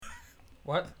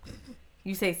What?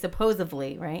 You say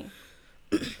supposedly, right?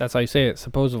 That's how you say it,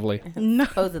 supposedly. No.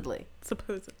 Supposedly.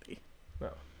 Supposedly. No.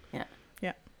 Yeah.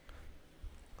 Yeah.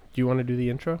 Do you want to do the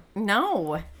intro?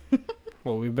 No.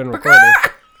 Well, we've been recording.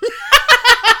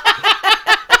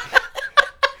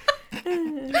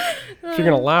 If you're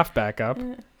going to laugh back up,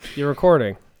 you're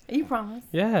recording. You promise?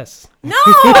 Yes. No!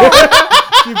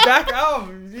 You back out.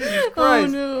 Jesus Oh,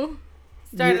 Christ. no.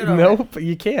 Start it over. Nope,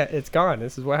 you can't. It's gone.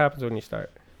 This is what happens when you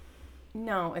start.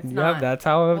 No, it's Yep, not. That's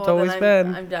how it's Well, always then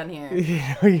been. I'm done here.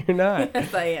 No, you're not.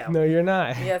 Yes, I am. No, you're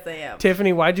not. Yes, I am.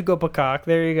 Tiffany, why'd you go peacock?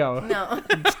 There you go. No.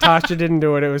 Tasha didn't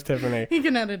do it. It was Tiffany. He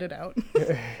can edit it out.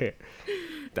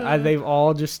 They've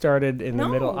all just started in the No.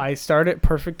 middle. I started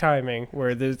perfect timing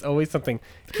where there's always something.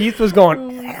 Keith was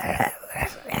going,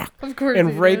 Of course.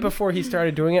 and he right did. before he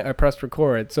started doing it, I pressed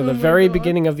record. So the my very God.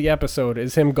 beginning of the episode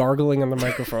is him gargling on the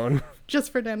microphone.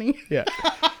 Just for Denny. Yeah.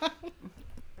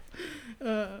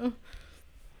 Uh,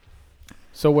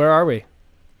 So where are we?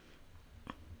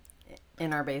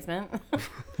 In our basement.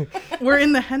 we're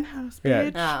in the hen house, Yeah.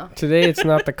 bitch. Oh. Today it's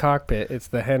not the cockpit, it's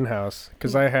the hen house.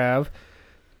 Because I have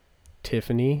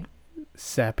Tiffany,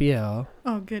 Sapiel,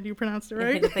 Oh, good. You pronounced it I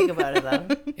had right. to think about it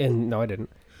though. and no, I didn't.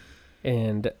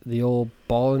 And the old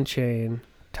ball and chain,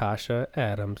 Tasha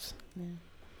Adams.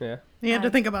 Yeah. He had to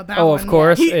think about that Oh, one. of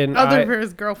course. He, And other I, for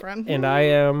his girlfriend. and I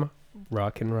am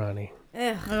Rockin' Ronnie.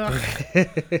 Ugh. Ugh.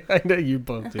 I know you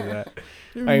both do that.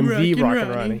 I am the Rockin'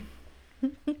 Ronnie.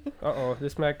 Uh-oh,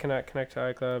 this Mac cannot connect to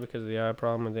iCloud because of the eye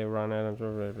problem and they run Adams.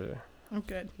 Oh,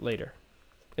 good. Later.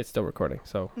 It's still recording,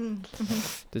 so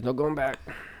Mm. there's no going back.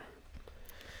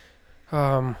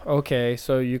 Okay,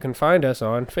 so you can find us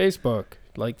on Facebook.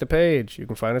 Like the page. You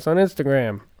can find us on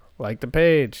Instagram. Like the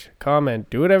page. Comment.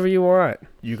 Do whatever you want.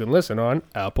 You can listen on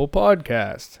Apple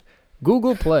Podcasts,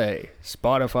 Google Play,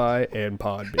 Spotify, and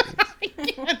Podbean.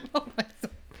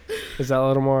 Is that a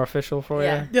little more official for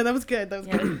Yeah. you? Yeah, that was good. That was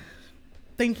Yeah. good.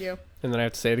 Thank you. And then I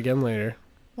have to say it again later.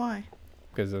 Why?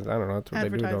 Because, I don't know, that's what they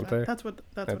do, don't Advertisement. they? That's what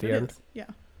At it the end? is. Yeah.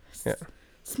 Yeah.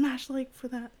 Smash like for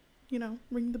that.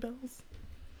 Ring the bells.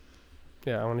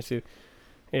 Yeah, I want to see.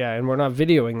 Yeah, and we're not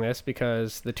videoing this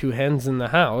because the two hens in the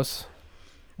house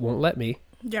won't let me.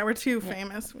 Yeah, we're too Yeah.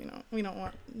 famous. We don't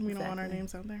want our Exactly.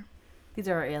 names out there. These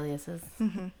are our aliases.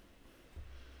 Mm-hmm.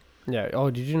 Yeah. Oh,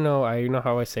 did you know? You know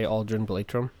how I say Aldrin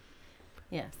Blatrum?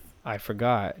 Yes. I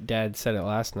forgot. Dad said it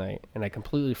last night, and I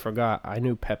completely forgot. I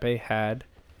knew Pepe had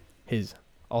his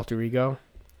alter ego.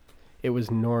 It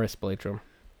was Norris Blatrum.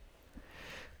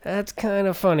 That's kind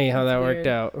of funny how That's that worked weird.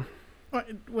 out.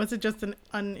 Was it just an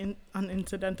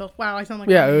unincidental? Wow, I sound like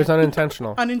Yeah, it was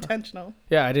unintentional. unintentional.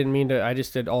 Yeah, I didn't mean to. I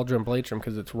just did Aldrin Blatrum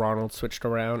because it's Ronald switched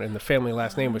around, and the family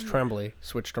last name was Tremblay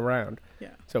switched around. Yeah.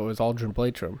 So it was Aldrin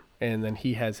Blatrum, and then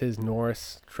he has his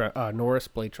Norris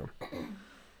Blatrum.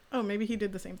 Oh, maybe he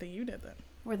did the same thing you did then.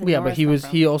 Where the Yeah, Norris but he come was from.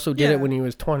 he also did Yeah. it when he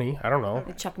was 20. I don't know.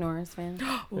 The Chuck Norris fan.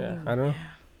 Yeah, Ooh, I don't know.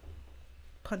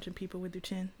 Punching people with your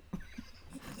chin.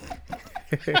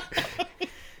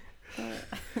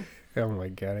 Oh my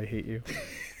god, I hate you.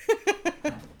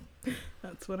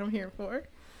 That's what I'm here for.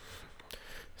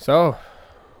 So,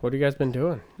 what have you guys been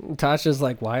doing? Tasha's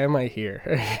like, why am I here?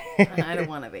 I don't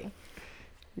want to be.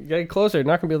 You get closer. They're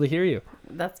not gonna be able to hear you.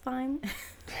 That's fine.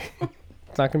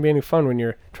 It's not gonna be any fun when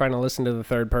you're trying to listen to the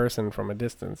third person from a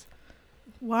distance.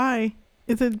 Why?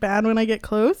 Is it bad when I get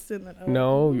close? And then,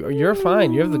 No, you're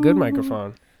fine. You have the good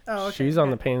microphone. Oh, okay. She's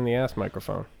on the pain in the ass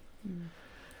microphone.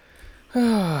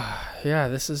 Yeah,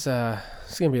 this is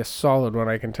gonna be a solid one,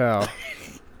 I can tell.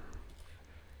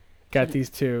 Got these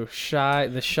two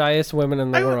the shyest women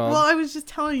in the world. Well, I was just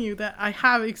telling you that I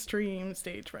have extreme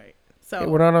stage fright. So Hey,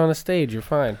 we're not on a stage. You're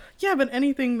fine. yeah, but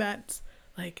anything that's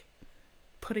like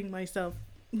putting myself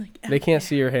like They can't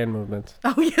see your hand movements.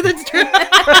 Oh yeah, that's true.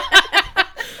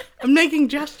 I'm making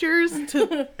gestures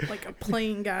to like a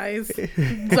plane, guys,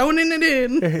 zoning it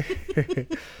in.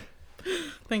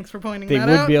 Thanks for pointing They that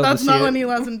would out. be able to That's see not it. any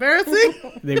less embarrassing.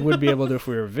 They would be able to if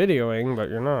we were videoing, but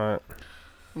you're not.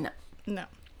 No.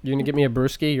 You gonna get me a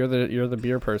brewski? You're the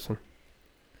beer person.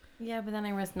 Yeah, but then I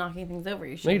risk knocking things over.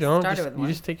 You should No, you have don't. started Just, with you one.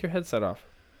 just take your headset off.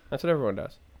 That's what everyone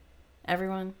does.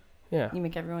 Everyone? Yeah. You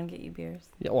make everyone get you beers?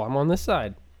 Yeah. Well, I'm on this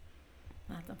side.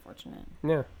 That's unfortunate.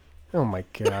 Yeah. Oh my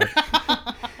god.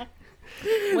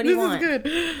 What do you This want? is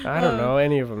good. I don't know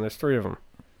any of them. There's 3 of them.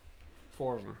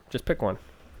 4 of them. Just pick one.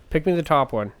 Pick me the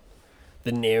top one.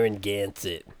 The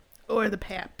Narragansett. Or the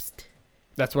Pabst.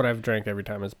 That's what I've drank every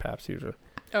time is Pabst usually.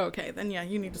 Okay, then yeah,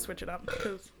 you need to switch it up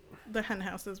because the hen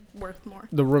house is worth more.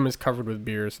 The room is covered with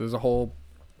beers. There's a whole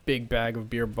big bag of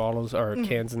beer bottles or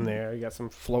cans in there. You got some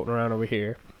floating around over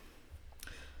here.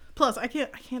 Plus, I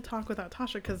can't talk without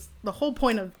Tasha because the whole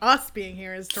point of us being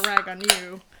here is to rag on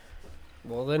you.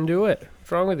 Well, then do it.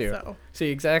 What's wrong with you? So. See,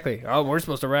 exactly. Oh, we're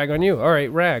supposed to rag on you. All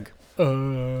right, rag.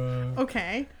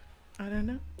 Okay. I don't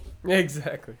know.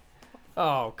 Exactly.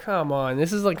 Oh, come on.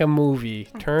 This is like a movie.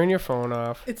 Turn your phone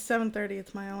off. It's 7:30.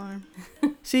 It's my alarm.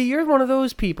 See, you're one of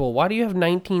those people. Why do you have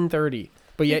 1930?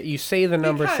 But yet you say the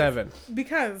number 7.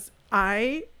 Because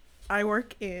I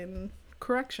work in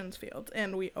corrections field,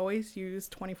 and we always use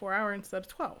 24-hour instead of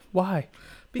 12. Why?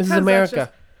 Because this is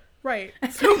America. Right.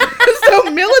 So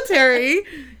military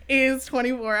is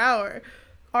 24-hour.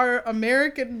 Our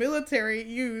American military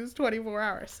use 24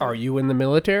 hours. So Are you in the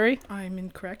military? I'm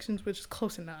in corrections, which is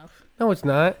close enough. No, it's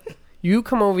not. You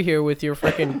come over here with your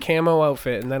freaking camo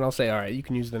outfit, and then I'll say, all right, you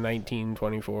can use the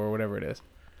 1924 or whatever it is.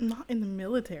 I'm not in the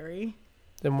military.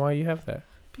 Then why you have that?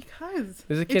 Because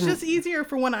There's a kid it's just easier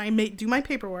for when I do my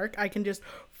paperwork. I can just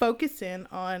focus in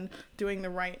on doing the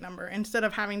right number instead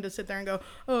of having to sit there and go,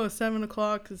 oh, 7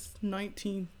 o'clock is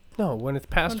 19. No, when it's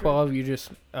past 12, you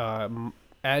just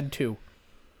add 2.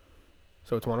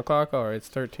 So it's 1 o'clock or it's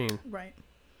 13. Right.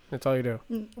 That's all you do.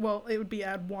 Well, it would be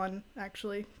add 1,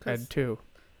 actually. Add 2.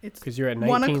 It's because you're at 1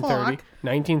 1930. o'clock.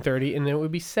 1930, and then it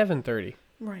would be 7:30.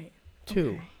 Right.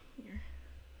 2. Okay.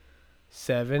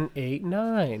 7, 8,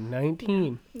 9,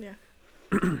 19. Yeah.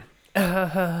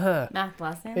 Math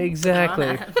lesson?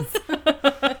 Exactly.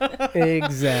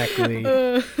 Exactly.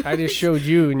 I just showed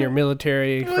you in your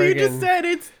military Well, you just friggin' said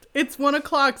it's 1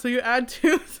 o'clock, so you add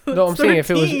 2. So No, I'm it's saying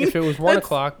 13. if it was 1 That's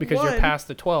o'clock because 1. you're past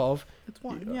the 12, It's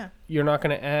 1, yeah. you're not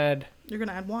going to add. You're going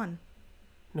to add 1.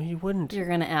 No, you wouldn't. You're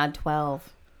going to add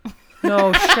 12.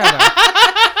 No, shut up.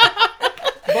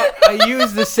 But I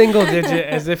use the single digit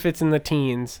as if it's in the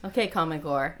teens. Okay, Comic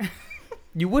Gore.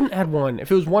 You wouldn't add 1.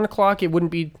 If it was 1 o'clock, it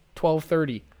wouldn't be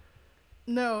 12:30.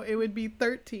 No, it would be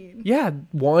 13. Yeah,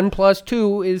 1 plus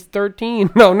 2 is 13.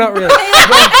 No, not really.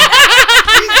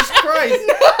 Jesus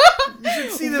Christ. You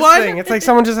should see this thing. It's like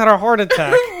someone just had a heart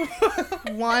attack.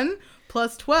 1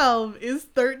 plus 12 is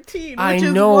 13. I which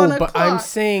is know, 1 but I'm o'clock.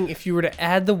 saying if you were to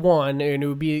add the 1, and it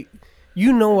would be,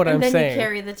 you know what I'm And then saying. you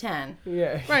carry the 10.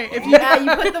 Yeah. Right. If you Yeah,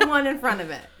 you put the 1 in front of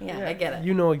it. Yeah, I get it.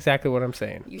 You know exactly what I'm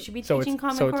saying. You should be So teaching it's-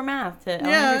 Comic so it's- Core math to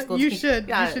elementary yeah, school you te- should.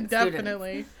 got You it, should students.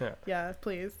 definitely. Yeah. Yeah,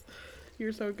 please.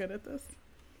 You're so good at this.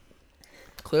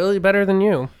 Clearly better than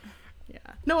you. Yeah.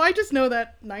 No, I just know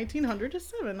that 1900 is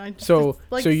 7. So it's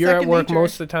like so you're at second work nature.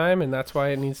 most of the time, and that's why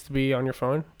it needs to be on your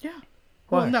phone? Yeah.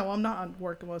 Why? Well, no, I'm not on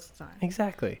work most of the time.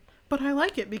 Exactly. But I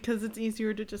like it because it's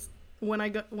easier to just when I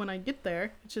get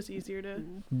there, it's just easier to.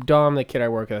 Dom, the kid I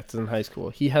work with, is in high school.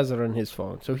 He has it on his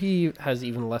phone, so he has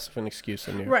even less of an excuse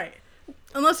than you. Right.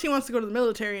 Unless he wants to go to the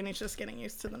military and he's just getting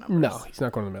used to the numbers. No, he's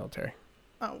not going to the military.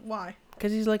 Oh, why?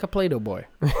 Because he's like a Play-Doh boy.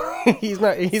 he's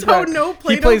not. He's So not. no He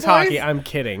Play-Doh plays boys? hockey. I'm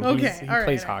kidding. Okay, He all right,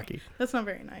 plays all right. hockey. That's not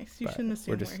very nice. You But shouldn't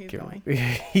assume we're just where he's kidding. going.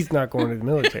 He's not going to the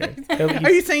military. Are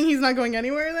you saying he's not going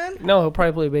anywhere then? No, he'll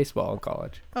probably play baseball in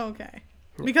college. Oh, okay.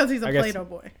 Because he's a I guess- Play-Doh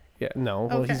boy. Yeah, no.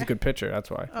 Well, he's a Okay. good pitcher.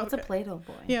 That's why. What's a Okay. Play-Doh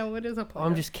boy? Yeah, what is a Play-Doh? Oh,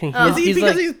 I'm just kidding. Oh. Is he he's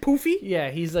because like, he's poofy?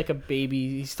 yeah, he's like a baby.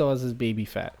 He still has his baby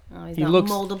fat. Oh, he's He not looks-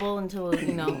 moldable into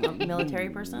a military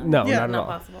person? No, Yeah. not at Not all.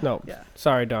 possible. No. Yeah.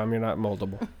 Sorry, Dom. You're not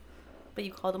moldable. But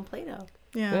you called him Play-Doh.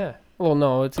 Yeah. Yeah. Well,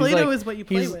 no. It's he's Play-Doh like, is what you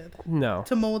play he's- with No.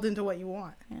 to mold into what you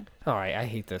want. All right. I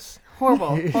hate this.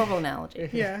 Horrible analogy.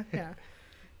 Yeah, yeah.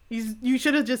 You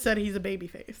should have just said he's a baby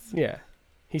face. Yeah.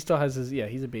 He still has his. Yeah,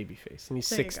 he's a baby face, and he's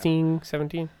There you go. 16,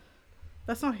 17.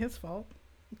 That's not his fault.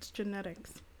 It's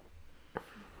genetics.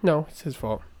 No, it's his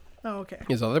fault. Oh, okay.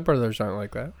 His other brothers aren't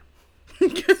like that.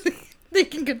 Because they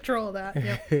can control that.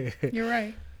 Yep. You're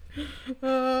right.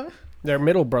 Their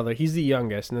middle brother, he's the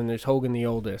youngest, and then there's Hogan, the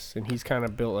oldest, and he's kind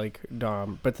of built like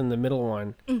Dom. But then the middle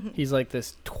one, he's like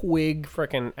this twig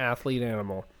freaking athlete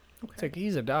animal. Okay. It's like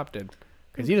he's adopted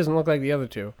because he doesn't look like the other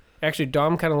two. Actually,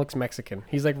 Dom kind of looks Mexican.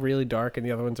 He's like really dark, and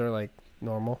the other ones are like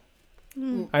normal. I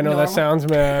know Normal. that sounds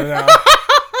mad.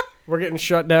 We're getting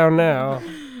shut down now.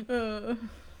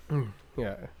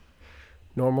 Yeah.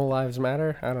 Normal lives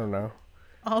matter? I don't know.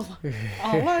 all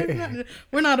lives matter.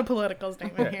 We're not a political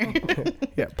statement here.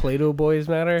 Yeah, Play-Doh boys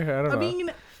matter? I don't I know.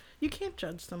 mean, you can't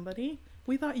judge somebody.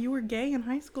 We thought you were gay in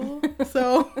high school,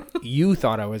 so You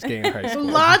thought I was gay in high school.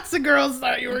 lots of girls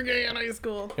thought you were gay in high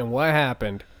school. And what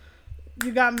happened?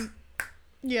 You got,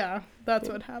 yeah, that's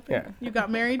what happened. Yeah. You got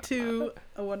married to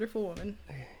a wonderful woman.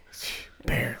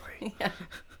 Barely. Yeah.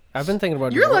 I've been thinking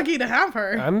about You're divorce. lucky to have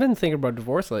her. I've been thinking about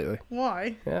divorce lately.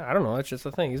 Why? Yeah, I don't know. It's just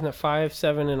a thing. Isn't it 5,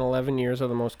 7, and 11 years are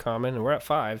the most common? And we're at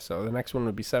 5, so the next one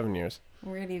would be 7 years.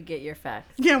 Where do you get your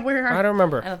facts? Yeah, where I are don't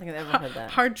remember. I don't think I've ever heard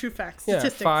that. hard true facts, Yeah,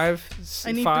 statistics? 5,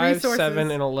 I need 5 3 sources.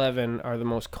 7, and 11 are the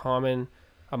most common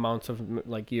amounts of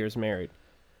like years married.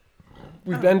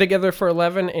 We've been together for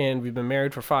 11 and we've been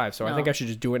married for 5, so I think I should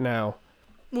just do it now.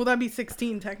 Well, that'd be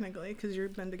 16 technically, because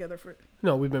you've been together for...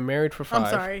 No, we've been married for 5. I'm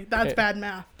sorry. That's bad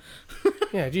math.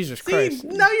 Yeah, Jesus See, Christ.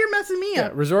 now you're messing me Yeah,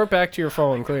 up. resort back to your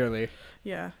phone, clearly.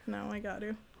 Yeah, no, I got to.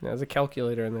 Yeah, there's a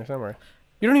calculator in there somewhere.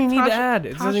 You don't even need to add.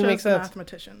 It doesn't even make Tasha's sense.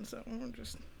 mathematician, so we're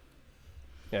just...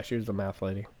 Yeah, she was the math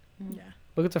lady. Yeah.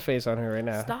 Look at the face on her right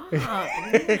now. Stop.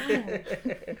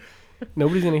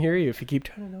 Nobody's going to hear you if you keep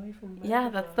turning away from the Yeah,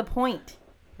 that's the point.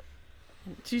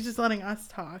 She's just letting us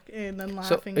talk and then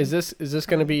So laughing. is this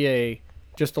going to be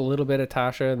just a little bit of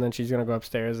Tasha and then she's going to go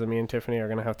upstairs and me and Tiffany are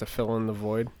going to have to fill in the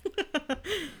void? I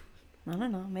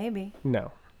don't know. Maybe.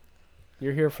 No.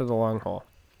 You're here for the long haul.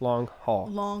 Long haul.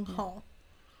 Long haul.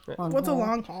 Long What's haul. a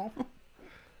long haul?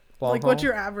 Long Like, haul what's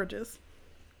your averages?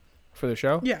 for the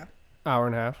show? Yeah. Hour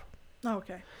and a half. Oh,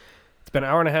 okay. It's been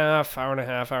hour and a half.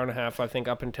 I think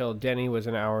up until Denny was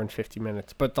an hour and 50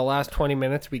 minutes. But the last 20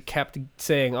 minutes, we kept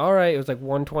saying, all right, it was like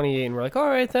 1:28. And we're like, all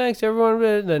right, thanks, everyone.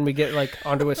 And then we get like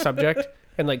onto a subject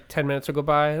and like 10 minutes will go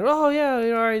by. And, oh, yeah,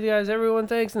 all right, guys, everyone,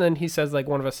 thanks. And then he says like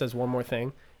one of us says one more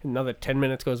thing. Another 10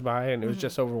 minutes goes by and it was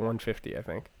just over 1:50, I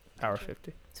think. Hour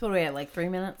 50. So what are we at? Like 3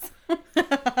 minutes?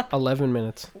 11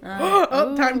 minutes.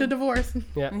 Oh, time to divorce.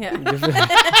 Yeah.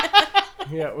 Yeah.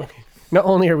 Yeah. Not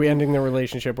only are we ending the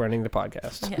relationship, we're ending the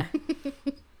podcast.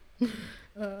 Yeah.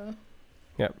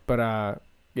 Yeah. But,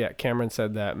 yeah, Cameron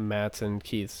said that Matt's and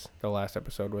Keith's, the last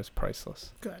episode, was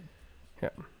priceless. Good.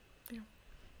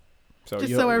 So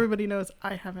Just so everybody knows,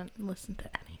 I haven't listened to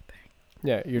anything.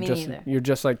 Yeah, Me neither. you're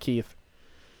just like Keith.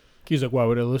 He's like, why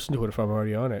would I listen to it if I'm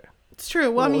already on it? It's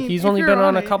true. Well, I mean, he's if only you're been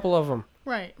on a it- couple of them.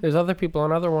 Right. There's other people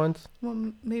on other ones.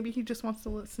 Well, maybe he just wants to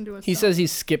listen to us. He says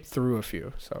he's skipped through a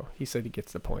few, so he said he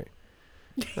gets the point.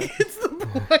 It's the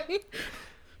point.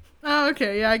 Oh,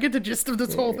 okay. Yeah, I get the gist of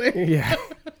this whole thing. Yeah.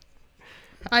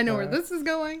 I know where this is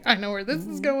going. I know where this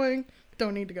is going.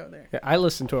 Don't need to go there. Yeah, I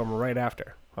listened to him right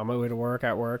after. On my way to work,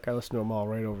 at work, I listened to them all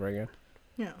right over again.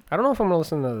 Yeah. I don't know if I'm going to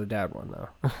listen to the dad one, though.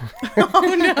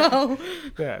 Oh,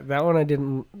 no. Yeah, that one I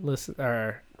didn't listen.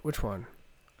 Or, which one?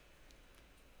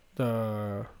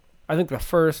 I think the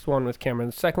first one with Cameron.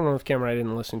 The second one with Cameron I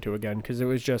didn't listen to again because it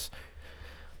was just...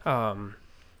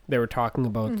 they were talking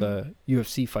about the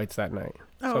UFC fights that night.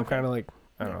 Oh, So I'm okay. kind of like,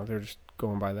 I don't know, they're just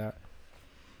going by that.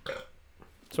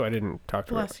 So I didn't talk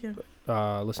to Bless you.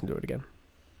 listen to it again.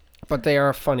 But they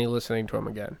are funny listening to them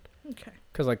again. Okay.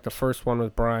 Because like the first one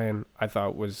with Brian, I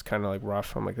thought was kind of like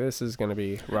rough. I'm like, this is going to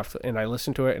be rough. And I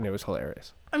listened to it and it was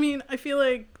hilarious. I mean, I feel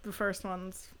like the first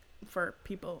ones for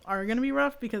people are going to be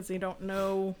rough because they don't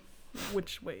know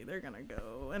which way they're going to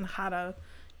go and how to,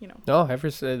 No,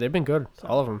 they've been good. So-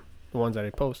 All of them. The ones that I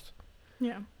post.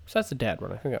 Yeah. So that's the dad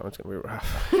one. I think that one's going to be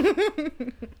rough.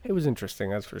 It was interesting,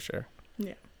 that's for sure.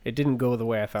 Yeah. It didn't go the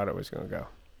way I thought it was going to go.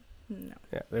 No.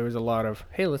 Yeah, there was a lot of,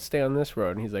 hey, let's stay on this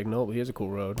road. And he's like, no, but here's a cool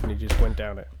road. And he just went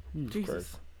down it. Jesus.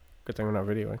 Christ. Good thing we're not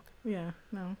videoing. Yeah.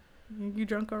 No. You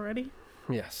drunk already?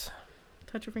 Yes.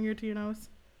 Touch your finger to your nose.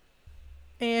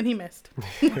 And he missed.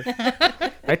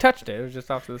 I touched it. It was just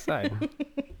off to the side.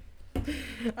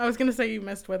 I was going to say you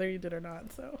missed whether you did or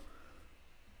not, so.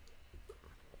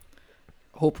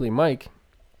 Hopefully Mike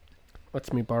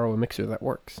lets me borrow a mixer that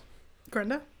works.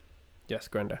 Grenda? Yes,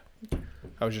 Grenda.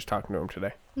 I was just talking to him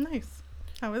today. Nice.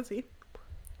 How is he?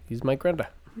 He's Mike Grenda.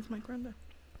 He's my Grenda.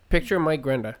 Picture Mike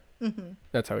Grenda. Mm-hmm.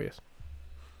 That's how he is.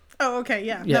 Oh, okay.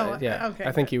 Yeah. Yeah, No, yeah. Okay.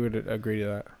 I think he would agree to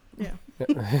that. Yeah.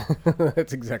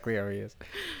 That's exactly how he is.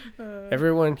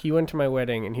 Uh, He went to my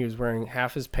wedding and he was wearing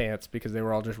half his pants because they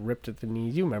were all just ripped at the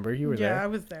knees. You remember, you were yeah, I there.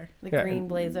 was there. The Yeah. green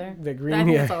blazer. The I green, think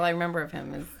yeah. that's all I remember of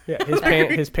him is Yeah,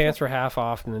 his pants were half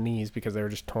off in the knees because they were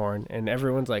just torn. And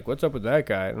everyone's like, what's up with that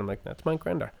guy? And I'm like, that's Mike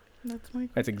Grenda. That's my.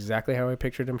 That's exactly how I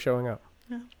pictured him showing up.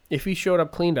 Yeah. If he showed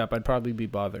up cleaned up, I'd probably be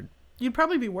bothered. You'd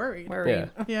probably be worried. worried.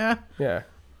 Yeah. Yeah. Yeah.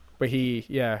 But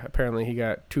apparently he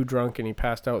got too drunk and he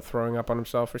passed out throwing up on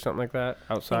himself or something like that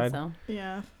I outside. think so.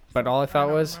 Yeah. But all I thought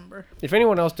don't was, remember. if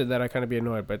anyone else did that, I'd kind of be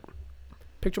annoyed. But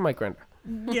picture Mike Grenda.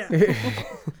 Yeah.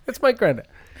 It's Mike Grenda.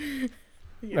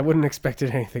 Yeah. I wouldn't expect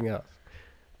anything else.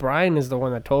 Brian is the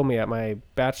one that told me at my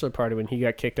bachelor party when he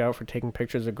got kicked out for taking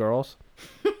pictures of girls.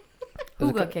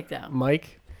 Who got kicked out?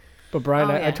 Mike. But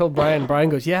Brian, Oh, I yeah. told Brian. Brian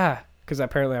goes, yeah. Because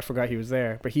apparently I forgot he was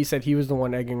there. But he said he was the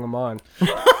one egging him on.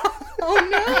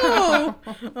 Oh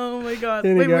no! Oh my god!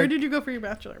 Then he Wait, got- where did you go for your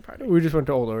bachelor party? We just went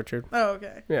to Old Orchard. Oh,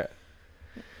 okay. Yeah.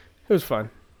 It was fun.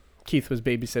 Keith was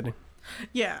babysitting.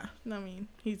 Yeah. I mean,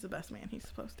 he's the best man. He's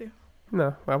supposed to.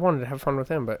 No, I wanted to have fun with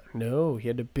him, but no, he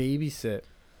had to babysit.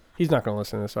 He's not going to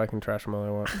listen to this, so I can trash him all I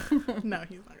want. No,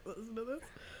 he's not gonna listen to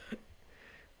this.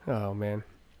 Oh, man.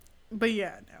 But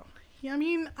yeah, no. Yeah, I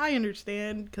mean, I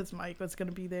understand because Mike was going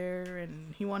to be there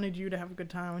and he wanted you to have a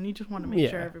good time and he just wanted to make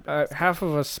sure everybody was half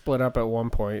of us split up at one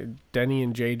point. Denny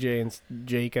and JJ and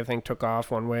Jake, I think, took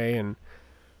off one way, and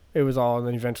it was all, and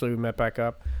then eventually we met back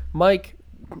up. Mike,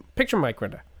 picture Mike,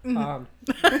 Brenda.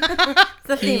 It's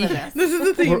the theme of this. This is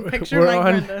the thing. Picture Mike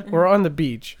Brenda. We're on the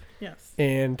beach. Yes.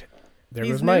 And there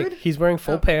He's goes Mike. nude? He's wearing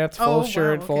full pants, full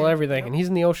shirt, wow, full okay. everything, and he's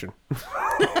in the ocean.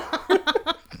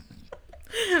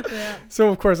 Yeah. So,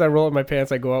 of course, I roll up my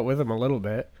pants. I go out with him a little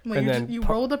bit. Well, and then you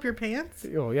rolled up your pants?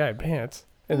 Oh, yeah, I had pants.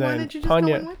 And Well, why then didn't you just go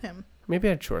Panya, in with him? maybe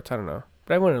I had shorts, I don't know.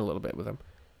 But I went in a little bit with him.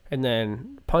 And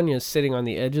then Panya's sitting on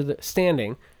the edge of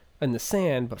standing in the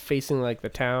sand, but facing like the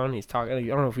town. He's talking. I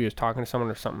don't know if he was talking to someone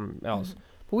or something else. Mm-hmm.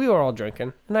 But we were all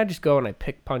drinking. And I just go and I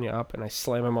pick Panya up and I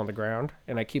slam him on the ground.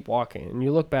 And I keep walking. And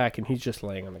you look back and he's just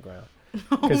laying on the ground.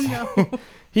 Oh, no.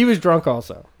 He was drunk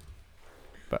also.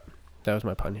 But that was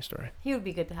my Panya story. He would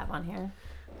be good to have on here.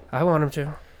 I want him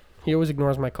to. He always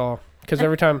ignores my call. Because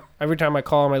every time I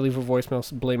call him, I leave a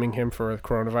voicemail blaming him for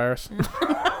coronavirus.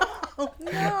 Oh,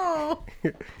 no.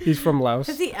 He's from Laos.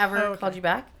 Has he ever okay. called you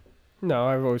back? No,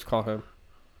 I always call him.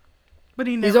 But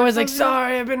he never He's always like, tells you?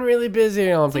 sorry, I've been really busy. I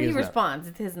don't So think he he's not. responds.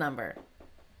 It's his number.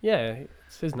 Yeah,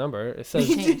 it's his number. It says,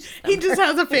 Changed He just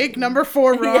has a fake number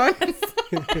 4 wrong.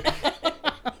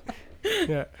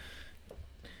 yeah.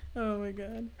 Oh, my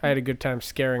God. I had a good time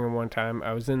scaring him one time.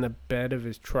 I was in the bed of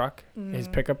his truck, his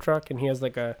pickup truck, and he has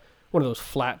like one of those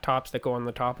flat tops that go on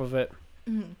the top of it.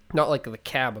 Mm-hmm. Not like the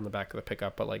cab on the back of the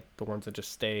pickup, but like the ones that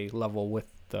just stay level with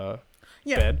the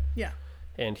Yeah. bed. Yeah.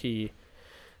 And it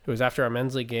was after our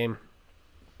men's league game,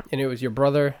 and it was your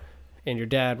brother and your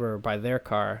dad were by their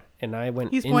car, and I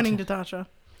went He's pointing to Tasha.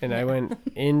 and I went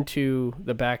into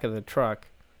the back of the truck,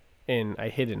 and I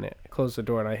hid in it. I closed the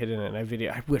door and I hid in it, and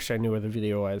I wish I knew where the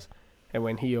video was. And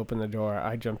when he opened the door,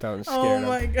 I jumped out and scared Oh, him.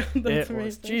 my God. That's It was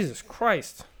amazing. Jesus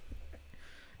Christ,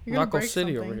 You're gonna Knuckle break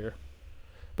City something. over here.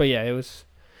 But yeah, it was.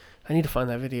 I need to find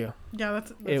that video. Yeah,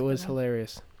 that's It a was good one.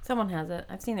 hilarious. Someone has it.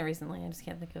 I've seen it recently. I just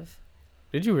can't think of.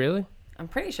 Did you really? I'm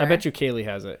pretty sure. I bet you Kaylee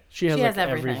has it. She has like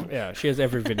everything. Yeah, she has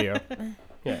every video.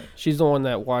 Yeah, she's the one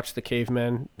that watched the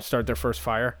cavemen start their first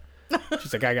fire.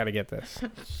 She's like, I gotta get this.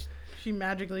 She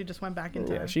magically just went back in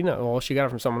time. Yeah, she know. Well, she got it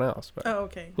from someone else. But Oh,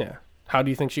 okay. yeah, how do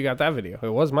you think she got that video? It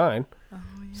was mine. Oh,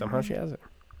 yeah. Somehow she has it.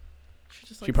 She,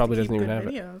 just she likes probably to doesn't keep even good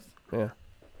have it. videos. Yeah.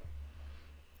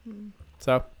 Mm.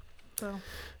 So, So,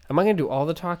 am I gonna do all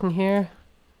the talking here?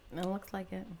 It looks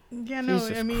like it. yeah, no,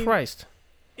 Jesus I mean, Christ!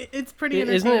 it's pretty Isn't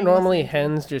it entertaining normally listening to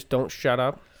hens just don't shut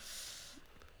up?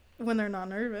 when they're not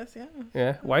nervous, yeah.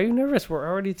 Yeah. Why are you nervous? We're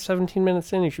already 17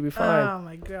 minutes in. You should be fine. Oh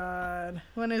my God.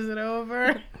 When is it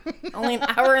over? Only an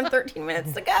hour and 13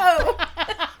 minutes to go.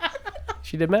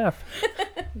 She did math.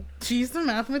 She's the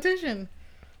mathematician.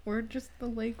 We're just the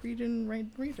Lake Region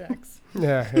rejects.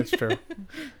 Yeah, that's true.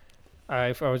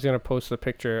 I was gonna post the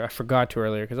picture. I forgot to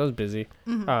earlier because I was busy.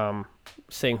 Mm-hmm.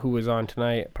 Saying who was on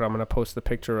tonight, but I'm gonna post the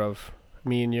picture of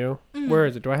me and you. Mm. Where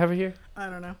is it? Do I have it here? I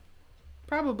don't know.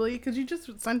 Probably, because you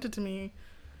just sent it to me.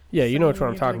 Yeah, you know which So one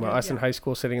I'm you talking usually about. get- Us in yeah. high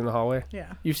school sitting in the hallway.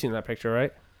 Yeah. You've seen that picture,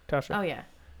 right, Tasha? Oh, yeah.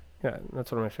 Yeah,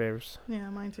 that's one of my favorites. Yeah,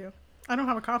 mine too. I don't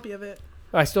have a copy of it.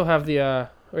 I still have the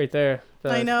right there.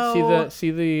 I know.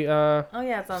 See the Oh,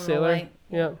 yeah, it's on sailor. the light.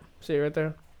 Yeah, see it right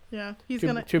there. Yeah. He's Too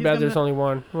gonna. bad he's there's gonna, only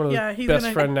one. One of Yeah, those he's best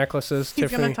gonna- friend necklaces. He's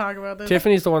Tiffany. gonna talk about this.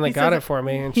 Tiffany's the one that He got says it for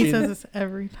me, and He she. says this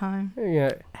every time. Yeah,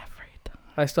 Every time.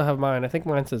 I still have mine. I think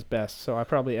mine says best, so I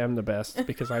probably am the best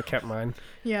because I kept mine.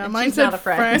 Yeah, And mine she's said not a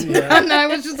friend. Yeah. and I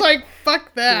was just like,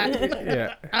 "Fuck that!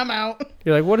 Yeah. I'm out."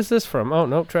 You're like, what is this from? Oh,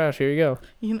 nope, trash. Here you go.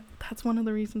 You know, that's one of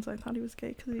the reasons I thought he was gay,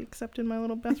 because he accepted my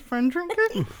little best friend drinker.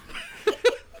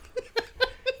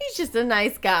 He's just a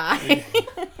nice guy.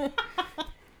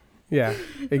 Yeah,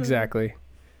 exactly.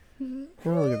 Oh,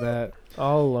 look at that.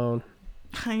 All alone.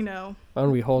 I know. I'm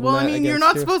gonna be holding Well, that I mean, you're against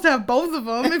not you. supposed to have both of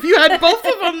them. If you had both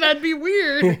of them, that'd be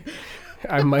weird.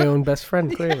 I'm my own best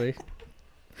friend, clearly.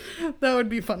 That would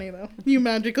be funny, though. You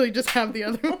magically just have the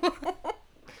other one.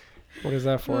 What is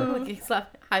that for? Look, you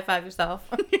high five yourself.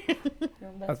 Your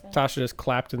own best friend. Tasha just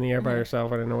clapped in the air by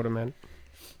herself. I didn't know what it meant.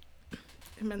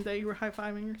 It meant that you were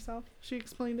high-fiving yourself. She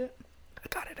explained it. I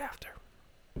got it after.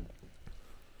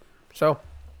 So,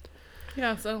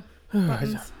 Yeah, so. is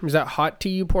buttons. that hot tea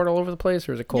you poured all over the place,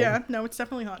 or is it cold? Yeah, no, it's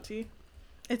definitely hot tea.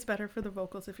 It's better for the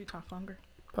vocals if you talk longer.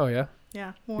 Oh, yeah?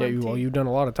 Yeah, warm Yeah, tea. well, you've done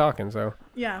a lot of talking, so.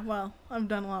 Yeah, well, I've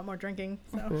done a lot more drinking,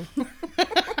 so.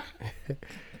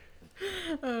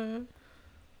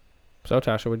 So,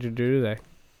 Tasha, what'd you do today?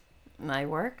 And I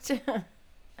worked,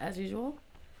 as usual.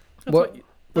 That's What- you-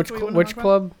 that's Which what you wanna which talk about?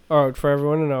 club? Oh, for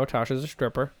everyone to know, Tasha's a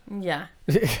stripper. Yeah.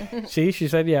 See, she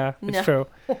said yeah. It's No. true.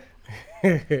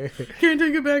 Can't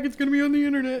take it back. It's gonna be on the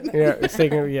internet. Yeah, it's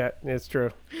taking. Yeah, it's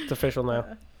true. It's official now.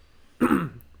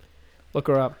 Look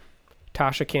her up.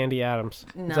 Tasha Candy Adams.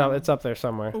 No. It's up there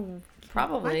somewhere. Ooh,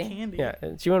 Probably. why Candy? Yeah,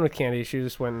 she went with Candy. She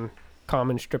just went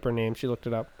common stripper name. She looked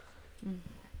it up.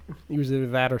 Usually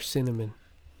that or cinnamon.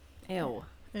 Ew.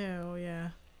 Ew, yeah.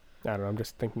 I don't know. I'm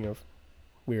just thinking of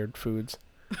weird foods.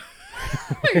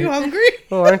 Are you hungry?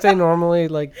 Well, aren't they normally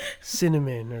like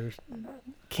cinnamon or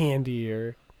candy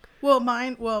or? Well,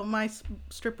 my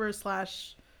stripper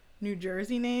 / New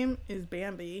Jersey name is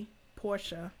Bambi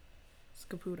Portia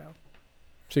Scaputo.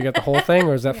 So you got the whole thing,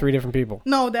 or is that 3 different people?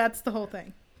 No, that's the whole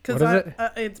thing. What is it?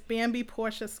 It's Bambi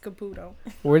Portia Scaputo.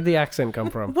 Where'd the accent come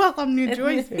from? Well, I'm New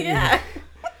Jersey. Yeah.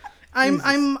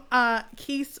 I'm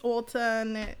Keith's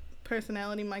alternate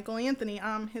personality, Michael Anthony.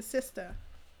 I'm his sister,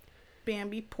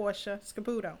 Bambi Portia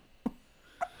Scaputo.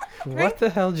 What the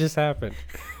hell just happened?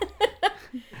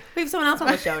 We have someone else on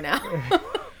the show now.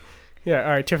 Yeah,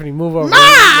 all right, Tiffany, move over.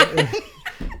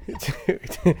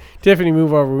 Tiffany,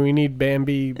 move over. We need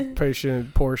Bambi,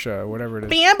 Porsche, whatever it is.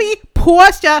 Bambi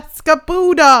Portia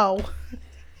Scaputo.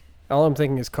 All I'm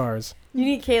thinking is cars. You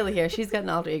need Kaylee here. She's got an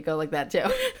alter ego like that too.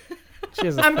 She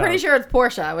has a I'm pretty thumb. sure it's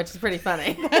Porsche, which is pretty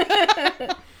funny.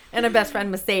 And her best friend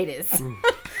Mercedes.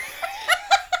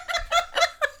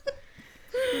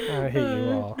 I hate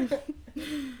you all.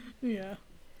 Yeah.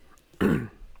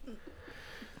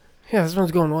 Yeah, this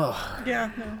one's going well.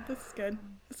 Yeah, no, this is good.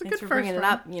 It's a Thanks good for first bringing it one.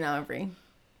 up, every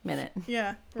minute.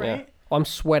 Yeah, Yeah. right? Well, I'm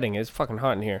sweating. It's fucking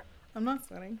hot in here. I'm not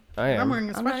sweating. I am. I'm wearing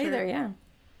a I'm not sweatshirt. either, yeah.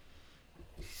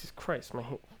 Jesus Christ, my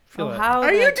feel Oh, that. how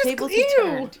Are the you just tables ew?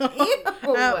 have turned. Ew.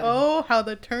 Oh, how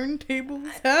the turntables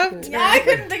have turned. Yeah, I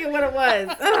couldn't think of what it was.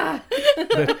 Ugh.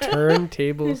 The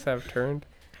turntables have turned.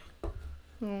 Oh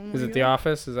my Is it The God.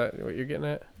 Office? Is that what you're getting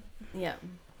at? Yeah.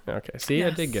 Okay. See, I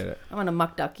Yes. did get it. I'm gonna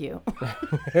muck duck you.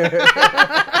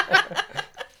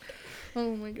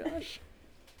 Oh my gosh.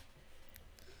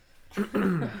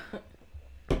 Do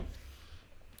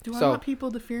I So- want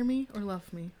people to fear me or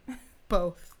love me?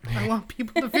 Both. I want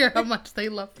people to fear how much they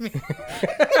love me.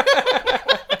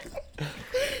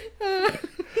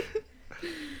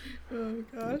 Oh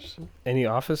gosh. Any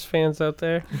Office fans out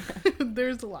there?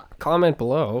 There's a lot. Comment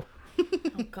below.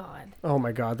 Oh God. Oh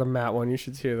my God, the Matt one. You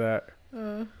should hear that.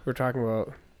 We're talking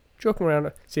about joking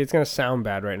around. See, it's gonna sound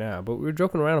bad right now, but we were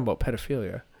joking around about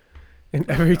pedophilia. And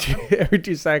every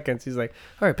 2 seconds, he's like,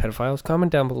 "All right, pedophiles,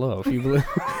 comment down below if you believe."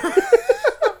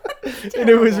 And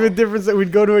it was with different.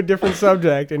 We'd go to a different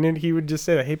subject, and then he would just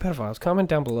say that, "Hey, pedophiles, comment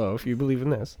down below if you believe in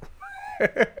this." Do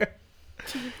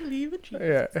you believe in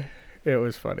Jesus? Yeah, it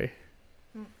was funny.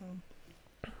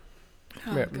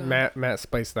 Oh, Matt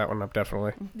spiced that one up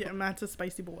definitely. Yeah, Matt's a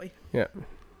spicy boy. Yeah,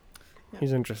 Yeah.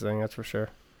 he's interesting, that's for sure.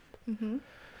 Mm-hmm.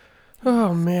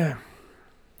 Oh man,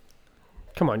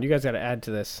 come on, you guys got to add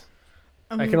to this.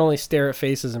 I Mm-hmm. can only stare at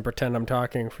faces and pretend I'm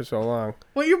talking for so long.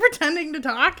 Well, you're pretending to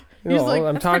talk. You're No, just like,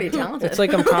 I'm That's talking. pretty talented. It's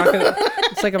like I'm talking.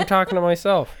 It's like I'm talking to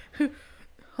myself.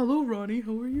 hello, Ronnie.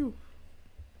 How are you?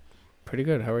 Pretty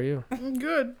good. How are you? I'm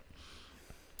good.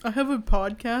 I have a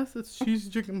podcast. It's She's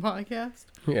Chicken Podcast.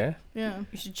 Yeah. Yeah.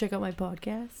 You should check out my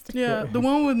podcast. Yeah, the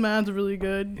one with Matt's really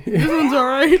good. This one's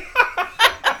alright.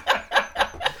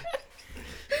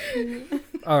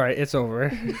 All right, it's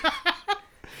over.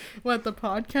 What, the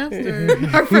podcast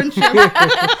or our friendship?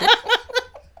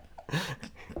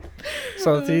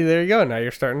 So see, there you go. Now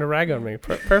you're starting to rag on me.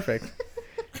 Perfect.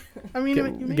 I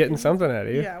mean, Getting something out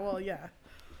of you. Yeah, well, yeah.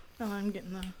 Oh, I'm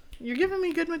getting the. You're giving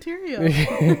me good material.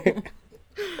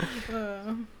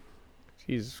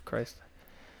 Jesus Christ.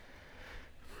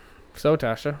 So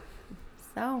Tasha,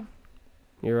 So,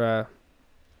 you're Are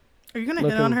you gonna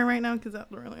hit on Looking- her right now? Because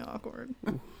that's really awkward.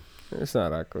 it's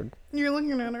not awkward. You're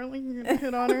looking at her like you're gonna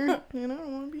hit on her. You know, I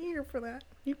don't want to be here for that.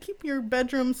 You keep your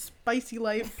bedroom spicy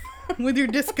life with your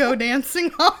disco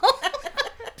dancing all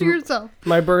to yourself.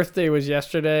 My birthday was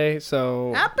yesterday,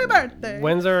 so Happy birthday!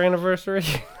 when's our anniversary?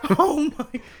 Oh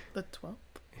my, the 12th.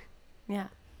 yeah.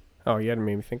 Oh, you had to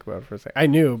make me think about it for a second. I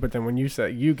knew, but then when you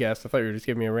said you guessed, I thought you were just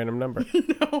giving me a random number.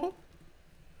 No.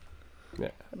 Yeah.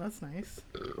 That's nice.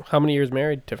 How many years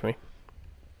married, Tiffany?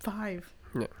 5.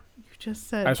 Yeah. You just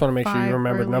said. I just want to make sure you 5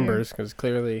 remembered earlier. numbers, because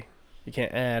clearly you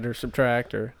can't add or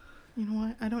subtract or You know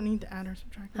what? I don't need to add or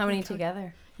subtract. How many Okay.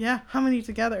 together? Yeah, how many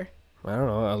together? I don't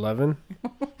know, 11.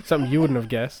 Something you wouldn't have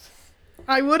guessed.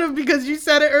 I would have because you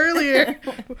said it earlier.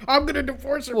 I'm gonna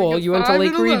divorce her. Well, because you went to 5 Lake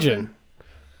and 11. Region.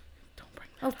 Don't bring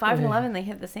Oh, 5 and 11, they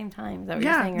hit the same time. Is that what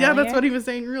you're Yeah, saying yeah, earlier? that's what he was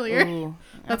saying earlier. Ooh,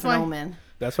 That's that's why- an omen,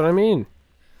 That's what I mean.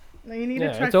 Now you need Yeah,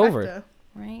 a trifecta. it's over.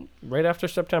 right? Right after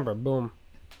September, boom.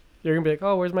 You're going to be like,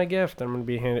 oh, where's my gift? And I'm going to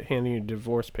be handing you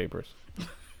divorce papers.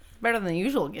 Better than the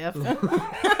usual gift.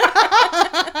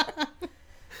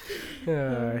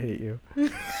 I hate you.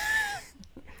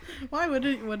 Why?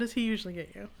 What does he usually get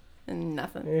you?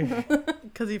 Nothing.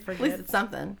 Because he At least forgets. it's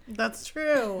something. That's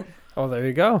true. Oh, there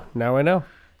you go. Now I know.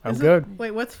 I'm Is it- good.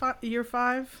 Wait, what's year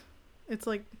 5? It's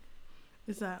like,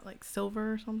 is that like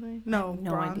silver or something? No,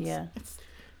 no bronze. idea. It's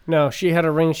No, she had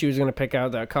a ring she was going to pick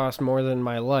out that cost more than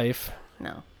my life.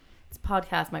 No. It's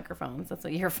podcast microphones. That's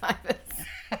what year 5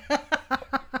 is.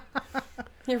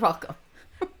 You're welcome.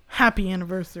 happy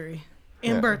anniversary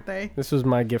and Yeah. birthday. This was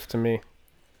my gift to me.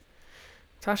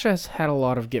 Tasha has had a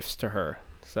lot of gifts to her,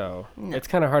 so No. it's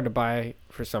kind of hard to buy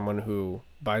for someone who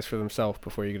buys for themselves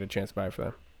before you get a chance to buy it for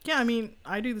them. Yeah, I mean,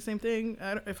 I do the same thing.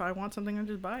 If I want something, I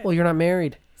just buy it. Well, you're not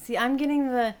married. See, I'm getting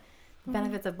the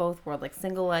benefits of both worlds, like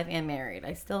single life and married.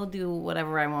 I still do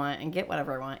whatever I want and get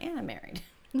whatever I want, and I'm married.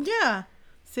 Yeah.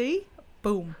 See?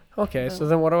 Boom. Okay, so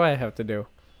then what do I have to do?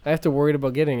 I have to worry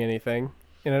about getting anything,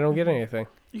 and I don't get anything.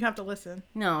 You have to listen.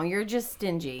 No, you're just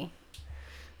stingy.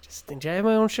 Just stingy. I have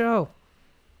my own show.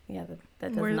 Yeah,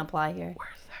 that doesn't apply here.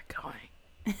 Where's that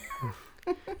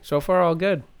going? So far, all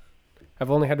good. I've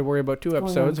only had to worry about 2 Going on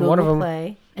episodes. Google One of them.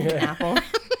 Play and Apple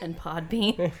and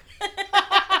Podbean.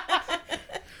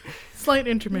 Slight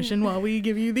intermission while we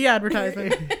give you the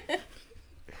advertisement.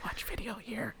 Watch video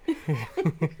here.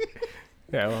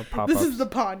 Yeah, well, pop This ups. is the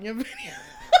Panya video.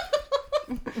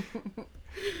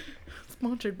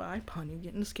 Sponsored by Panya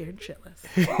Getting Scared Shitless.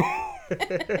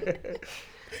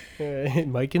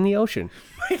 Mike in the ocean.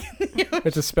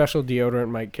 It's a special deodorant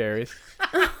Mike carries.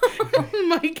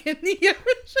 Mike in the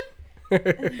ocean.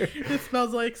 It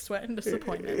smells like sweat and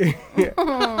disappointment.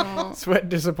 Sweat,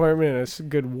 disappointment, and a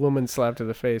good woman slap to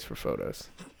the face for photos.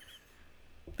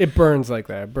 It burns like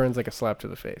that. It burns like a slap to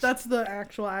the face. That's the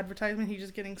actual advertisement. He's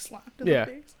just getting slapped in Yeah.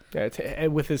 the face. Yeah,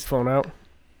 with his phone out.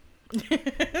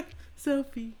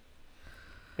 Selfie.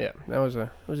 Yeah, that was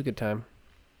a good time.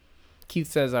 Keith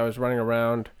says I was running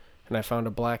around and I found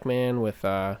a black man with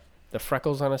the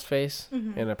freckles on his face,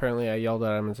 Mm-hmm. and apparently I yelled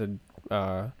at him and said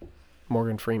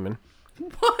Morgan Freeman.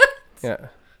 What? Yeah.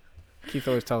 Keith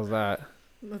always tells that.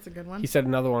 That's a good one. He said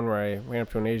another one where I ran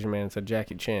up to an Asian man and said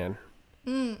Jackie Chan.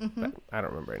 Mm-hmm. But I don't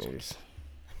remember any of these.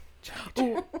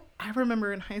 Ooh, I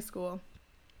remember in high school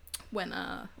when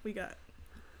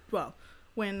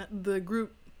when the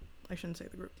group, I shouldn't say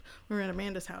the group, we were at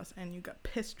Amanda's house and you got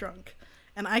pissed drunk,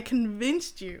 and I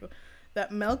convinced you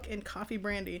that milk and coffee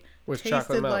brandy Was tasted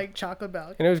chocolate milk. like chocolate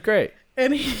milk. And it was great.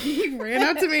 And he ran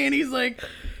out to me and he's like,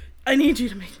 I need you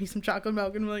to make me some chocolate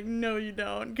milk. And I'm like, no, you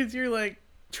don't. Because you're like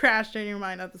trashed in your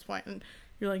mind at this point. And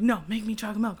you're like, no, make me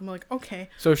chocolate milk. I'm like, okay.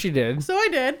 So she did. So I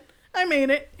did. I made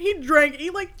it. He drank. He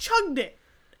like chugged it.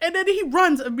 And then he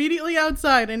runs immediately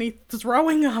outside and he's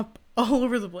throwing up all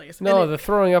over the place. No, And the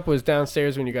throwing up was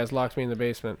downstairs when you guys locked me in the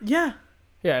basement. yeah.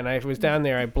 Yeah, and I was down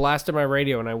there. I blasted my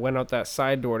radio and I went out that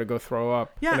side door to go throw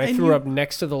up. Yeah, and I and threw you- up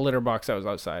next to the litter box that was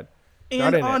outside. Not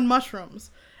And in on it.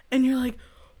 mushrooms. And you're like,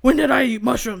 when did I eat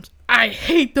mushrooms? I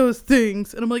hate those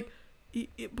things. And I'm like,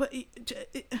 but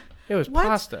It was what?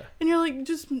 pasta. And you're like,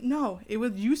 just no. It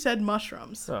was, you said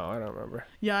mushrooms. Oh, I don't remember.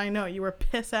 Yeah, I know. You were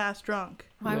piss ass drunk.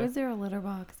 Why Yeah. was there a litter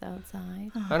box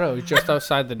outside? I don't know. It was just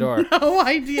outside the door. No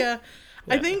idea.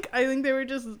 Yeah. I think they were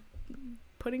just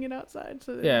putting it outside.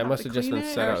 So they Yeah, it didn't must to have just clean been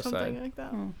it set or outside. something like that.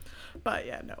 Hmm. But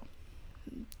yeah, no.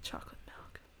 Chocolate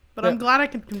milk. But Yeah. I'm glad I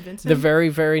could convince him. The very,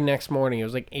 very next morning, it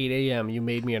was like 8 a.m. You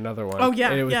made me another one. Oh, yeah,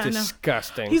 and it was yeah, I know.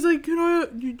 disgusting. He's like,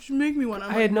 you just make me one.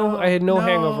 I'm I like, had no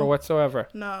hangover whatsoever.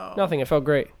 No. Nothing. It felt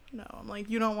great. No. I'm like,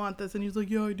 you don't want this. And he's like,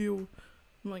 yeah, I do.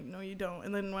 I'm like, no, you don't.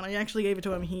 And then when I actually gave it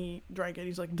to him, he drank it.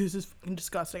 He's like, this is fucking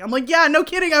disgusting. I'm like, yeah, no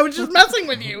kidding. I was just messing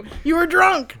with you. You were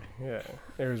drunk. Yeah,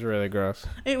 it was really gross.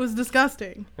 It was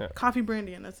disgusting. Yeah. Coffee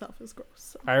brandy in itself is gross.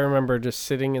 So. I remember just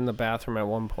sitting in the bathroom at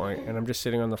one point, and I'm just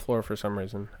sitting on the floor for some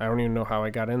reason. I don't even know how I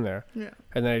got in there. Yeah.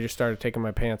 And then I just started taking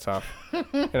my pants off.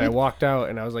 And I walked out,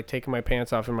 and I was like taking my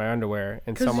pants off in my underwear.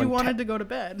 And Because someone you wanted to go to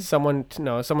bed. someone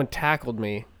tackled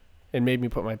me and made me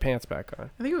put my pants back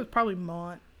on. I think it was probably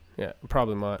Mont. Yeah,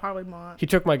 probably not. Probably Mont. He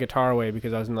took my guitar away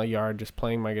because I was in the yard just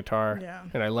playing my guitar. Yeah.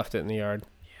 And I left it in the yard.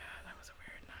 Yeah, that was a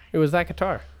weird night. It was that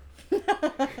guitar.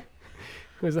 It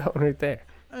was that one right there.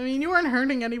 I mean, you weren't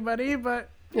hurting anybody, but,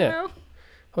 you Yeah. know.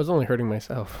 I was only hurting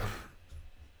myself.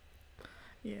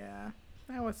 Yeah,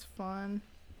 that was fun.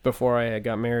 Before I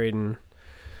got married and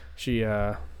she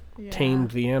Yeah.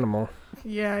 tamed the animal.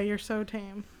 Yeah, you're so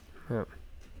tame.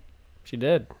 She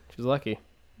did. She's lucky.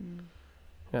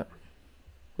 Yeah.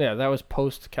 Yeah, that was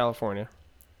post-California.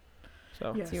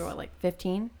 So, Yes. So you were what, like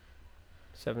 15?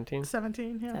 17?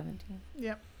 17, yeah. 17.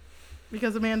 Yep.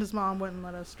 Because Amanda's mom wouldn't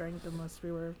let us drink unless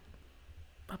we were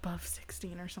above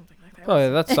 16 or something like that. Oh, yeah,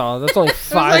 that's solid. That's only It was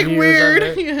 5 like years. weird.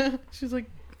 Under. Yeah. She's like,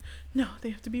 no, they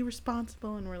have to be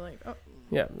responsible. And we're like, oh.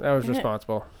 Yeah, that was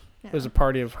responsible. Yeah. It was a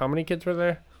party of how many kids were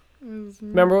there? It was,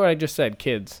 Remember what I just said?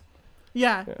 Kids.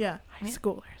 Yeah. Yeah. High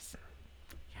schoolers.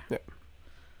 Yeah.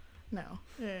 No.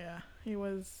 Yeah. It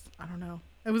was, I don't know.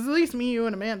 It was at least me, you,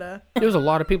 and Amanda. There was a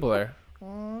lot of people there.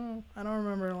 Oh, I don't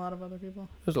remember a lot of other people.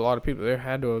 There's a lot of people. There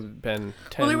had to have been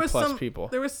 10 plus people.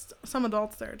 There was some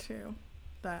adults there too.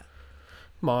 That.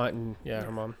 Ma and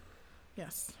her mom.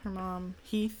 Yes, her mom.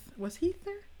 Heath. Was Heath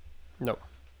there? No.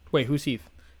 Wait, who's Heath?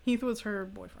 Heath was her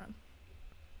boyfriend.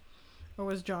 Or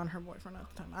was John her boyfriend at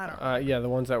the time? I don't know. Yeah, the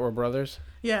ones that were brothers.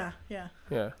 Yeah. Yeah.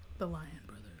 The Lion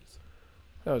brothers.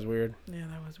 That was weird. Yeah,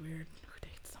 that was weird. Who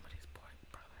dates somebody's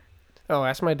brother? Oh,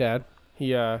 ask my dad.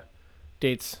 He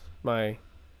dates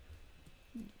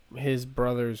his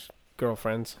brother's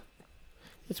girlfriends.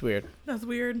 It's weird. That's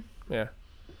weird. Yeah.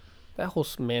 That whole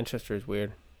Manchester is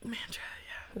weird. Manchester,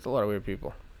 yeah. There's a lot of weird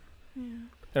people. Yeah.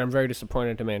 And I'm very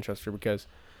disappointed in Manchester because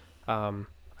I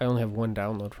only have one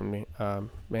download from New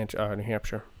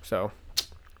Hampshire. So,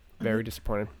 very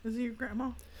disappointed. Is he your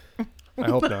grandma? I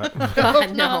hope not.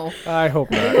 God, no. I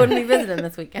hope We not. wouldn't be visiting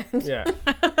this weekend. Yeah.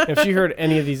 If she heard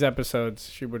any of these episodes,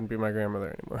 she wouldn't be my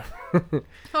grandmother anymore.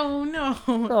 Oh, no.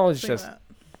 Oh, it's Say just,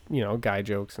 that. guy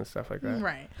jokes and stuff like that.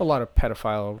 Right. A lot of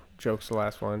pedophile jokes, the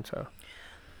last one, so.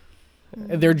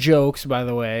 They're jokes, by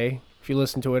the way. If you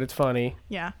listen to it, it's funny.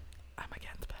 Yeah. I'm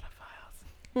against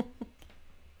pedophiles.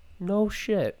 No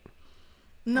shit.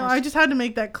 No, I just had to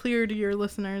make that clear to your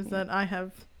listeners that I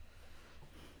have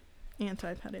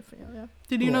anti-pedophilia.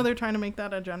 Did you know they're trying to make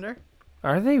that a gender?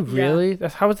 Are they really?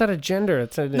 How is that a gender?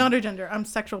 It's Not a gender.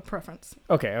 Sexual preference.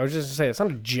 Okay, I was just going to say, it's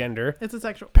not a gender. It's a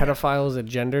sexual... Pedophile is a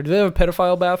gender. Do they have a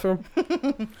pedophile bathroom?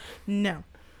 No.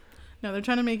 No, they're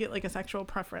trying to make it like a sexual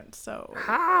preference, so...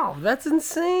 How? That's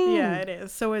insane. Yeah, it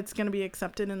is. So it's going to be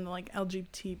accepted in the,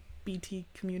 LGBT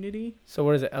community. So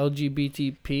what is it,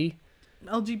 LGBTP?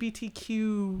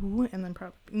 LGBTQ, and then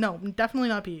probably... No, definitely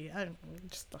not P.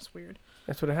 That's weird.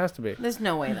 That's what it has to be. There's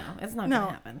no way, though. It's not going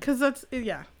to happen. Because that's...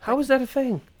 Yeah. How is that a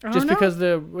thing? Just because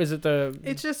is it the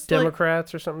it's just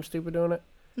Democrats or something stupid doing it?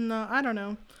 No, I don't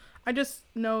know. I just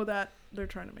know that they're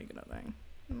trying to make it a thing.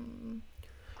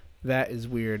 That is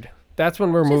weird. That's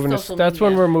when we're Just moving social to. That's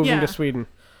when media. we're moving Yeah. to Sweden.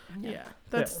 Yeah.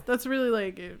 That's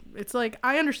really it's like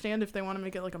I understand if they want to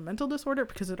make it like a mental disorder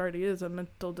because it already is a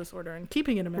mental disorder and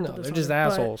keeping it a mental disorder. They're just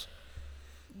assholes.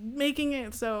 Making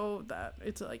it so that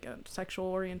it's like a sexual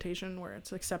orientation where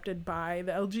it's accepted by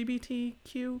the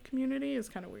LGBTQ community is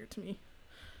kind of weird to me.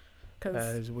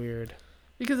 That is weird.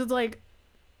 Because it's like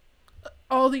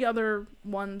all the other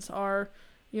ones are,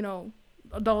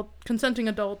 consenting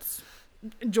adults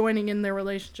joining in their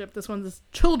relationship. This one's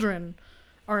children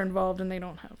are involved and they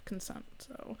don't have consent.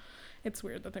 So it's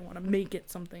weird that they want to make it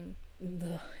something.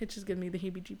 Ugh, it just gives me the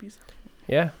heebie-jeebies.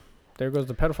 Yeah. There goes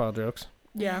the pedophile jokes.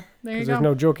 Yeah, there you Because go. there's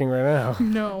no joking right now.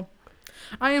 No.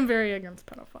 I am very against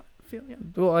pedophilia.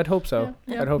 Well, I'd hope so.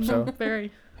 Yeah, I'd hope so.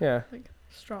 Very Yeah.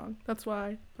 strong. That's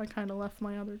why I kind of left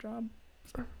my other job.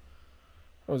 So.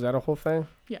 Oh, is that a whole thing?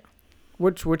 Yeah.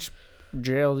 Which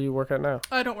jail do you work at now?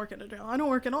 I don't work at a jail. I don't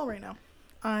work at all right now.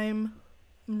 I'm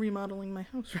remodeling my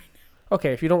house right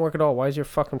Okay, if you don't work at all, why is your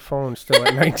fucking phone still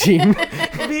at 19?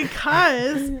 now.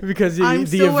 Because the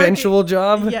still eventual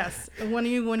job? yes, when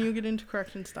you get into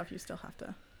correction stuff, you still have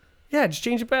to. Yeah, just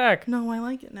change it back. No, I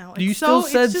like it now. You still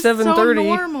said it's just 7:30. So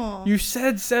normal. You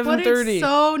said 7:30. But it's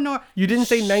so normal. You didn't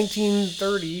say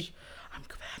 19:30. I'm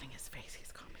patting his face.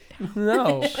 He's calming down.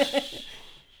 No.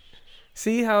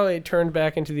 See how it turned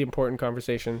back into the important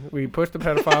conversation? We pushed the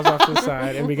pedophiles off to the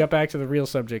side, and we got back to the real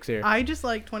subjects here. I just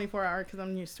like 24-hour because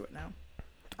I'm used to it now.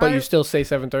 But you still say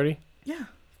 7:30? Yeah,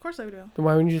 of course I do. Then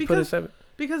why wouldn't you just put it 7?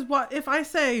 Because what if I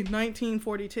say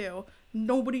 1942?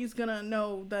 Nobody's gonna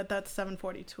know that that's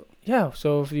 7:42. Yeah,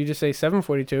 so if you just say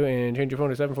 7:42 and change your phone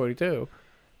to 7:42,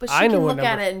 But she I know can what look at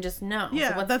number- it and just know.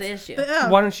 Yeah, So what's the issue?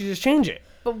 why don't you just change it?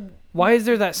 But Why is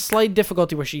there that slight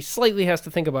difficulty where she slightly has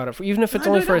to think about it, even if it's I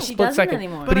only don't for a know. She split doesn't second?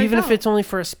 anymore. But But I even if don't. it's only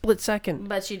for a split second,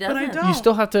 but she But doesn't. I don't. you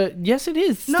still have to. Yes, it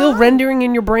is still No. rendering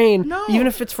in your brain. No. Even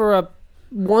if it's for a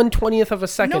 1/20th of a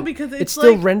second. No, because it's it's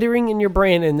still like- rendering in your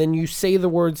brain, and then you say the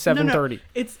word 7:30. No.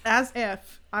 It's as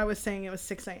if I was saying it was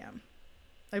 6 a.m.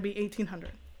 It'd be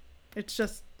 1800. It's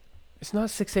just It's not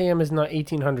 6 a.m. It's not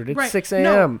 1800. It's right. 6 No,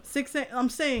 a.m. 6 a.m. I'm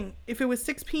saying if it was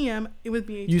 6 p.m., it would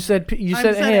be 1800. You I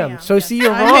said a.m. So yes. see,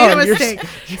 you're I wrong. made a You're mistake.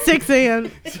 6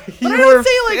 a.m. But I You don't were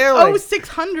say like failing.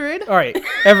 0600. All right,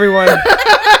 everyone.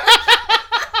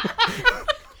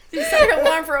 You set an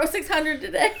alarm for 0600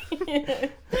 today.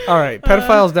 All right,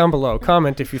 pedophiles down below.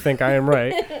 Comment if you think I am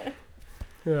right.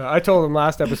 Yeah, I told them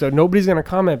last episode, nobody's going to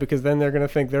comment because then they're going to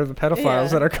think they're the pedophiles Yeah.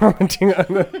 that are commenting on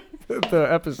the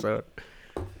episode.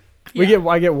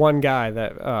 I get one guy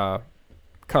that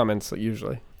comments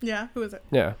usually. Yeah, who is it?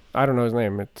 Yeah, I don't know his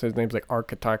name. His name's like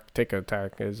Architect Tick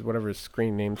Attack is whatever his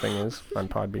screen name thing is on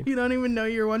Podbean. You don't even know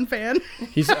you're one fan.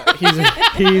 He's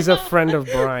a friend of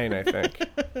Brian, I think.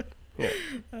 Yeah.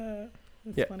 That's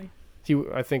Yeah. funny.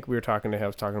 I think we were talking to him. I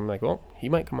was talking to him like, well, he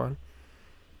might come on.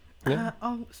 Yeah.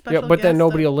 Special Yeah, but then guest,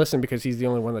 nobody will listen because he's the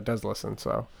only one that does listen.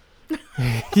 So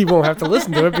he won't have to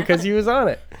listen to it because he was on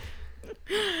it.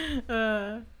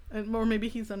 Or maybe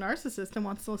he's a narcissist and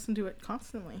wants to listen to it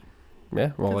constantly.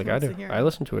 Yeah, well, like I wants do. to hear I it.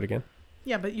 listen to it again.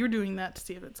 Yeah, but you're doing that to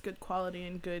see if it's good quality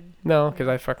and good. No, because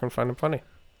I fucking find him funny.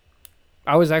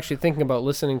 I was actually thinking about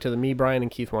listening to the Me, Brian,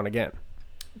 and Keith one again.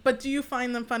 But do you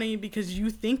find them funny because you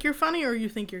think you're funny or you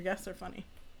think your guests are funny?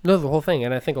 No, the whole thing,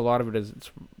 and I think a lot of it is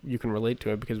you can relate to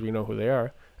it because we know who they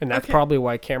are, and that's Okay. probably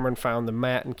why Cameron found the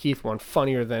Matt and Keith one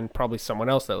funnier than probably someone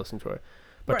else that listened to it.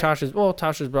 But Right.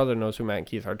 Tasha's brother knows who Matt and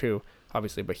Keith are too,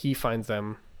 obviously, but he finds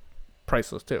them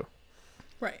priceless too.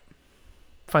 Right.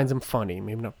 Finds them funny,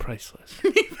 maybe not priceless.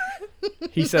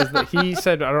 He said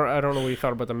I don't know what he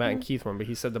thought about the Matt and Keith one, but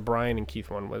he said the Brian and Keith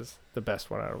one was the best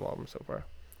one out of all of them so far.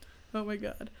 Oh my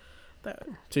god.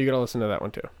 So you gotta listen to that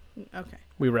one too. Okay.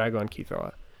 We rag on Keith a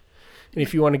lot. And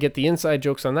if you want to get the inside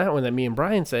jokes on that one that me and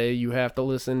Brian say, you have to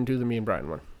listen to the Me and Brian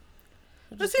one.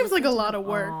 That seems like a lot of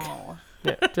work. Oh.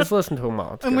 Yeah, just listen to them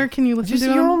all. It's And good. where can you listen Just to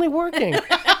you're them? only working.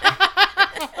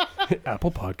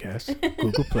 Apple Podcasts,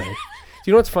 Google Play. Do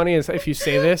you know what's funny is if you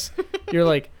say this, you're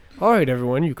like, all right,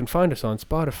 everyone, you can find us on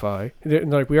Spotify. They're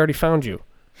like, we already found you.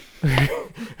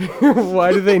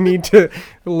 Why do they need to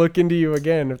look into you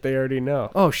again if they already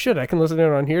know? Oh, shit, I can listen to it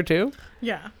on here too?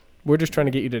 Yeah. We're just trying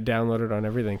to get you to download it on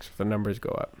everything so the numbers go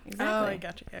up. Oh, I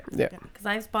Exactly. got you. Yeah. Because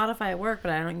I have Spotify at work,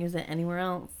 but I don't use it anywhere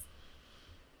else.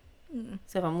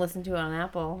 So if I'm listening to it on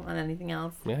Apple on anything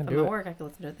else, Yeah, if do I'm it. at work, I can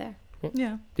listen to it there.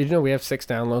 Yeah. Did you know we have 6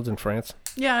 downloads in France?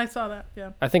 Yeah, I saw that.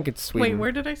 Yeah. I think it's Sweden. Wait,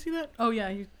 where did I see that? Oh yeah,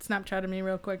 you Snapchatted me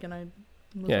real quick and I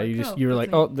was Yeah, like, you were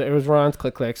that's like, neat. oh, it was Ron's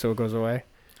click, so it goes away.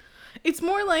 It's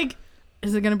more like,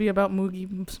 is it going to be about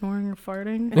Moogie snoring or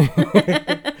farting?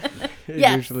 It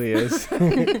Yes. usually is.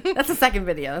 That's the second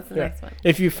video. That's the Yeah. next one.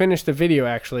 If you finish the video,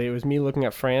 actually, it was me looking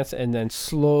at France and then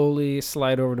slowly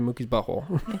slide over to Mookie's butthole.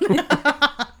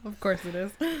 Of course it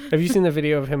is. Have you seen the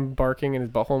video of him barking and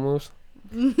his butthole moves?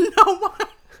 No.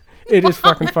 It is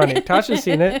fucking funny. Tasha's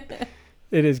seen it.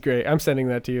 It is great. I'm sending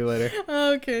that to you later.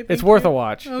 Okay. It's worth a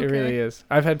watch. It Okay. really is.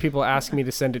 I've had people ask me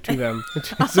to send it to them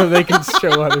so they can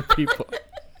show other people.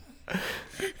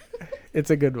 It's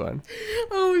a good one.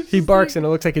 Oh, it's He just barks like, and it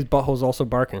looks like his butthole's also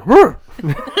barking.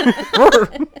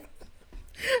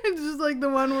 It's just like the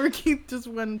one where Keith, just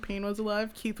when Payne was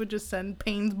alive, Keith would just send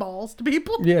Payne's balls to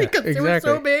people. Yeah, because they were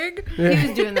so exactly. big. He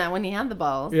was doing that when he had the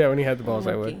balls. Yeah, when he had the balls,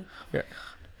 I would. Mookie. Yeah.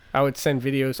 I would send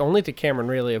videos only to Cameron,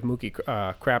 really, of Mookie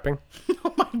crapping.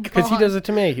 Oh my god. Because he does it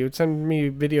to me. He would send me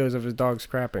videos of his dogs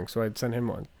crapping, so I'd send him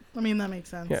one. I mean, that makes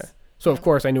sense. Yeah. So, of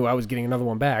course, I knew I was getting another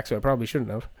one back, so I probably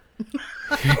shouldn't have.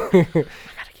 I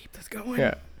gotta keep this going.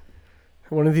 Yeah.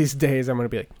 One of these days, I'm going to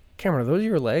be like, Cameron, are those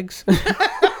your legs?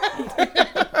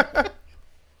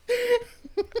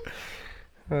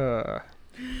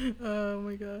 Oh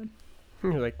my god.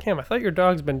 You're like, Cam, I thought your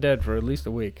dog's been dead for at least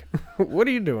a week. What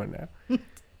are you doing now?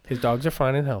 His dogs are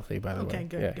fine and healthy, by the way. Okay,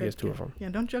 good. Yeah, good, he has 2 good. of them. Yeah,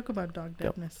 don't joke about dog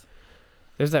deadness.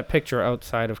 There's that picture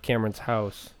outside of Cameron's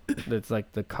house that's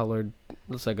like the colored,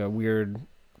 looks like a weird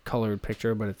colored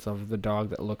picture, but it's of the dog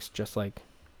that looks just like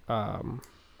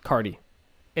Cardi.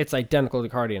 It's identical to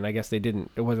Cardi, and I guess it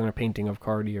wasn't a painting of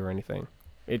Cardi or anything.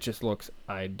 It just looks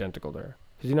identical to her.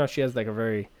 Because you know she has like a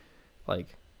very,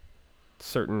 like,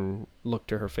 certain look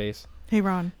to her face. Hey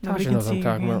Ron, nobody Tasha can knows what see I'm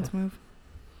your talking hands about. move.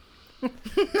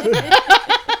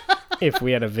 If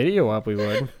we had a video up, we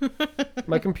would.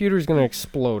 My computer's going to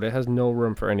explode. It has no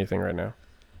room for anything right now.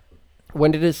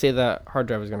 When did it say that hard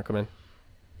drive was going to come in?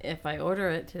 If I order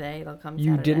it today, it'll come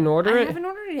You Saturday. didn't order I it? haven't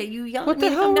ordered it. You yelled What at the me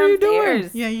to hell come were you doing?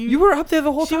 downstairs. Yeah, You were up there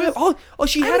the whole She time. was-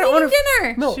 She I had it was on eating her.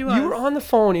 dinner. No, She you was. were on the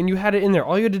phone and you had it in there.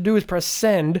 All you had to do was press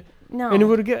send, No. and it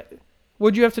would get.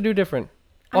 What'd you have to do different?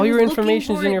 All I your was looking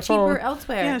information's for in it your cheaper phone.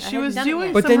 elsewhere. Yeah, I she hadn't was done it doing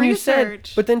yet. But some then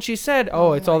research. she said, "Oh,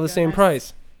 Oh it's all my the same goodness.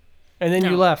 price," and then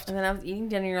you No. left. And then I was eating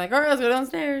dinner. You're like, all right, let's go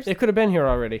downstairs. It could have been here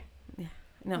already.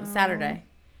 No, it's Saturday.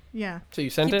 Yeah. So you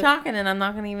sent Keep it. talking, and I'm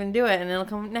not going to even do it, and it'll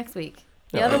come next week.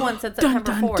 The No. other one said Dun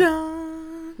September dun 4th.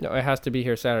 dun. No, it has to be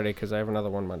here Saturday because I have another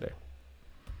one Monday.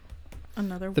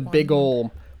 Another The one. big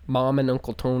old Mom and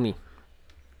Uncle Tony.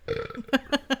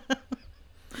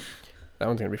 That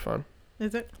one's gonna be fun.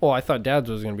 Is it? Well, I thought Dad's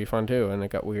was gonna be fun too, and it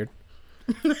got weird.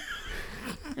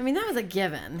 I mean, that was a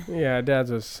given. Yeah,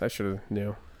 Dad's was. I should have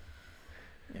knew.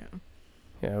 Yeah.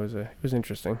 Yeah, it was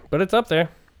interesting, but it's up there.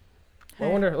 I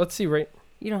Hey. wonder. Let's see. Right.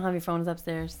 You don't have your phones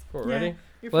upstairs. We're Yeah. ready.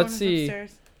 Your Let's phone is see.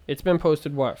 upstairs. It's been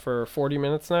posted for 40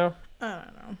 minutes now. I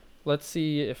don't know. Let's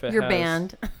see if it You're has.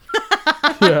 banned.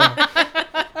 Yeah.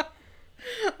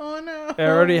 Oh no. It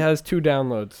already has 2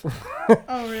 downloads.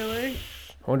 Oh really?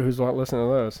 I wonder who's listening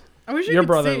to those. I wish you Your could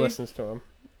brother see. listens to them.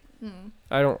 Hmm.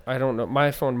 I don't know.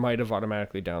 My phone might have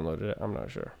automatically downloaded it. I'm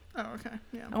not sure. Oh okay.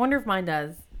 Yeah. I wonder if mine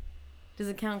does. Does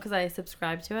it count because I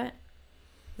subscribe to it?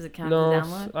 Does it count No, as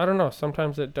a download? I don't know.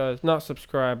 Sometimes it does. Not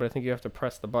subscribe, but I think you have to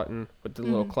press the button with the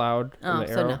little cloud Oh, and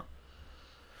the so arrow. no.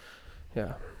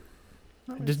 Yeah.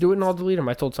 That makes Just do it and I'll sense. delete them.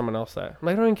 I told someone else that. I'm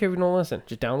like, I don't even care if you don't listen.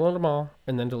 Just download them all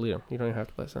and then delete them. You don't even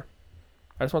have to listen.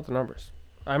 I just want the numbers.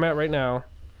 I'm at right now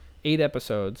 8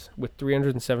 episodes with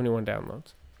 371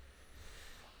 downloads.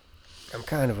 I'm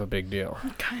kind of a big deal.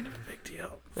 Kind of a big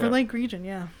deal Yeah. for Lake Region.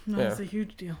 Yeah. No, Yeah. it's a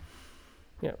huge deal.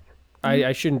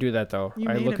 I shouldn't do that though. You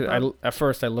I made look it, at bud. at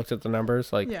first I looked at the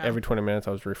numbers like Yeah. every 20 minutes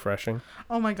I was refreshing.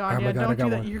 Oh my god. Oh my Yeah. God, I Don't got do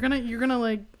that. one. You're gonna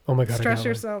like Oh my god! stress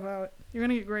yourself out. You're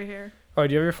gonna get gray hair. Oh,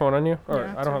 do you have your phone on you? Or Yeah, I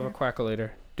it's don't right have a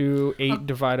quackulator. Do 8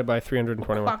 divided by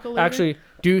 321. Quackulator? Actually,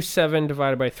 do 7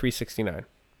 divided by 369.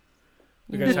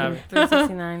 You guys have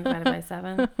 369 divided by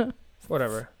 7.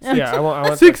 whatever. Yeah, I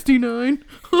want 69.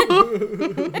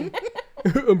 I'm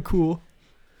cool.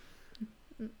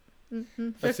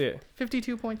 Let's see it.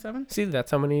 52.7. See,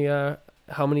 that's how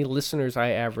many listeners I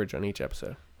average on each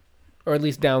episode, or at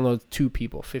least downloads 2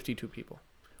 people, 52 people,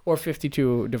 or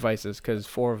 52 devices, because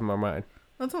 4 of them are mine.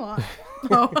 That's a lot.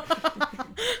 Oh.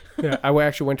 Yeah, I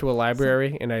actually went to a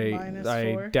library and I minus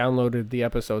 4. downloaded the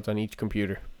episodes on each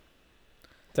computer.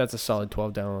 That's a solid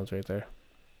 12 downloads right there.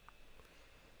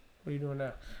 What are you doing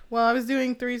now? Well, I was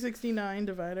doing 369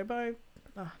 divided by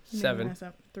 7.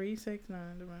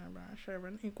 369 divided by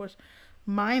 7 equals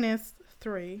minus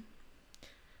 3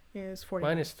 is 40.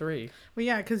 Minus 3. Well,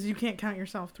 yeah, because you can't count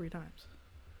yourself 3 times.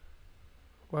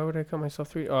 Why would I count myself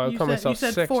 3? Oh, I You count said- myself you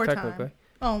said 6 4 technically. times.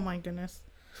 Oh my goodness.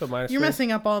 So minus You're 3.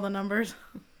 messing up all the numbers.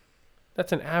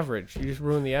 That's an average. You just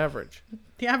ruined the average.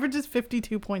 The average is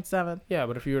 52.7. Yeah,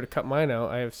 but if you were to cut mine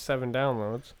out, I have 7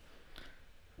 downloads.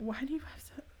 Why do you have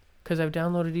to? Because I've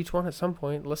downloaded each one at some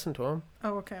point, listened to them.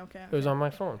 Oh, okay. It was on my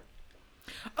phone.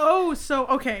 Oh, so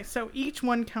each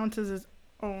one counts as its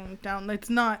own down. It's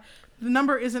not, the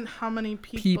number isn't how many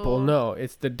people. No,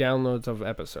 it's the downloads of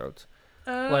episodes.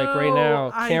 Oh, Like right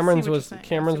now, I see Cameron's what you're was saying. I see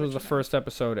Cameron's what was the you're first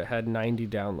episode. It had 90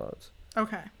 downloads. saying.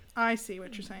 Okay, I see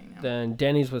what you're saying now. Then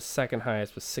Denny's was second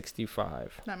highest with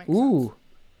 65. That makes Ooh, sense.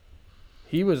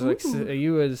 he was Ooh. he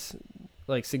was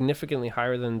like significantly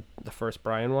higher than the first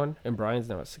Brian one, and Brian's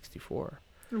now at 64.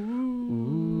 Ooh.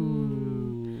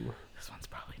 Ooh. This one's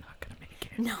probably not gonna make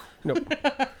it. No. Nope.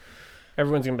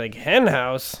 Everyone's gonna be like, Hen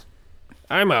House.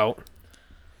 I'm out.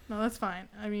 No, that's fine.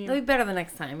 I mean, It'll be better the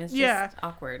next time. It's Yeah. just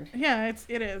awkward. yeah,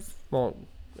 it is. Well,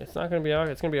 it's not gonna be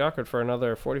awkward. It's gonna be awkward for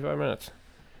another 45 minutes.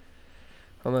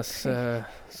 Unless this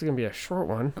is gonna be a short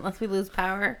one. Unless we lose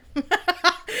power.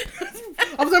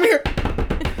 I was over here.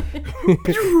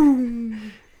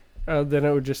 Then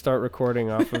it would just start recording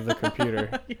off of the computer.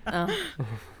 Oh.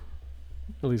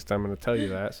 At least I'm going to tell you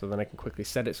that, so then I can quickly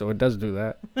set it so it does do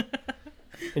that.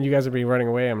 And you guys will be running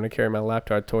away. I'm going to carry my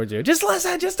laptop towards you. Just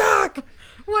listen, just talk.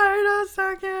 Wait a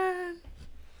second.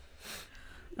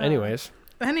 Anyways,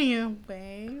 yeah.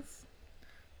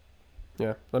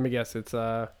 Let me guess. It's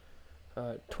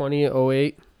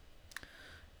 2008.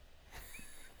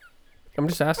 I'm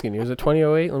just asking you. Is it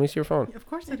 2008? Let me see your phone. Of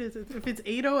course it is. If it's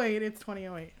 808, it's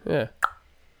 2008. Yeah.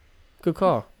 Good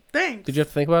call. Thanks. Did you have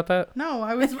to think about that? No,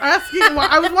 I was asking.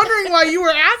 I was wondering why you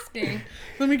were asking.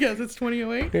 Let me guess. It's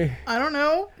 2008. I don't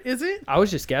know. Is it? I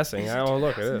was just guessing. Is it Oh,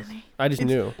 look, it is. 2008? I just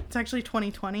knew. It's actually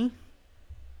 2020.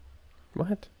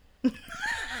 What?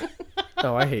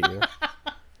 Oh, I hate you.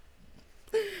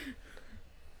 I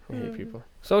hate people.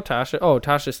 So Tasha. Oh,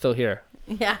 Tasha's still here.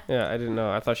 Yeah. Yeah, I didn't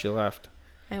know. I thought she left.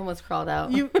 I almost crawled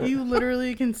out. You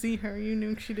literally can see her. You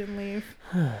knew she didn't leave.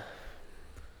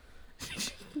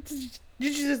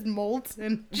 She just molts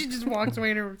and she just walks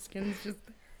away and her skin's just.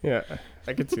 Yeah,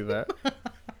 I could see that.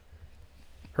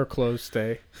 Her clothes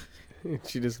stay.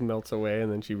 She just melts away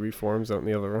and then she reforms out in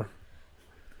the other room.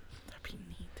 That'd be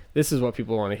neat. This is what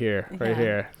people want to hear right Yeah.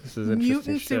 here. This is interesting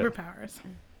Mutant shit. superpowers.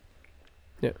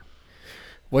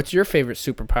 What's your favorite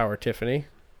superpower, Tiffany?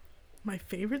 My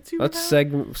favorite superpower. Let's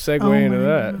segue Oh into my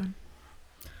that. God.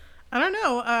 I don't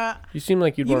know. You seem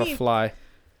like you'd You want to mean- fly.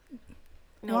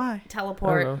 No, Why? I don't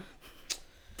Teleport. know.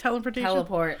 Teleportation.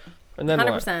 Teleport. And then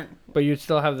what? 100%. But you'd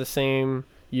still have the same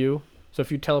you? So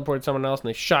if you teleported someone else and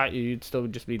they shot you, you'd still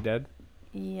just be dead?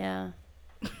 Yeah.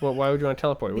 Well, why would you want to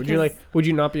teleport? Would Because-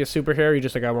 you not be a superhero? You're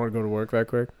just like, I want to go to work that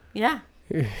quick? Yeah.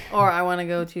 Or I want to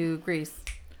go to Greece.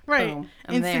 Right. Boom,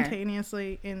 I'm there.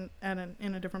 Instantaneously in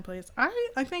a different place.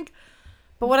 I think.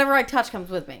 But whatever I touch comes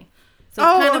with me. So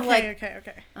it's kind of like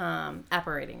okay.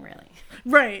 apparating, really.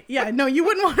 Right. Yeah. No, you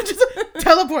wouldn't want to just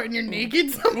teleport and you're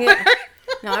naked somewhere. Yeah.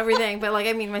 No, everything. But like,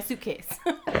 I mean, my suitcase.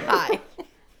 Hi.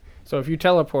 So if you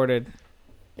teleported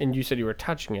and you said you were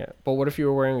touching it, but what if you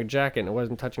were wearing a jacket and it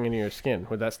wasn't touching any of your skin?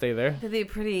 Would that stay there? That'd be a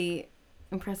pretty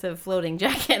impressive floating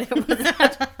jacket. If it was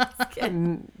that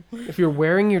skin. If you're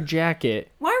wearing your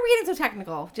jacket... Why are we getting so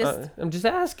technical? Just I'm just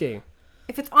asking.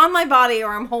 if it's on my body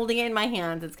or I'm holding it in my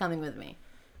hands, it's coming with me.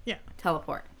 Yeah.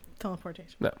 Teleport.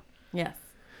 Teleportation. No. Yes.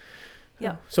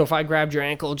 Yeah. So if I grabbed your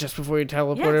ankle just before you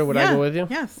teleported, Yes. would I go with you?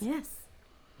 Yes. Yes.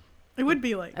 It would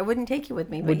be like. I wouldn't take you with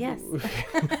me, but yes.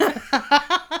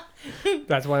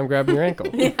 That's why I'm grabbing your ankle.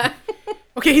 Yeah.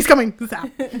 Okay, he's coming. Zap.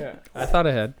 Yeah. I thought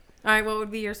ahead. All right. What would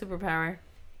be your superpower?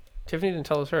 Tiffany didn't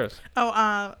tell us hers.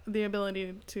 Oh, the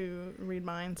ability to read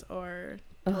minds or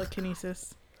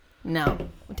telekinesis. No.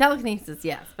 Telekinesis,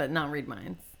 yes, but not read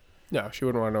minds. No, she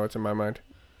wouldn't want to know what's in my mind.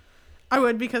 I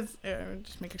would because it would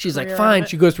just make a She's like, career fine. out of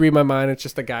She it. goes to read my mind. It's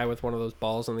just a guy with one of those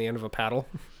balls on the end of a paddle.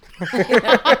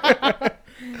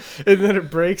 And then it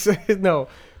breaks. No.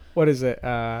 What is it?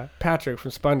 Patrick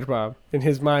from SpongeBob. In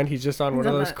his mind, he's just on one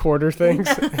of on those that. quarter things.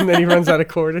 And then he runs out of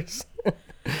quarters.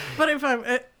 But if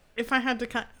I had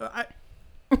to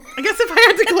I guess if I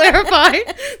had to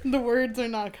clarify, the words are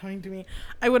not coming to me.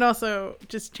 I would also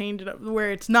just change it up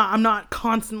where it's not. I'm not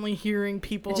constantly hearing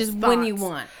people's Just thoughts. when you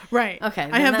want. Right. Okay, I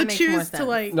then have that to makes more choose to sense.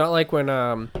 like. Not like when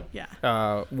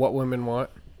Yeah. What Women Want.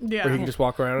 Yeah. Where he can just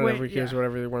walk around and Wait, everybody hears yeah.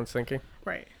 whatever everyone's thinking.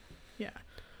 Right. Yeah.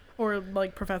 Or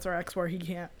like Professor X, where he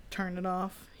can't turn it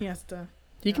off. He has to.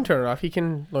 He can turn it off. He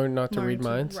can learn not to learn read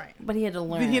minds. Right. But he had to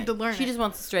learn. He had it. to learn She it. just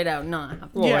wants to straight out not. have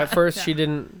to. Well, Yeah, at first yeah. she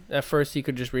didn't. At first he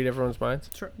could just read everyone's minds.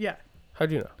 True. Yeah.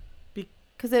 How'd you know?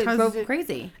 Because it 'Cause drove him it-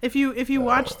 crazy. If you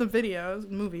watch the videos,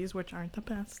 movies, which aren't the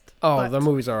best. Oh, but- the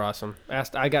movies are awesome.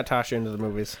 I got Tasha into the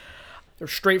movies. They're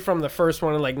straight from the first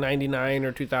one in like 99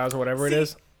 or 2000, whatever it See,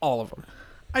 is. All of them.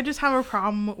 I just have a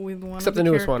problem with one. Except of the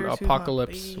newest one, characters who's my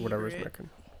Apocalypse, whatever it's favorite. making.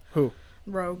 Who?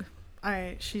 Rogue.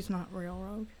 She's not real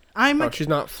Rogue. Oh, she's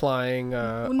not flying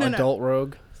no. adult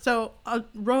Rogue. So a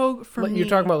Rogue for me. You're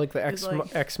talking about like the is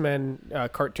like- X-Men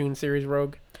cartoon series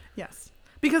Rogue? Yes.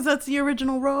 Because that's the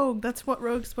original Rogue. That's what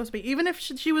Rogue's supposed to be. Even if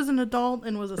she was an adult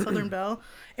and was a Southern Belle,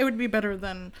 it would be better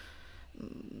than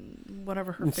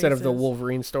whatever her Instead face of the is.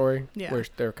 Wolverine story, Yeah. where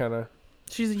they're kind of...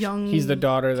 She's young. He's the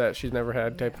daughter that she's never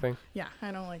had type thing. Yeah,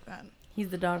 I don't like that. He's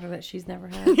the daughter that she's never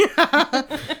had. Is that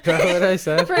what I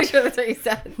said? Pretty sure that's what you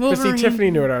said. But see,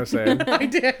 Tiffany knew what I was saying. I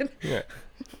did. Yeah.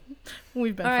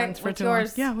 We've been All right, friends for what's too long.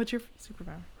 yours? Yeah, what's your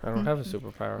superpower? I don't have a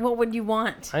superpower. What would you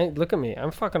want? Look at me.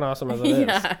 I'm fucking awesome as it is.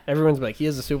 Yeah. Everyone's like, he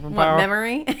has a superpower. What,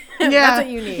 memory? Yeah. That's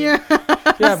what you need. Yeah.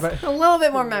 Yeah, but... A little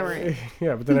bit more memory.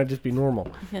 Yeah, but then I'd just be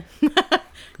normal.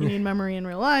 You need memory in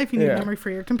real life. You need Yeah. memory for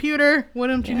your computer. What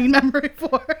don't you Yeah. need memory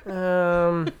for?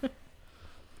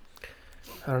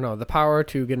 I don't know. The power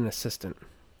to get an assistant.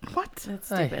 What?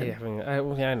 That's I stupid. hate having...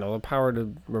 I know. The power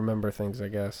to remember things, I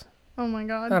guess. Oh my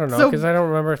god. I don't know, So- because I don't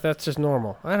remember if that's just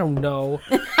normal. I don't know.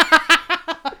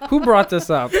 Who brought this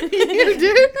up? you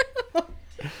did?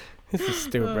 This is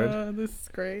stupid. This is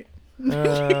great.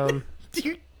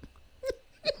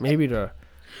 Maybe to...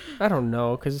 I don't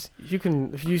know, because you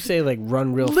can... If you say, like,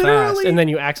 run real fast, Literally- and then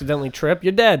you accidentally trip,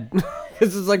 you're dead.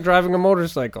 This is like driving a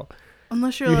motorcycle.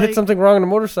 Unless you're You like, hit something wrong on a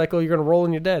motorcycle, you're going to roll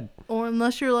and you're dead. or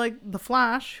unless you're like the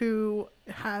Flash, who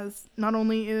has not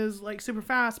only is like super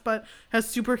fast, but has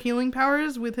super healing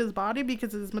powers with his body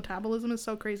because his metabolism is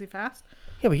so crazy fast.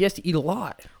 Yeah, but he has to eat a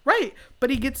lot. Right, but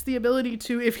he gets the ability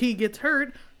to, if he gets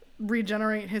hurt,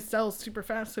 regenerate his cells super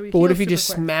fast. So he. But what if he heals just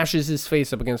super quick. smashes his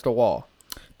face up against a wall?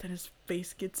 Then his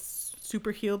face gets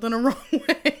super healed in a wrong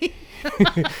way.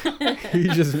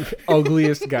 He's just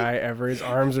ugliest guy ever. His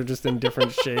arms are just in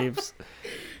different shapes.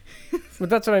 But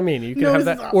that's what I mean. You can No, have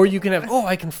this that, is or you can have, oh,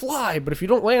 I can fly. But if you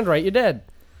don't land right, you're dead.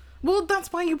 Well,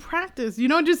 that's why you practice. You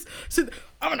don't just sit,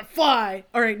 I'm gonna fly.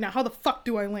 All right, now how the fuck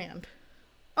do I land?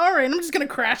 All right, I'm just gonna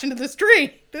crash into this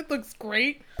tree. That looks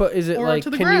great. But is it Or like to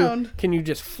the can ground. you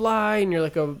just fly and you're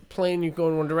like a plane, you go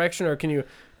in one direction, or can you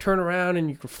turn around and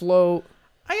you can float?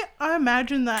 I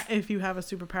imagine that if you have a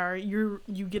superpower,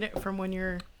 you get it from when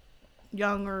you're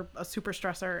young or a super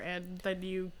stressor, and then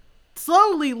you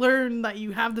slowly learn that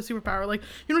you have the superpower. Like,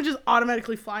 you don't just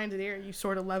automatically fly into the air. You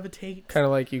sort of levitate. Kind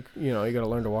of like you got to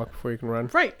learn to walk before you can run.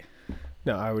 Right.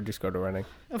 No, I would just go to running.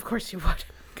 Of course you would.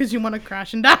 Because you want to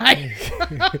crash and die.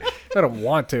 I don't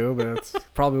want to, but it's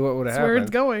probably what would have That's where it's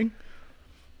happened. going.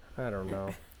 I don't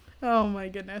know. Oh my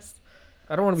goodness.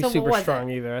 I don't want to be So what super was strong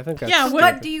either. I think that's Yeah,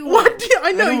 What do you want? What?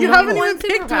 I know, you haven't even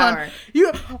picked one.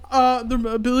 You,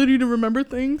 the ability to remember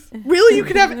things. Really? You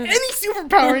could have any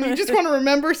superpower and you just want to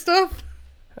remember stuff?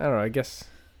 I don't know. I guess.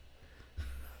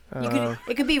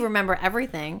 It could be remember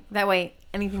everything. That way,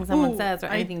 anything someone Ooh, says or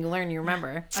anything you learn, you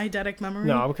remember. Eidetic memory?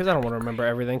 No, because I don't want to remember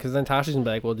everything. Because then Tasha's gonna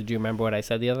be like, "Well, did you remember what I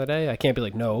said the other day?" I can't be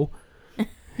like, "No,"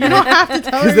 You don't have to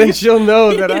tell because her. then she'll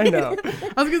know that I know.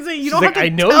 I was going to say, you She's don't like, have "I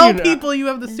to know tell you know." people you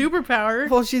have the superpower.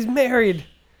 Well, she's married.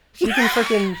 She can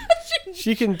freaking.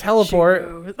 She can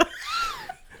teleport.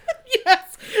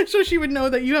 Yes. So she would know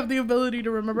that you have the ability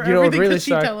to remember You know, it everything really because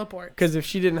she sucked, teleports. Because if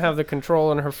she didn't have the control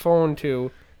on her phone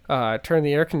to turn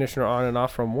the air conditioner on and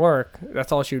off from work,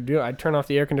 that's all she would do. I'd turn off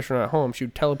the air conditioner at home. She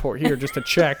would teleport here just to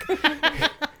check.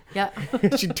 Yeah.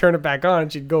 She'd turn it back on.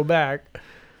 She'd go back.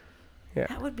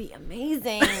 That would be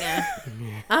amazing.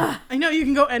 I know you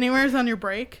can go anywhere on your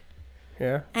break.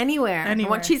 Yeah. Anywhere. I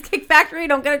Anywhere. want Cheesecake Factory.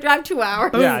 Don't gotta drive 2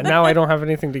 hours. Yeah. Now I don't have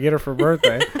anything to get her for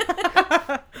birthday.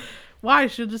 Why?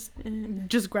 She'll just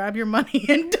grab your money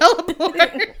and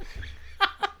teleport.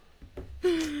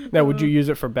 Now, would you use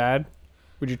it for bad?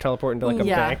 Would you teleport into like a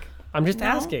Yeah. bank? I'm just No.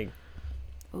 asking.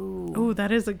 Ooh. Ooh,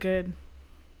 that is a good.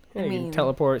 Yeah, I you mean- can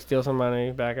teleport, steal some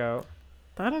money, back out.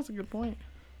 That is a good point.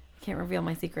 Can't reveal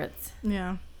my secrets.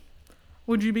 Yeah.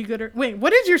 Would you be good or wait?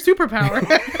 What is your superpower?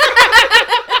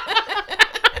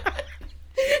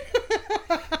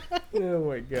 Oh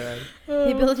my god.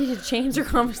 The ability to change your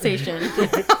conversation.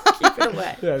 Keep it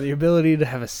away. Yeah, the ability to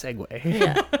have a Segway.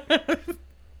 Yeah.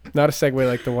 Not a Segway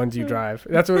like the ones you drive.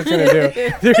 That's what it's going to do.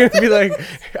 They're going to be like,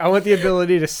 I want the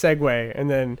ability to Segway. And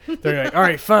then they're like, all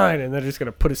right, fine. And they're just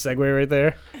going to put a Segway right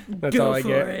there. That's Go all I for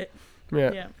get. it.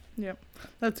 Yeah. Yeah. Yep.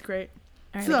 That's great.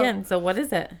 All right, So- again, so what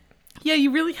is it? Yeah,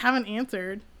 you really haven't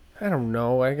answered. I don't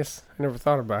know. I guess I never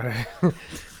thought about it.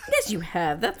 Yes, you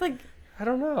have. That's like I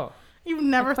don't know. You've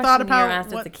never a thought question about you were asked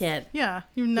as what- a kid. Yeah,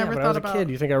 you've never yeah, but thought I was about. a kid.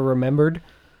 You think I remembered?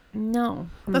 No.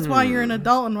 That's why you're an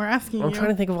adult and we're asking I'm you. trying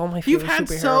to think of all my You've favorite had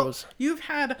superheroes. you've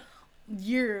had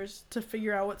years to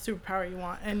figure out what superpower you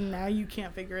want, and now you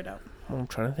can't figure it out. I'm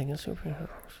trying to think of superheroes.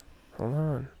 Hold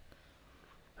on.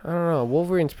 I don't know.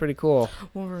 Wolverine's pretty cool.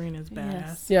 Wolverine is badass.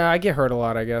 Yes. Yeah, I get hurt a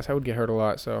lot, I guess. I would get hurt a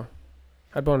lot, so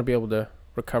I'd want to be able to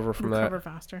recover from Recover that.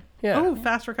 faster. Yeah. Oh,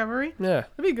 fast recovery. Yeah.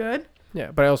 That'd be good.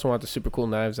 Yeah, but I also want the super cool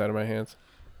knives out of my hands.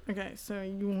 Okay, so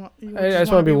you want? You I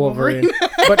just want to be Wolverine,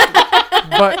 but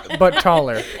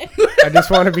taller. I just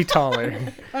want to be taller.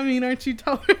 I mean, aren't you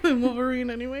taller than Wolverine,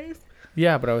 anyways?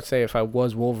 Yeah, but I would say if I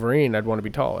was Wolverine, I'd want to be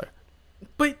taller.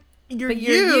 But you're But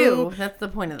you're you. That's the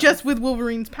point of this. just with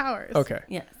Wolverine's powers. Okay.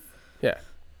 Yes. Yeah.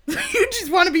 You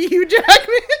just want to be Hugh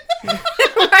Jackman.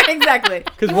 Right, exactly.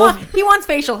 He wants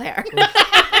facial hair.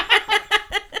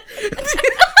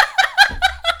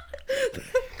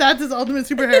 That's his ultimate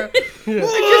superhero.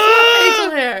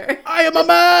 Facial hair. I am a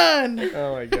man.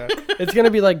 Oh my god. It's gonna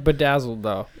be like Bedazzled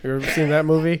though. You ever seen that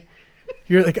movie?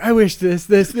 You're like, I wish this,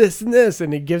 and this,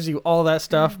 and he gives you all that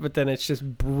stuff, but then it's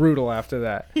just brutal after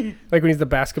that. Like when he's the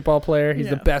basketball player, he's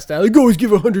the best at like, always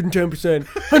give 110%,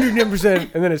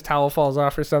 110%, and then his towel falls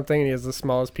off or something, and he has the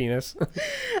smallest penis.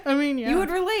 I mean, yeah. You would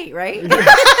relate, right?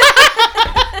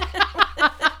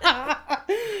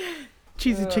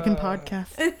 Cheesy Chicken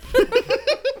Podcast.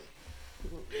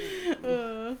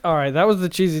 All right, that was the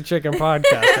Cheesy Chicken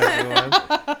Podcast, everyone.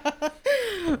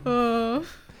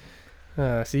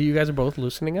 See, you guys are both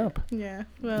loosening up. Yeah.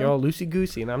 You're Well, all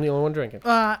loosey-goosey, and I'm the only one drinking.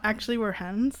 actually, we're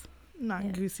hens, not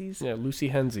Yeah. goosies. Yeah, Lucy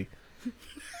Hensy.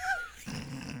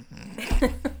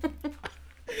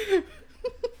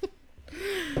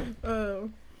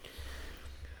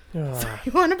 Ah,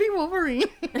 You want to be Wolverine?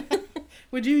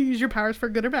 Would you use your powers for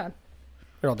good or bad?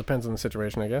 it all depends on the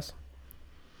situation, I guess.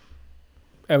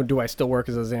 And do I still work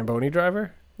as a Zamboni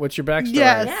driver? What's your backstory?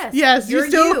 Yes. Yes. You're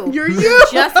you. You're you.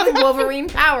 Just with Wolverine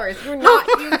powers. You're not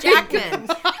Hugh Jackman.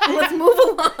 Let's move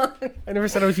along. I never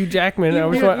said I was Hugh Jackman. I You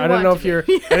I didn't know want if to you're.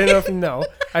 I didn't know if no.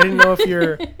 I didn't know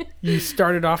if you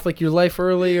started off like your life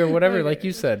early or whatever, Okay. like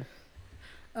you said.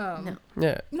 No.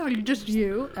 Yeah. No, you're just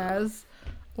you as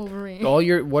Wolverine. All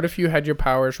your. What if you had your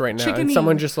powers right now, and Chicken-y.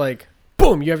 someone just like,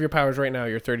 boom, you have your powers right now.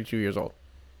 You're 32 years old.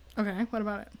 Okay, what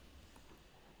about it?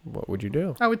 What would you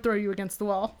do? I would throw you against the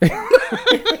wall. I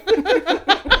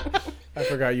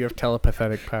forgot you have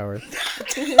telepathic powers.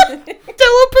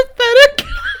 Telepathetic.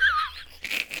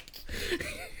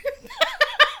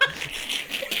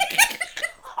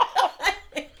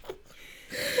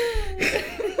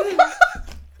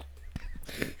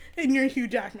 And you're Hugh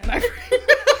Jackman.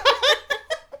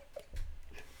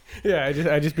 Yeah,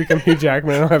 I just become Hugh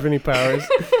Jackman. I don't have any powers.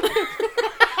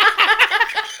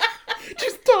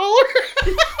 Just taller.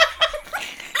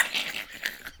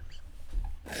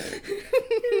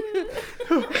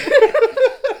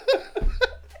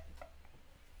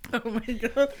 Oh my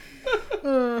god.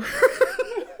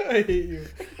 I hate you.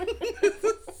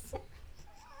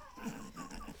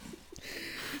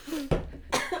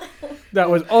 That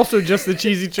was also just the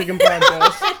Cheesy Chicken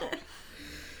podcast.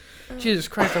 Jesus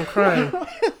Christ, I'm crying. That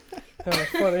was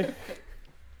funny.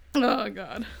 Oh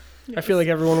god. I feel like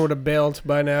everyone would have bailed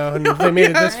by now, and if they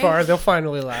made it this far, they'll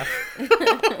finally laugh.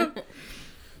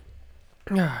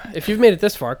 If you've made it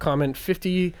this far, comment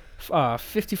 55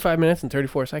 minutes and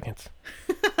 34 seconds.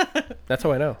 That's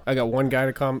how I know. I got one guy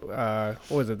to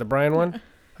what was it, the Brian one?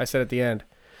 I said at the end,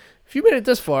 if you made it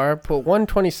this far, put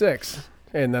 126.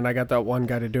 And then I got that one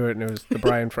guy to do it, and it was the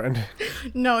Brian friend.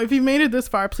 No, if you made it this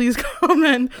far, please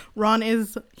comment Ron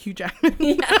is Hugh Jackman.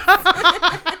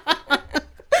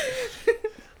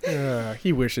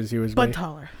 He wishes he was but me.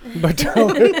 taller. But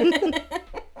taller.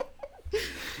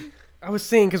 I was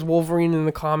saying because Wolverine in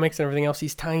the comics and everything else,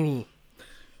 he's tiny.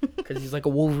 Because he's like a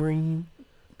Wolverine.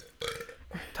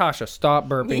 Tasha, stop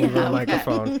burping into the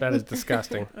microphone. That is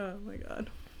disgusting. Oh my god.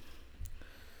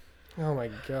 Oh my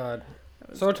god.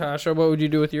 So Tasha, what would you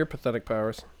do with your pathetic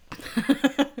powers?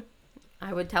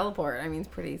 I would teleport. I mean, it's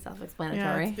pretty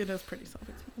self-explanatory. Yeah, it is pretty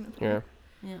self-explanatory.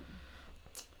 Yeah.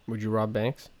 Would you rob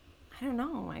banks? I don't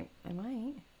know. I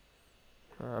might.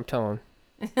 I'm telling.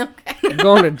 Okay. You're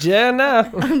going to jail now.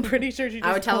 I'm pretty sure she just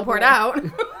I would teleport out.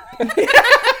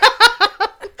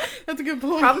 That's a good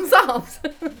point. Problem solved.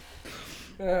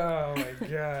 Oh my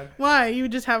god. Why? You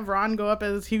would just have Ron go up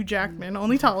as Hugh Jackman,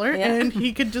 only taller, and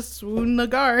he could just swoon the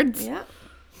guards. Yeah.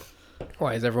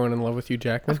 Why, is everyone in love with Hugh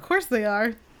Jackman? Of course they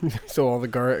are. So all the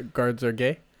guards are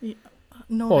gay?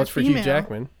 No, Well, it's for Hugh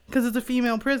Jackman. Because it's a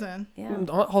female prison. Yeah.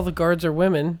 All the guards are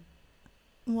women.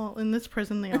 Well, in this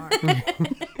prison they are.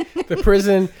 The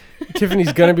prison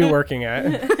Tiffany's going to be working at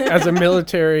as a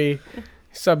military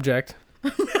subject.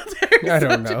 I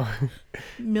don't know.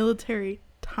 Military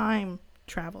time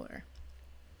traveler.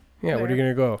 Yeah, where are you going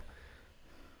to go?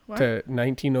 What? To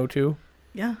 1902?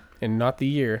 Yeah. And not the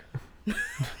year.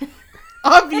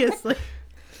 Obviously.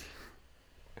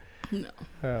 No.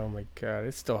 Oh my god,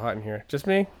 it's still hot in here. Just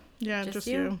me? Yeah, just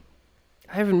you.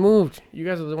 I haven't moved. You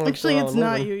guys are the ones. Actually, doing all it's the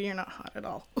not moving. you. You're not hot at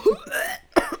all.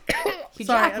 Hugh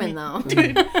Sorry, Jackman, though.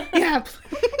 Dude, yeah.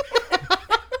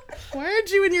 Why aren't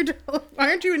you in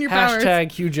your powers?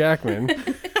 Hashtag Hugh Jackman.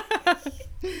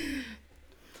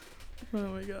 Oh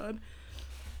my god.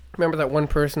 Remember that one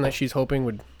person that she's hoping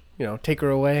would, take her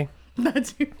away?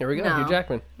 That's you. Here we go, No. Hugh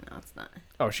Jackman. No, it's not.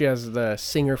 Oh, she has the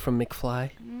singer from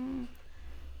McFly.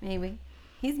 Maybe.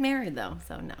 He's married, though,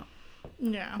 so no.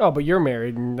 Yeah. Oh, but you're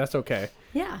married, and that's okay.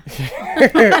 Yeah.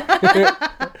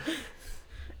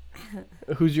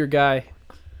 Who's your guy?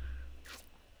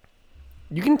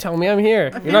 You can tell me I'm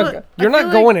here. You're not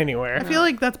like- going anywhere. I feel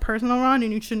like that's personal, Ron,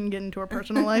 and you shouldn't get into her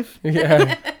personal life.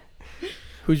 Yeah.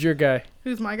 Who's your guy?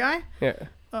 Who's my guy? Yeah.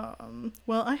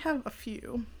 Well, I have a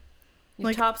few.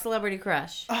 Your top celebrity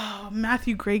crush. Oh,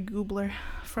 Matthew Gray Goobler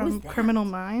from Who's that? Criminal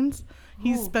Minds.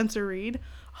 He's Who? Spencer Reed.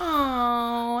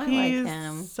 Oh, I He's like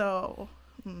him. so.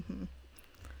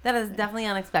 That is definitely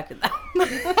unexpected, though.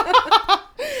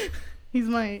 He's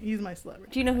my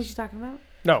celebrity. Do you know who she's talking about?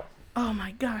 No. Oh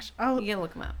my gosh! You gotta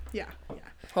look him up. Yeah.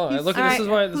 Hold on. Look, All this right, is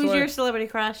why. Who's your celebrity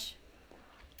crush?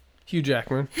 Hugh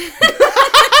Jackman.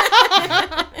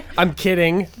 I'm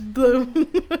kidding. The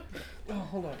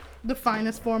Hold on. the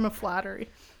finest form of flattery.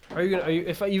 Are you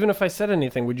gonna? Even if I said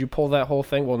anything, would you pull that whole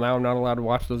thing? Well, now I'm not allowed to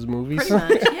watch those movies. Pretty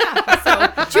much, yeah.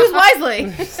 So choose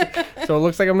wisely. So it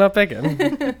looks like I'm not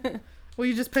picking. Well,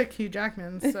 you just picked Hugh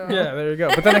Jackman, so. Yeah, there you go.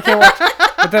 But then I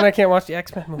can't watch. the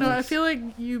X-Men movies. No, I feel like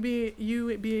you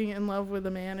being in love with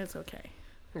a man is okay.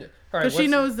 Yeah. All right. Because she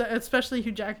knows that, especially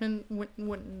Hugh Jackman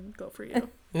wouldn't go for you.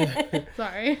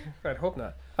 Sorry. I'd hope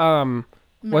not.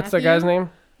 What's that guy's name?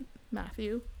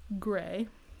 Matthew Gray.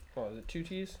 Oh, is it two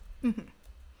T's? Mm-hmm.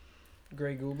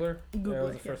 Gray Goobler. Yeah, that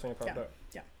was the first thing I popped up.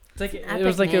 Yeah. It's like Epic it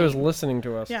was like it was name. listening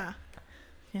to us. Yeah.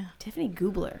 Tiffany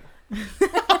Goobler.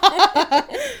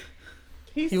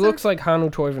 He looks like Hannu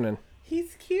Toivonen.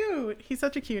 He's cute. He's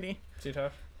such a cutie. See,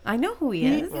 Tosh? I know who he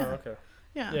is. Oh, okay.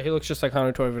 Yeah. Yeah, he looks just like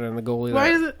Hannu Toivonen, the goalie. Why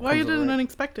that is it? Why comes is it over.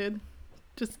 unexpected?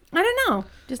 Just I don't know.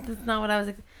 Just that's not what I was.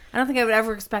 I don't think I would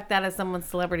ever expect that as someone's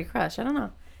celebrity crush. I don't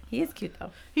know. He is cute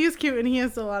though. he is cute, and he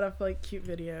has a lot of like cute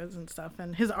videos and stuff.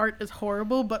 And his art is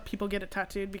horrible, but people get it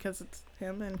tattooed because it's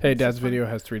him. And Hey, he's Dad's just fun. video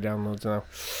has 3 downloads now.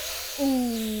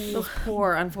 Those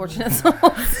poor unfortunate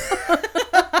souls.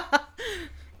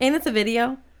 Ain't this a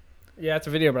video? Yeah, it's a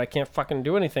video, but I can't fucking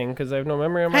do anything because I have no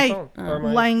memory on my phone. Or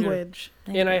my Language.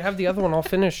 computer. And I have the other one all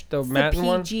finished, the Matin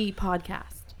one. PG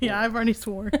podcast. Yeah, I've already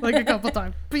swore like a couple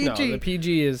times. PG. No, the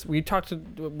PG is, we're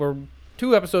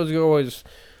 2 episodes ago was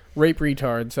rape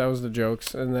retards. That was the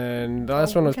jokes. And then the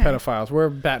last one was pedophiles. We're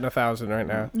batting 1,000 right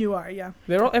now. You are, yeah.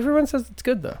 Everyone says it's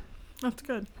good, though. That's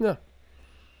good. Yeah.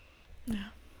 Yeah.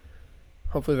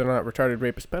 Hopefully they're not retarded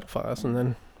rapist pedophiles, and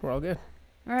then we're all good.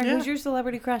 All right, Yeah. who's your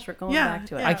celebrity crush? We're going back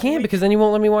to it. Yeah. I can't because then you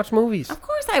won't let me watch movies. Of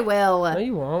course I will. No,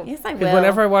 you won't. Yes, I Because will.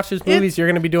 whenever I watch these movies, you're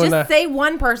going to be doing Just say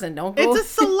one person. Don't go. It's a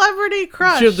celebrity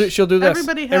crush. She'll do this.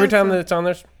 Everybody has Every time some. that it's on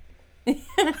there,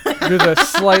 do the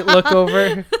slight look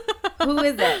over. Who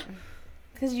is it?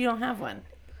 Because you don't have one.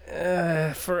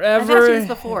 Forever. I've asked you this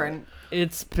before. And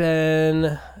It's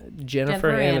been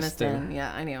Jennifer Aniston.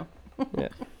 Yeah, I knew. Yeah.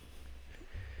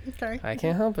 Okay. I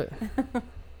can't help it.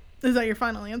 Is that your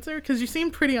final answer? Because you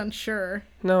seem pretty unsure.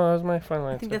 No, that was my final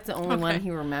I answer. think that's the only one he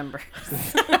remembers.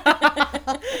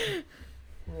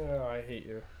 Oh, I hate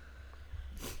you.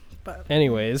 But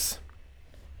Anyways.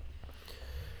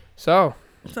 So,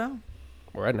 so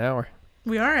we're at an hour.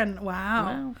 we are in. Wow.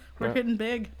 Wow. We're Yeah. hitting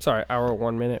big. Sorry, hour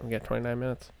 1 minute. We got 29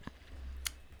 minutes.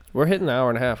 We're hitting the hour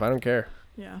and a half. I don't care.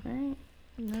 Yeah. All right.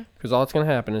 Yeah. Because all that's going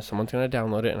to happen is someone's going to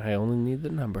download it, and I only need the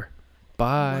number.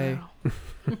 Bye.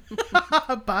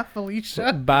 Wow. Bye,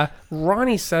 Felicia. Bye.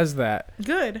 Ronnie says that.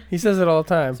 Good. He says it all the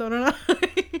time. So don't I.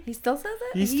 He still says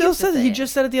it? He still used to says it. say He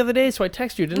just said it the other day, so I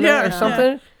texted you, didn't I? Yeah, Or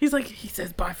something? He's like, he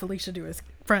says bye, Felicia, to his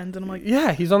friends, and I'm like,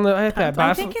 Yeah, he's on the iPad.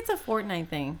 I think it's a Fortnite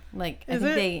thing. Like, I Is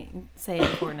think it? they say it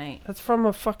Fortnite. That's from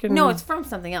a fucking... No, it's from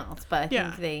something else, but I Yeah.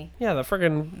 think they... Yeah, the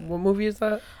friggin... What movie is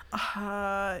that?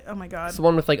 oh my god. It's the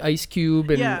one with, like, Ice Cube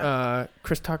and Yeah.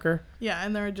 Chris Tucker. Yeah,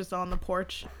 and they're just on the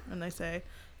porch, and they say,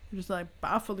 they're just like,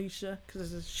 bye, Felicia, because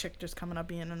there's this chick just coming up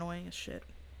being annoying as shit.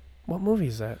 What movie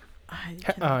is that?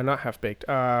 Not Half-Baked.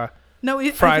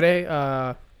 No,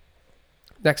 Friday.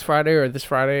 Next Friday or this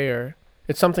Friday or...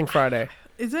 It's something Friday.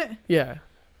 Is it? Yeah.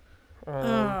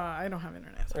 I don't have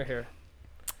internet. Right here.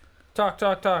 Talk.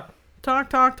 Talk.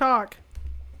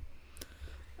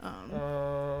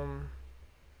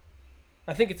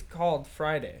 I think it's called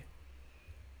Friday.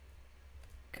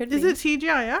 Could Is be. it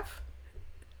TGIF?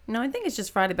 No, I think it's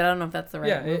just Friday, but I don't know if that's the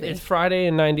right movie. It's Friday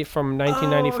in from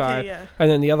 1995, Oh, okay, yeah. and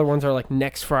then the other ones are like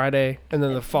next Friday, and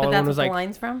then the But following that's one was what like the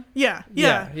line's from? Yeah.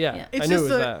 yeah. It's I knew just it was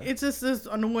that. it's just this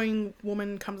annoying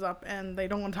woman comes up and they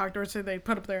don't want to talk to her, so they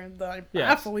put up there and they're like,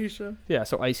 Yes. "Ah, Felicia." Yeah,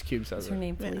 so Ice Cube says Is her it.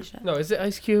 name Yeah. Felicia? No, is it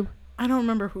Ice Cube? I don't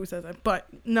remember who says it, but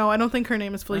no, I don't think her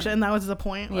name is Felicia, and that was the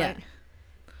point. Yeah. Like,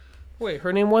 Wait,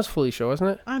 her name was Felicia,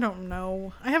 wasn't it? I don't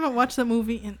know. I haven't watched that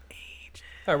movie in ages.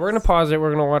 All right, we're gonna pause it. We're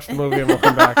gonna watch the movie and we'll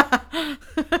come back.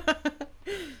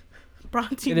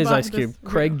 Brought to you It is by Ice Cube. this-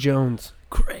 Craig Jones.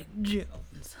 Craig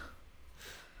Jones.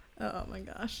 Oh my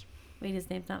gosh. Wait, his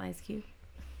name's not Ice Cube?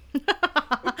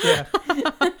 Yeah.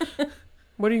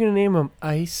 What are you gonna name him?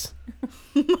 Ice.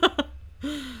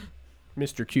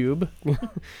 Mr. Cube.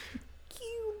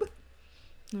 Cube.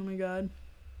 Oh my god.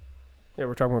 Yeah,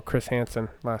 we're talking about Chris Hansen.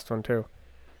 Last one too.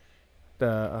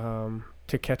 The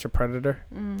To Catch a Predator.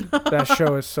 That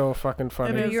show is so fucking It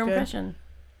funny. is. Do your good. impression.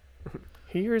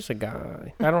 Here's a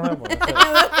guy. I don't have one.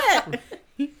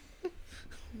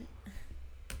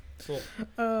 That's it.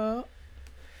 Well,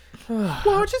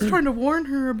 I was just trying to warn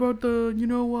her about the,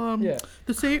 Yeah.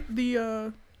 the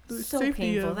So safety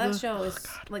painful. of That the- show is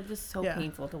like just so Yeah.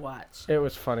 painful to watch. It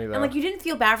was funny though. And like you didn't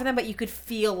feel bad for them, but you could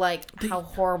feel like how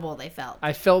horrible they felt.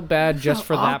 I felt bad just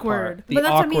for felt that awkward. part. The But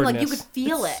that's what I mean. Like you awkwardness. could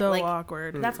feel It's it. so like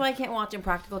awkward. that's why I can't watch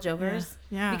Impractical Jokers.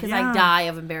 Yeah. Because yeah. I die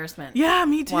of embarrassment. Yeah,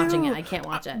 me too. Watching it, I can't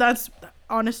watch it. That's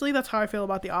honestly, that's how I feel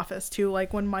about The Office too.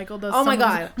 Like when Michael does. Oh my some of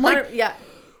god. his- like, Yeah.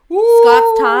 woo!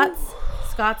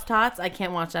 Scott's Tots. I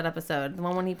can't watch that episode. The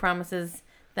one when he promises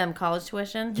them college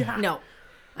tuition. Yeah. No,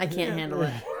 I can't handle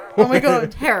it. Oh my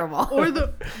god. Terrible. Or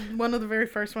one of the very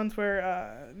first ones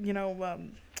where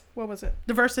what was it?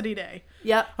 Diversity Day.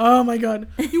 Yep. Oh my god.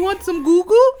 You want some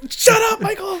Google? Shut up,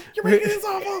 Michael. You're making this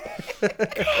awful.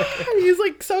 God, he's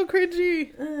like so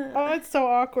cringy. Oh, it's so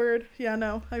awkward. Yeah,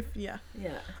 no. Yeah.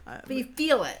 But you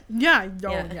feel it. Yeah. Oh,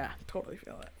 Yeah. yeah. Totally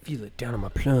feel it. Feel it down on my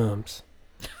plums.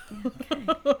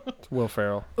 It's Will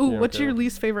Ferrell. Ooh, You don't what's get your it.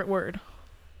 least favorite word?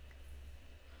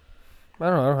 I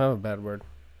don't have a bad word.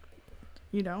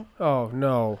 You know? Oh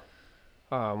no.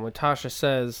 When Tasha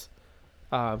says,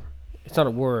 it's not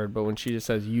a word, but when she just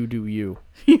says "you do you,"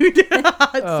 You did.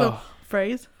 Oh. So,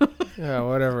 phrase. yeah,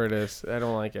 whatever it is, I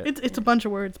don't like it. It's a bunch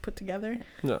of words put together.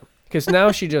 No, because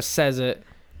now she just says it,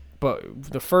 but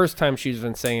the first time she's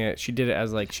been saying it, she did it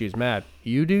as like she was mad.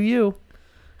 You do you.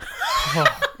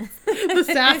 The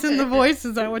sass in the voice,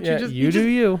 is that what Yeah, you do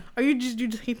you. Are you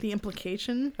just hate the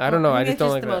implication? I don't know. I think just don't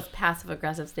it's like the that. most passive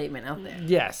aggressive statement out there.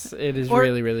 Yes, it is Or-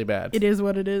 really, really bad. It is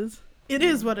what it is. It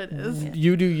is what it is.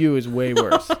 You do you is way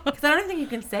worse. Because I don't even think you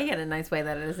can say it in a nice way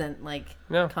that it isn't like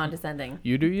No. condescending.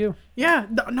 You do you. Yeah.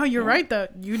 No, you're right though.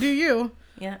 You do you.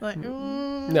 Yeah. Like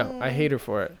No, I hate her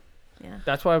for it. Yeah.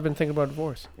 That's why I've been thinking about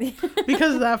divorce.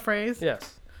 because of that phrase.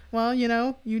 Yes. Well, you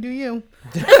know, you do you.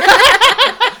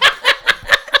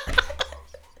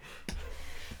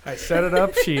 I set it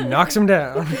up. She knocks him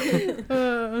down.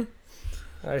 Uh,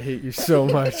 I hate you so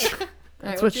much.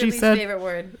 That's what what's your she least said. favorite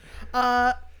word?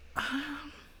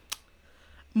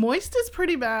 Moist is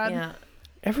pretty bad. Yeah.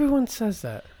 Everyone says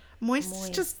that. Moist is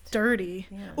just dirty.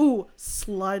 Yeah. Ooh,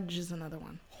 sludge is another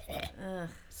one. Ugh.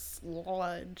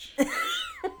 Sludge.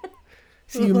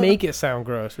 So you make it sound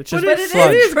gross, which is But it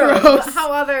sludge. is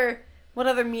gross. What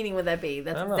other meaning would that be?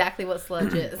 That's I don't know. exactly what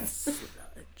sludge is.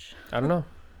 Sludge. I don't know.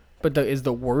 But is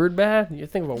the word bad? You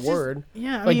think of a word.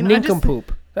 Yeah, I Like mean,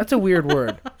 nincompoop. That's a weird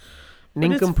word. But it's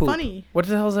Nincompoop. funny. What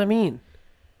the hell does that mean?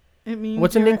 It means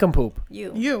What's a you're- nincompoop?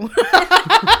 You. You.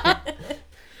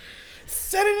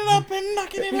 Setting it up and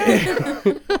knocking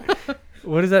it out.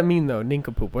 What does that mean though?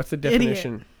 Nincompoop. What's the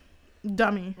definition?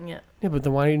 Dummy. Yeah. Yeah, but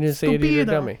then why didn't you say it either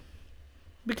Stupido. dummy?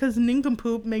 Because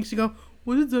nincompoop makes you go,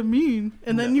 what does that mean?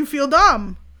 And then you feel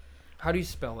dumb. How do you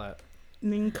spell that?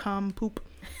 Nincompoop.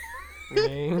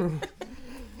 Ning.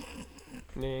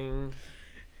 Ning.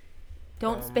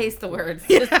 Don't space the words.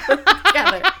 Just put them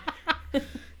together.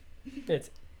 It's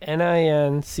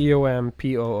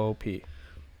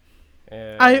Nincompoop.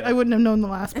 I wouldn't have known the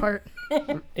last part.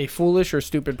 A foolish or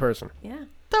stupid person. Yeah.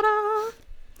 Ta-da!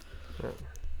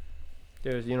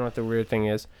 You know what the weird thing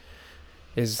is?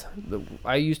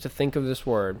 I used to think of this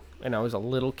word, and I was a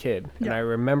little kid, and Yeah. I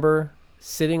remember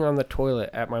sitting on the toilet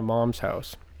at my mom's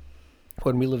house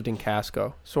when we lived in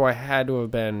Casco. So I had to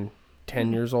have been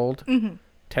 10 years old, 10,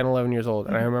 11 years old,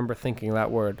 and I remember thinking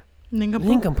that word. Nincompoop.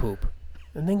 Nincompoop.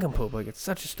 A nincompoop. Like, it's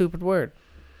such a stupid word.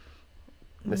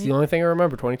 That's the only thing I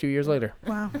remember 22 years later.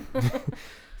 Wow.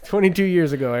 22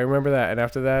 years ago, I remember that, and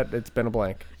after that, it's been a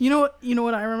blank. You know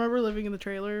what I remember living in the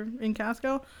trailer in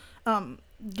Casco?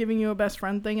 Giving you a best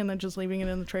friend thing and then just leaving it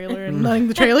in the trailer and letting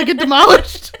the trailer get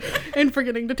demolished and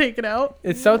forgetting to take it out.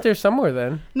 It's out there somewhere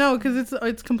then. No, because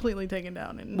it's completely taken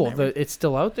down. And Well, it's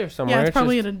still out there somewhere. yeah, it's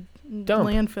probably just, at a dump.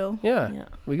 landfill. Yeah, Yeah.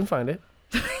 we can find it.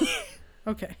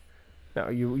 Okay. No,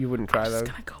 you wouldn't try I'm just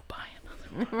that. gonna go buy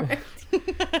another one.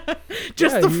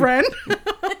 Just Yeah, the you- friend.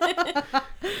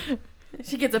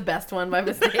 She gets a best one by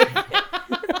mistake.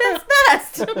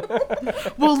 best.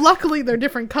 Well, luckily they're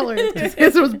different colors. 'Cause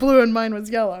his was blue and mine was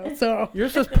yellow. So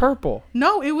Yours was purple.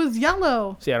 no, it was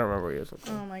yellow. See, I don't remember what yours was.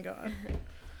 Oh my god.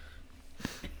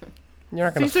 You're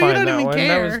not gonna See, so you find don't that even one.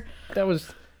 care. That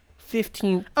was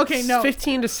 15. Okay, no.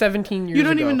 15 to 17 years You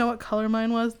don't ago. even know what color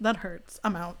mine was. That hurts.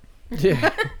 I'm out.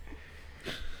 Yeah.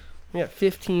 Yeah,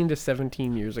 15 to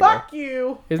 17 years ago. Fuck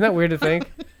you. Isn't that weird to think?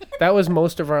 That was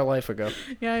most of our life ago.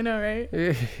 Yeah, I know, right?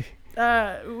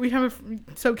 We have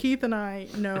so Keith and I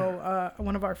know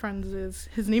one of our friends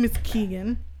his name is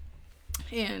Keegan,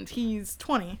 and he's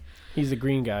 20. He's the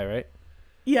green guy, right?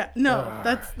 Yeah, no,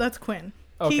 that's Quinn.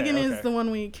 Okay, Keegan is okay. the one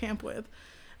we camp with,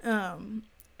 and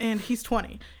he's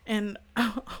 20. And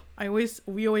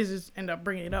we always just end up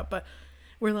bringing it up, but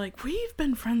we're like, we've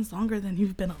been friends longer than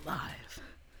you've been alive.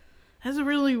 That's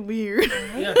really weird.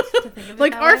 Yeah.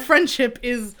 Like our friendship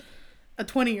is a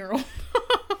 20-year-old.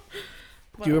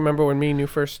 Do you remember when me and you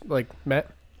first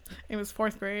met? It was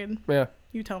 4th grade. Yeah.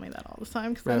 You tell me that all the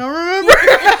time because Yeah. I don't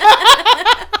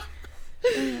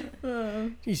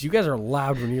remember. Jeez, you guys are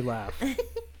loud when you laugh.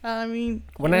 I mean,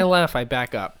 When I laugh, I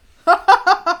back up.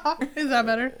 is that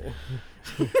better?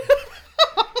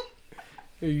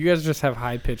 You guys just have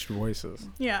high-pitched voices.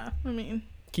 Yeah, I mean,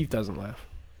 Keith doesn't laugh.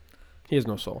 He has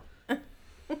no soul. he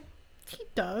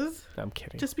does. I'm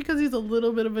kidding. Just because he's a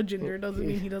little bit of a ginger doesn't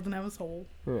mean he doesn't have a soul.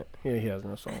 Yeah, he has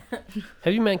no soul.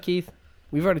 Have you met Keith?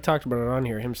 We've already talked about it on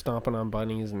here. Him stomping on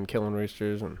bunnies and killing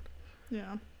roosters and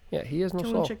Yeah, yeah, he has no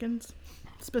killing soul. chickens,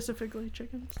 specifically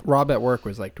chickens. Rob at work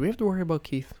was like, "Do we have to worry about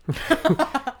Keith?"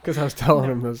 Because I was telling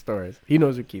him those stories. He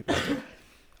knows who Keith is,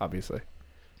 obviously.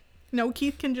 No,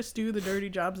 Keith can just do the dirty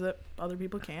jobs that other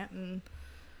people can't and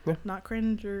Yeah. not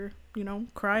cringe or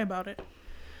cry about it.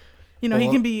 He Well,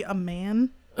 can be a man.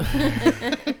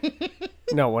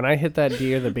 No, when I hit that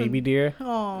deer, the baby deer,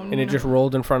 Oh, and it just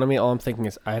rolled in front of me, all I'm thinking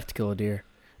is, I have to kill a deer.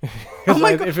 Oh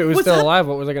my God. If it was Was still that- alive,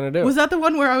 what was I going to do? Was that the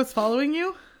one where I was following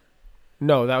you?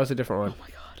 No, that was a different one. Oh my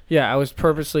god. Yeah, I was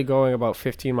purposely going about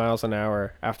 15 miles an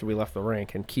hour after we left the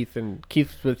rink, and Keith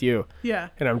was with you. Yeah.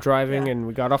 And I'm driving, Yeah. and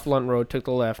we got off Lunt Road, took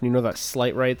the left, and you know that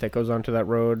slight right that goes onto that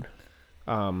road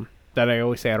that I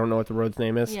always say I don't know what the road's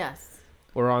name is? Yes.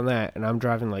 We're on that, and I'm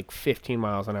driving like 15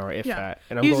 miles an hour, if Yeah. that.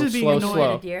 And I'm He's going just being slow, annoying.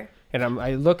 slow. Deer. And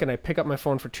I look, and I pick up my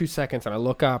phone for 2 seconds, and I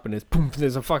look up, and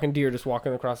there's a fucking deer just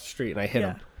walking across the street, and I hit Yeah.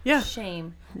 him. Yeah.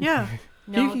 Shame. Yeah.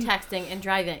 No He- texting and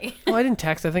driving. Well, I didn't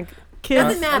text. I think Kids.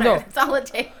 Doesn't matter. no. That's all it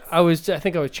takes. I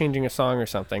think I was changing a song or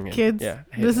something. And, Kids, yeah.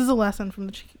 I hit this him. is a lesson from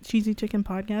the Cheesy Chicken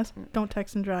podcast. Don't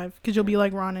text and drive because you'll be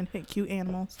like Ron and hit cute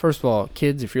animals. First of all,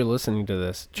 kids, if you're listening to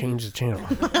this, change the channel.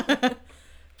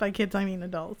 By kids, I mean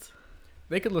adults.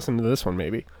 They could listen to this one,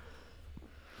 maybe.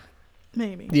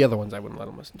 Maybe. The other ones I wouldn't let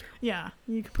them listen to. Yeah,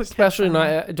 you could put Especially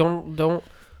cats on not.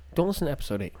 Don't listen to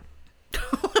episode 8. there.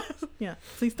 Yeah,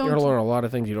 please You're don't. gonna learn a lot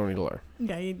of things you don't need to learn.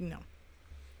 Yeah, you know.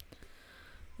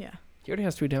 Yeah. He already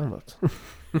has 3 downloads.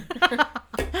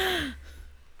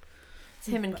 It's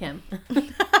him and Kim.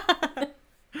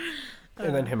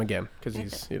 And then him again, because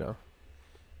he's into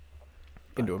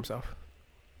himself.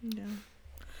 Yeah.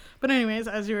 But anyways,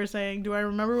 as you were saying, do I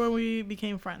remember when we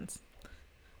became friends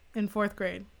in 4th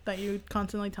grade that you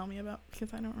constantly tell me about?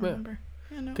 Because I don't remember.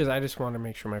 Yeah, no. Because I just want to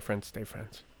make sure my friends stay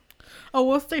friends. Oh,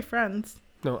 we'll stay friends.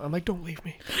 No, I'm like, don't leave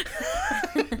me.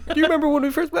 Do you remember when we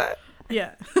first met?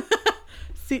 Yeah.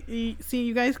 See,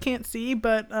 you guys can't see,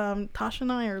 but Tasha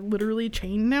and I are literally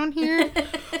chained down here.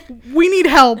 We need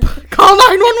help. Call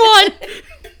 911.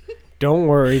 Don't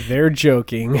worry, they're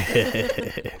joking.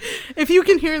 If you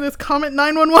can hear this, comment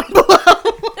 911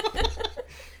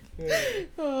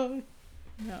 below.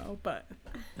 No, but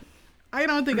I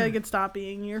don't think I could stop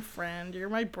being your friend. You're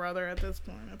my brother at this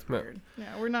point. That's No. weird.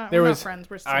 Yeah, we're not friends.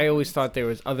 We're I always siblings. thought there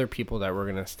was other people that were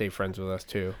gonna stay friends with us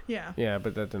too. Yeah. Yeah,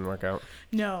 but that didn't work out.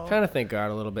 No. Kind of thank God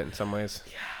a little bit in some ways.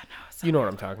 Yeah, no. You know what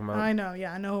I'm talking about. I know.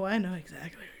 Yeah, I know exactly what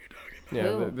you're talking about. Yeah,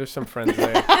 Who? there's some friends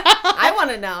there. I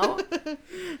want to know.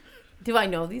 Do I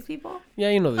know these people? Yeah,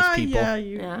 you know these people. Yeah,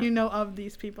 Yeah. you know of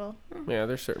these people. Yeah,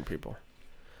 there's certain people.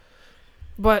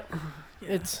 But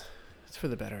Yeah. it's for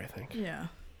the better, I think. Yeah,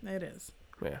 it is.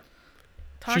 Yeah.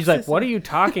 She's like, what are you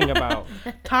talking about?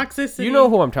 Toxicity. You know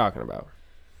who I'm talking about.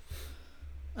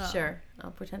 Sure. I'll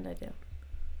pretend I do.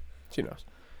 She knows.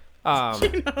 She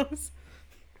knows.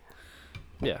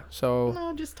 Yeah, so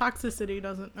No, just toxicity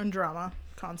doesn't, and drama,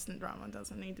 constant drama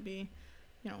doesn't need to be,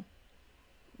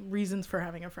 reasons for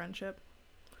having a friendship.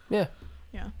 yeah.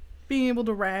 Yeah. Being able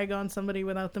to rag on somebody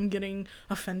without them getting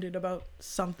offended about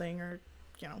something or,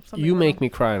 something. You wrong. make me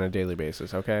cry on a daily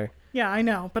basis, okay? Yeah, I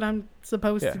know, but I'm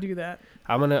supposed Yeah. to do that.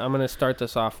 I'm gonna start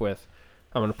this off with,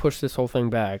 I'm gonna push this whole thing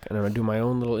back, and I'm gonna do my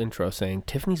own little intro saying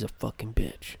Tiffany's a fucking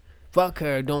bitch. Fuck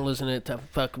her. Don't listen to it.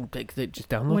 Fucking just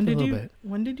download it a little bit.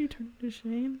 When did you turn to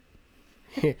Shane?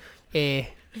 I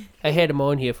had him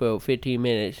on here for 15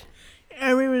 minutes.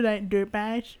 I remember that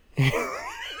dirtbag.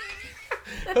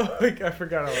 I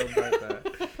forgot all about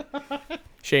that.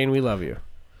 Shane, we love you.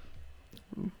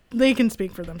 They can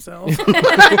speak for themselves.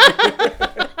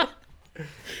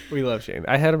 We love Shane.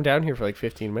 I had him down here for like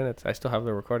 15 minutes. I still have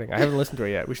the recording. I haven't listened to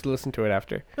it yet. We should listen to it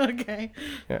after. Okay.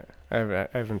 Yeah, I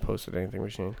haven't posted anything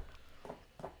with Shane.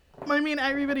 I mean,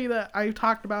 everybody that I've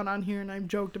talked about on here and I've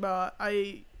joked about,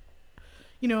 I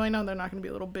know they're not going to be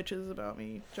little bitches about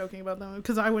me joking about them,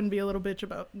 because I wouldn't be a little bitch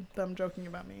about them joking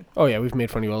about me. Oh yeah, we've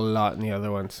made fun of you a lot in the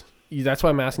other ones. That's why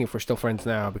I'm asking if we're still friends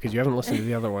now, because you haven't listened to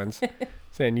the other ones.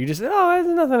 Saying you just said, there's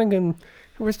nothing.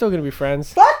 We're still gonna be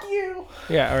friends. Fuck you!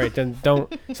 Yeah, all right, then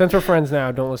don't. Since we're friends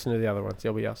now, don't listen to the other ones.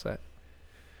 You'll be all set.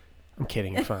 I'm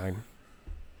kidding. You're fine.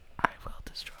 I will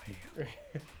destroy you.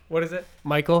 What is it,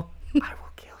 Michael? I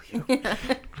will kill you.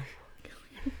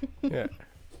 Yeah.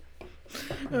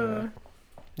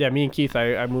 Yeah, me and Keith,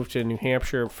 I moved to New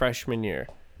Hampshire freshman year,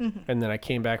 and then I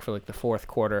came back for like the 4th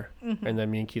quarter, and then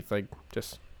me and Keith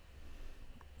just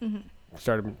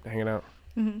started hanging out,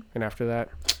 and after that,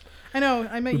 I know,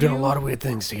 I met we you. did a lot of weird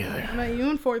things together. I met you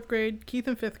in 4th grade, Keith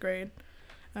in 5th grade.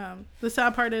 The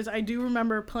sad part is I do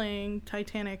remember playing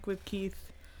Titanic with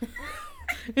Keith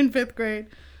in 5th grade.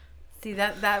 See,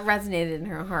 that resonated in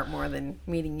her heart more than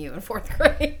meeting you in 4th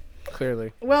grade.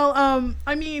 Clearly. Well,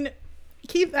 I mean,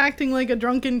 Keith acting like a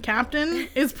drunken captain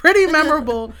is pretty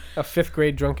memorable. A 5th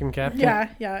grade drunken captain?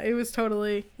 Yeah, it was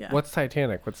totally, yeah. What's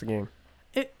Titanic? What's the game?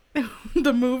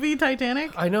 The movie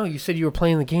Titanic? I know, you said you were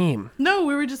playing the game. No,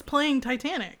 we were just playing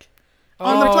Titanic.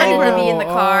 On the playground. To be in the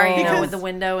car, with the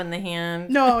window in the hand.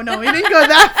 No, we didn't go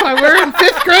that far. We're in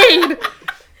 5th grade.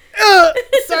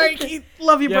 Sorry, Keith.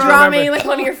 Love you, Yeah, bro. Draw me like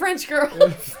one of your French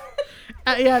girls.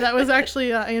 Yeah, that was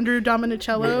actually Andrew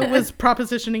Dominicello was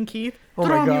propositioning Keith. Oh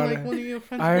Throw my me God. like one of your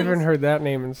French I haven't girls. heard that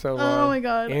name in so long. Oh my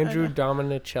God. Andrew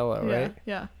Dominicello, Yeah, right?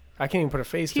 yeah. I can't even put a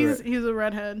face to it. He's a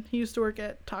redhead. He used to work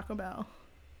at Taco Bell.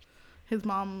 His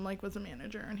mom was a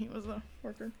manager and he was a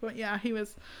worker. But yeah, he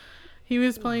was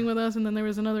playing with us, and then there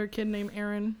was another kid named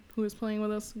Aaron who was playing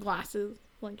with us. Glasses,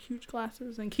 huge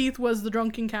glasses. And Keith was the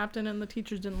drunken captain, and the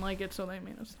teachers didn't like it, so they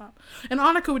made us stop. And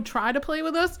Annika would try to play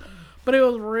with us, but it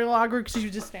was real awkward because she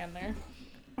would just stand there.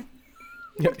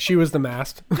 Yeah, she was the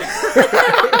mast.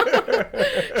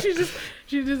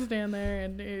 She'd just stand there,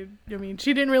 and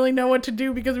she didn't really know what to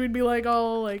do because we'd be like,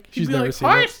 oh, like, She's he'd be never like, seen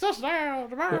hoist us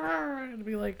down. It'd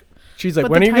be like, She's like,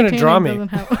 but when are the you going to draw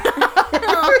Titanic me? doesn't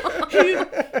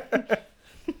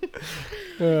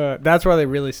have- That's why they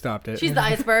really stopped it. She's the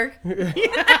iceberg.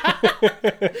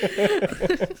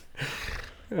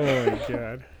 Oh, my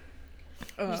God.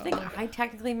 I just think I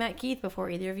technically met Keith before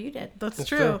either of you did. That's That's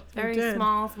true. true. You Very did.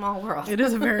 small world. It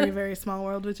is a very, very small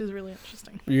world, which is really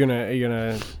interesting. You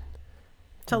gonna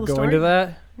Tell the go story. into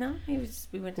that? No, we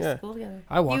went to Yeah. school together.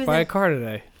 I walked by a car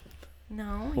today.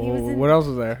 No, he Well, was in. what else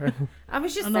was there? I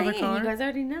was just Another saying, car? you guys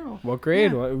already know. What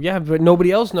grade? Yeah. Yeah, but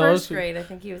nobody else knows. First grade, I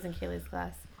think he was in Kaylee's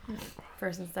class.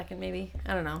 First and second, maybe.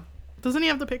 I don't know. Doesn't he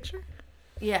have the picture?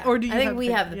 Yeah. Or do you I think have we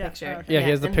the have the pic- yeah, picture. okay. Yeah, he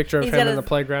has the and picture of he's him got in the his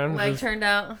playground. leg His- turned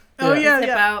out. Oh, Yeah. yeah, Hip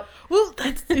yeah. out. Well,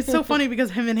 it's so funny because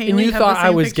him and Haley and you have thought the I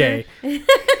same was picture. gay.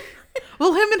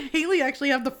 Well, him and Haley actually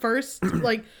have the first,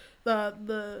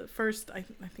 the first, I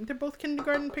think they're both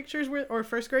kindergarten pictures or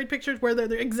first grade pictures where they're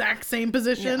the exact same Yeah,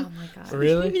 position. oh my god.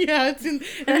 Really? Yeah, if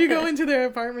you go into their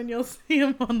apartment, you'll see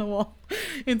him on the wall.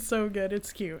 It's so good.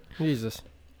 It's cute. Jesus.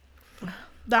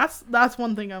 That's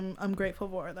one thing I'm grateful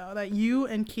for, though, that you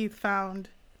and Keith found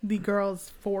the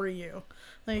girls for you.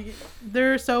 Like,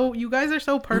 you guys are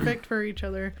so perfect for each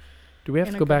other. Do we have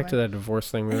In to a go good back way. to that divorce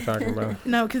thing we were talking about?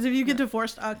 No, because if you get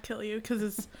divorced, I'll kill you, because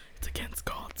it's against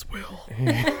God's will.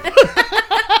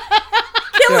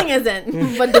 Killing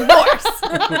isn't, but divorce.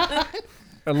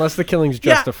 Unless the killing's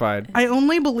Yeah. justified. I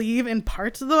only believe in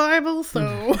parts of the Bible,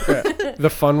 so... Yeah. The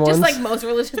fun ones. Just like most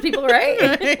religious people,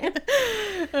 right?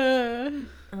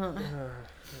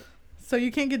 So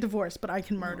you can't get divorced, but I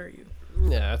can murder you.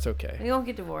 Yeah, that's okay. We won't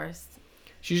get divorced.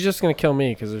 She's just going to kill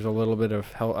me because there's a little bit of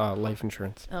life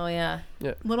insurance. Oh yeah.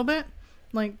 A little bit?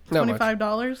 Like Not much.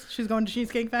 $25? She's going to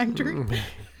Cheesecake Factory?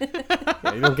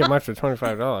 Yeah, you don't get much for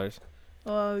 $25.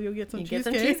 You'll get some You get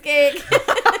cheesecake. some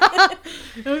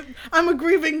cheesecake. I'm a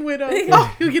grieving widow.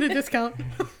 Oh, you get a discount.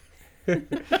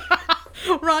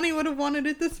 Ronnie would have wanted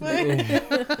it this way.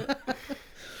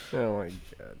 Oh my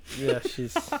God. Yeah,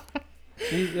 she's...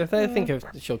 I think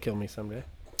she'll kill me someday.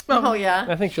 Oh yeah.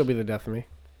 I think she'll be the death of me.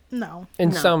 No. In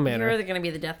No, some manner. You're gonna be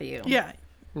the death of you. Yeah.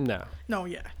 No. No,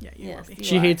 yeah. You Yes. will be.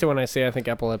 She are. hates it when I say I think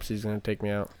epilepsy's going to take me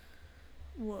out.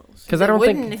 Whoa. Because I don't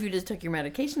wouldn't think... if you just took your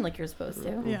medication like you're supposed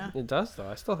to. Yeah. It does, though.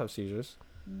 I still have seizures.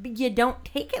 But you don't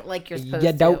take it like you're supposed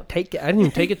You to. don't take it. I didn't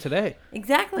even take it today.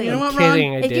 Exactly. You know I'm what, Ron?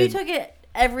 kidding. I If did. you took it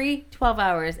every 12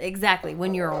 hours, exactly,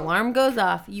 when your alarm goes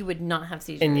off, you would not have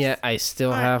seizures. And yet I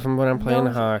still have them when I'm playing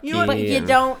No, hockey. you know what, But you and-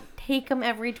 don't take them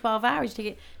every 12 hours. You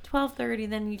take it 12:30,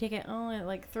 then you take it at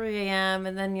like 3 a.m.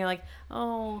 and then you're like,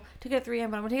 oh, took it at 3 a.m.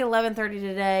 but I'm gonna take it 11:30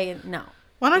 today. And no,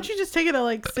 Why don't you just take it at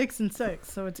like 6 and 6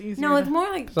 so it's easier? no, it's more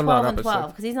like 'Cause I'm not 12 and up at 12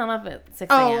 6. because he's not up at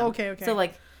 6 Oh, a.m. okay. So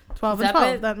like 12 he's and up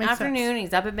 12. at That makes afternoon, sense.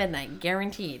 he's up at midnight,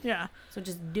 guaranteed. Yeah. So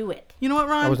just do it. You know what,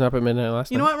 Ron? I wasn't up at midnight last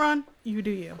You know night. what, Ron? You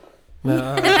do you.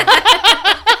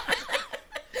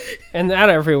 And that,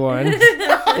 everyone, is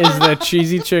the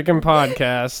Cheesy Chicken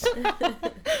Podcast.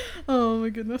 Oh my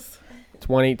goodness. It's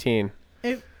 1:18.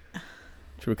 Should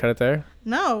we cut it there?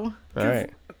 No. All right.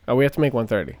 Oh, we have to make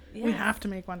 1:30. Yeah. We have to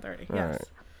make 1:30. All Yes.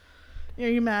 right. Are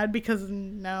you mad because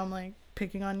now I'm like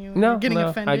picking on you? No, You're getting no,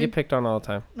 offended. I get picked on all the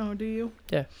time. No, do you?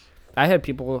 I had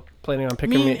people planning on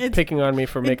picking on me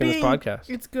for making this podcast.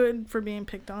 It's good for being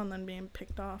picked on than being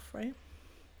picked off, right?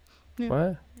 Yeah.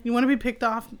 What? You want to be picked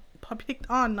on,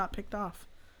 not picked off.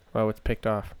 Oh, it's picked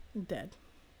off. Dead.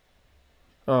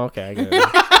 Oh, okay. I get it.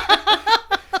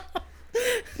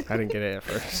 I didn't get it at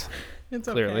first. It's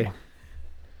okay. Clearly.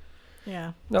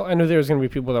 Yeah. No, I knew there was going to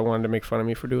be people that wanted to make fun of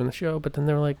me for doing the show, but then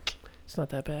they were like, it's not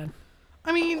that bad.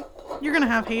 I mean, you're gonna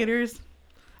have haters,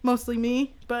 mostly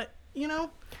me, but you know.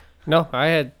 No,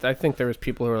 I think there was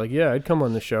people who were like, yeah, I'd come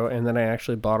on the show, and then I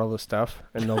actually bought all the stuff,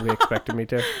 and nobody expected me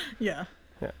to. Yeah.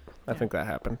 I think that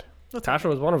happened. That's Tasha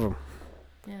was one of them.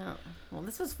 Yeah. Well,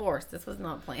 this was forced. This was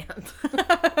not planned.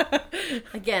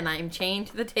 Again, I am chained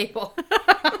to the table.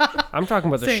 I'm talking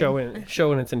about the Same.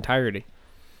 show in its entirety.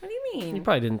 What do you mean? You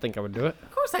probably didn't think I would do it.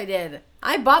 Of course I did.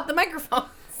 I bought the microphone.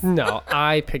 No,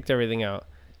 I picked everything out.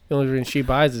 The only reason she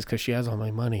buys is because she has all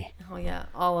my money. Oh yeah,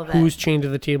 all of it. Who's chained to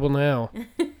the table now?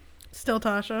 Still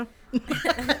Tasha.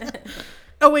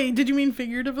 Oh wait, did you mean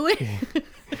figuratively?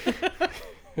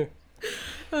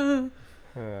 Oh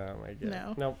my god.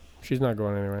 No. Nope. She's not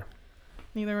going anywhere.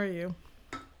 Neither are you.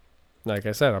 Like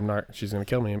I said, I'm not. She's gonna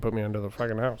kill me and put me under the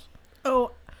fucking house.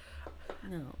 Oh,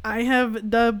 No. I have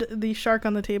dubbed the shark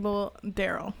on the table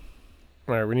Daryl.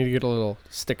 All right, we need to get a little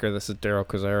sticker. This is Daryl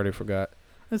because I already forgot.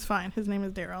 It's fine. His name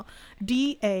is Daryl.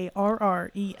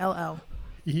 Darrell. ELL.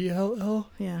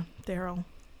 Yeah, Daryl.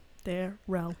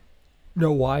 Daryl.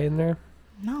 No Y in there.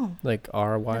 No. Like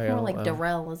RYL. That's more like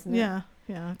Darrell, isn't it? Yeah,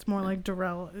 yeah. It's more like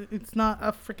Darrell. It's not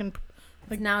a freaking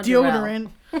like now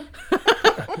deodorant.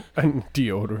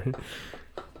 Deodorant.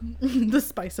 The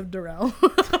spice of Darrell.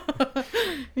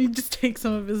 You just take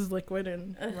some of his liquid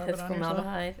and rub It's it on yourself.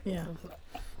 formaldehyde. Yeah.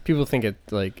 People think it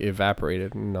like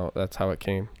evaporated. No, that's how it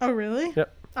came. Oh really?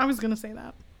 Yep. I was gonna say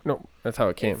that. No, that's how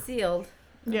it came. It's sealed.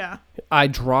 Yeah. I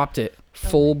dropped it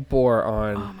full bore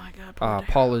on Oh my god. Poor Daryl.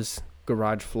 Paula's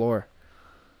garage floor.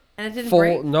 And it didn't Full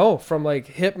break. no, from like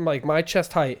hip, like my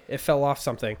chest height, it fell off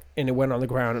something and it went on the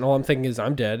ground. And all I'm thinking is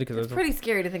I'm dead because It's pretty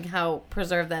scary to think how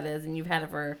preserved that is, and you've had it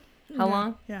for how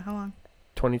long? Yeah, how long?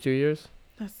 22 years,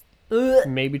 That's. Ugh.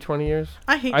 maybe 20 years.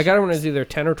 I hate. I got it when it sharks. was either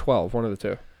 10 or 12, one of the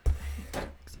two.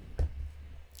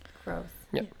 Gross.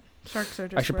 Sharks are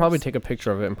just. I should probably gross. take a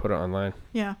picture of it and put it online.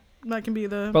 Yeah, that can be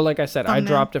the. But like I said, I Thumbnail.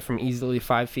 dropped it from easily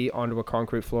 5 feet onto a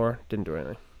concrete floor. Didn't do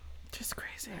anything. Just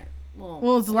crazy.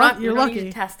 Well, It's we're not- you're we don't need lucky.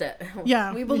 to test it.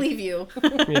 Yeah. We believe you.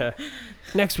 Yeah.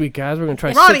 Next week, guys, we're gonna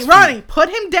try Ronnie, 6 Ronnie, put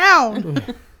him down.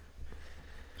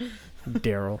 feet.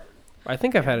 Daryl. I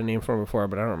think I've had a name for him before,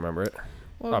 but I don't remember it.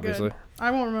 Well, Obviously. good. I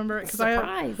won't remember it because I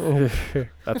Surprise.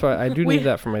 That's why I do We- need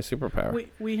that for my superpower.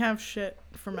 we have shit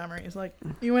for memories. Like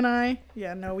you and I,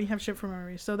 yeah, no, we have shit for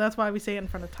memories. So that's why we say it in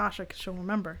front of Tasha because she'll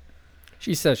remember.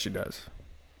 She says she does.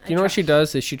 You know what she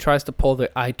does is she tries to pull the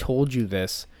 "I told you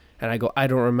this," and I go, "I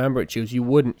don't remember it." She goes, "You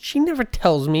wouldn't." She never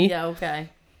tells me. Yeah, okay.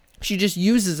 She just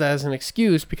uses that as an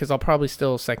excuse because I'll probably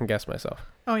still second guess myself.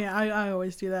 Oh yeah, I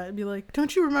always do that. I'd be like,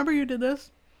 "Don't you remember you did this?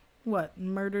 What?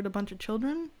 Murdered a bunch of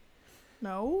children?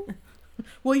 No."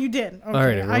 Well, you did. Okay, All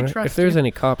right, I everyone. trust If there's you. any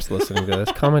cops listening to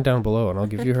this, comment down below and I'll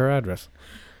give you her address.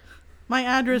 My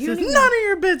address You is don't none of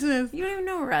your business. You don't even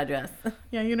know her address.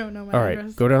 Yeah, you don't know my All right,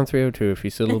 address. go down 302 if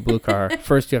you see a little blue car.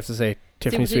 First, you have to say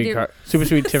Tiffany Super Sweet duper- car. Super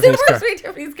Sweet Tiffany's Super car. sweet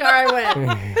Tiffany's car.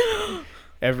 I win.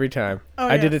 Every time. Oh,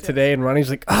 I did yes, it today, and Ronnie's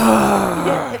like,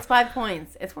 Yeah, it's 5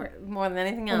 points. It's worth more than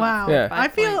anything else. Wow. Yeah.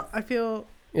 5 points. I feel.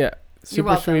 yeah. You're Super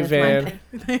welcome. Sweet It's my van.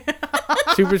 thing.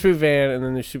 Super Sweet van, and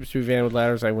then there's Super Sweet van with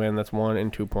ladders. I win. That's 1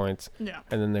 and 2 points. Yeah.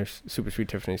 And then there's Super Sweet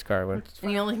Tiffany's car. I win.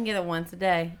 And you only can get it once a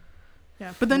day.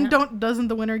 Yeah, but then Yeah. doesn't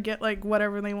the winner get like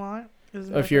whatever they want?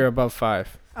 Isn't If you're above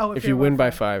 5. If you you're win above by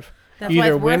five. 5. That's You why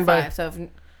either it's win worth by- 5. So if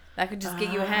that could just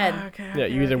get you ahead. Okay, Yeah,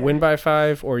 you either win by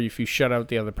 5 or if you shut out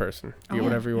the other person. You get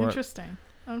whatever you want. Interesting.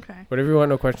 Okay. Whatever you want,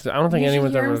 no questions. I don't think You should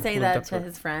anyone's hear ever him say lived that up to it.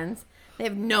 his friends. They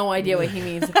have no idea what he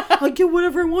means. I get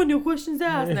whatever I want, no questions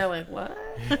asked. And they're like, what?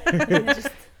 It's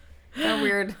just a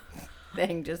weird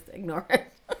thing. Just ignore it.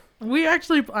 We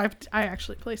actually, I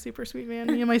actually play Super Sweet Man.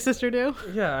 Me and my sister do.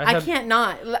 Yeah, I can't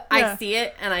not. I Yeah. see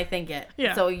it and I think it.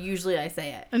 Yeah. So usually I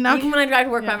say it. And now Even when I drive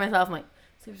to work yeah. by myself, I'm like,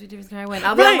 Super Sweet Tiffany's car I win.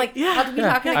 I'll be, Right, I'm like, yeah. I'll be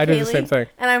Yeah, talking to I do the Kaylee, same thing.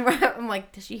 and I'm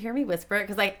like, does she hear me whisper it?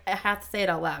 Because I have to say it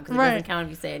out loud because it Right. doesn't count if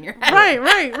you say it in your head.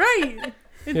 Right.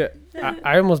 Yeah,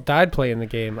 I almost died playing the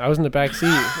game. I was in the back seat.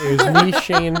 It was me,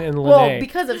 Shane, and Lene. Well,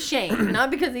 because of Shane,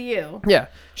 not because of you. Yeah,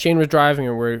 Shane was driving,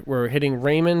 and we're hitting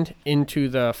Raymond into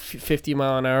the 50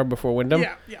 mile an hour before Wyndham.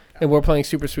 Yeah. And we're playing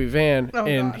Super Sweet Van, Oh,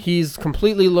 and God. he's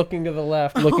completely looking to the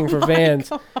left, looking for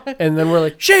vans. And then we're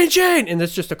like, Shane! And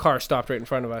there's just a car stopped right in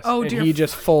front of us. Oh, and dear he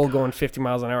just full going 50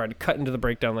 miles an hour. I had to cut into the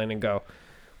breakdown lane and go.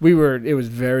 It was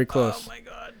very close. Oh my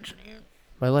God.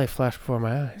 My life flashed before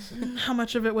my eyes. How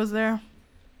much of it was there?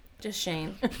 Just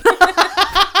Shane.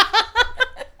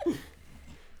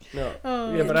 No.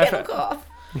 Oh. Yeah, but Kennel cough.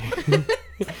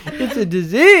 it's a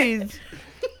disease.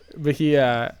 But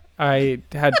I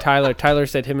had Tyler. Tyler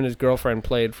said him and his girlfriend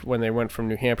played when they went from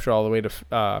New Hampshire all the way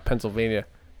to Pennsylvania.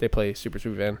 They play Super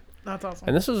Sweet Van. That's awesome.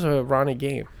 And this was a Ronnie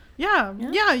game. Yeah.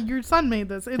 Yeah. Your son made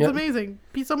this. It's Yep. amazing.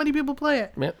 So many people play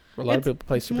it. Yeah, a lot of people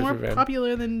play It's Super more Sweet Van.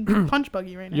 popular than Punch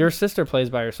Buggy right now. Your sister plays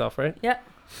by herself, right? Yep.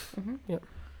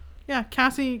 Yeah,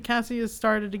 Cassie has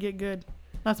started to get good.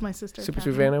 That's my sister. Super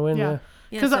Cassie. Sweet Van, I win. Yeah.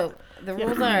 Yeah, 'Cause so the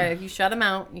rules are if you shut them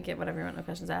out, you get whatever you want, no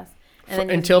questions asked. And then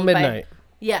you Until beat by- midnight.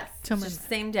 Yes. Till It's just midnight.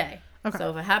 the same day. Okay.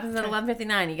 So if it happens at Okay.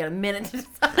 11:59, you got a minute to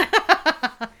decide.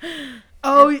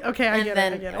 Oh, okay, I and get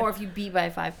then, it. I get it. Or if you beat by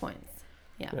 5 points.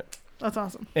 Yeah. Yeah. That's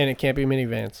awesome. And it can't be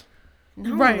minivans.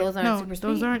 No, right. those aren't no, super sweet.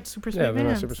 those aren't super sweet Yeah, they're not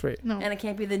vans. super sweet. No. And it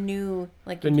can't be the new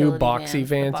The new utility boxy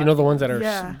vans. You know the ones that are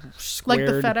Yeah. squared?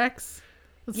 Like the FedEx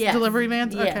Yes. delivery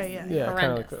vans? Yes. Okay, yeah. Yeah, kind of like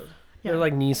Horrendous. those. Yeah. They're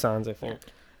like Nissans, I think.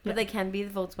 But they can be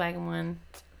the Volkswagen one.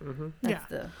 Mm-hmm. That's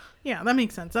the Yeah, that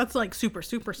makes sense. That's like super,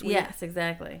 super sweet. yes,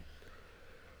 exactly.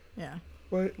 Yeah.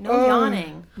 What? No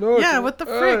yawning. No, Yeah, what the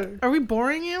frick? Are we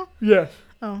boring you? Yes.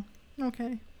 Oh,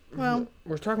 okay. Well,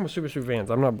 We're talking about super sweet vans.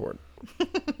 I'm not bored.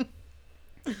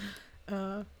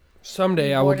 uh, Someday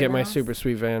You I will bored in get the my house? super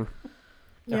sweet van.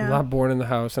 yeah. I'm not bored in the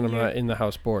house, and I'm Yeah. not in the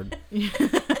house bored. You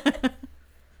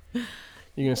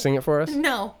gonna sing it for us?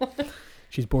 No.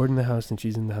 She's bored in the house, and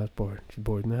she's in the house bored. She's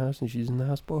bored in the house, and she's in the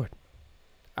house bored.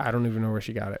 I don't even know where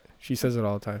she got it. She says it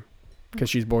all the time. Because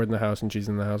she's bored in the house, and she's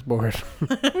in the house bored.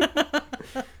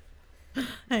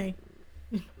 Hey,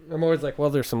 I'm always like, well,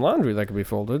 there's some laundry that could be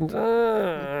folded.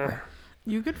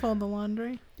 you could fold the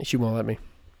laundry. She won't let me.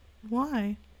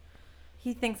 Why?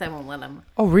 He thinks I won't let him.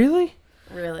 Oh, really?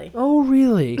 Really. Oh,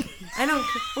 really? I don't.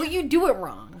 Well, you do it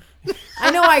wrong.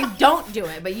 I know I don't do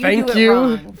it, but you Thank do it you.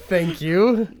 wrong. Thank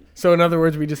you. So, in other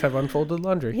words, we just have unfolded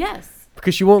laundry. Yes.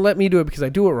 Because she won't let me do it because I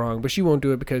do it wrong, but she won't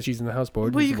do it because she's in the house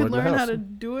bored. Well, and you she's could bored in the learn how house. to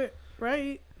do it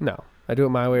right. No, I do it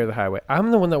my way or the highway.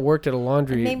 I'm the one that worked at a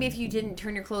laundry. And maybe if you didn't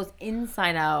turn your clothes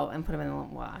inside out and put them in the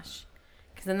wash,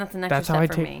 because then that's an extra That's how step I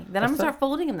for take- me. Then I'm gonna that's start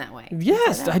folding them that way.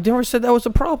 Yes, Inside I out. never said that was a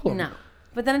problem. No,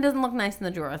 but then it doesn't look nice in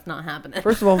the drawer. It's not happening.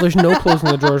 First of all, there's no clothes in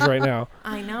the drawers right now.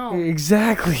 I know.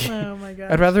 Exactly. Oh my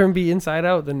god. I'd rather them be inside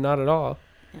out than not at all.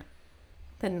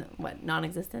 Then what?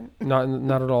 Non-existent.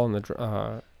 Not at all in the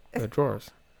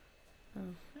drawers. Oh.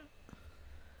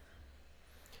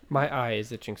 My eye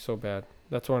is itching so bad.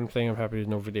 That's one thing I'm happy there's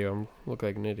no video. I look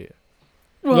like an idiot.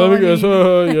 Well, Let me I guess.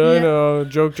 mean- Yeah, I Yeah. know.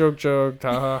 Joke.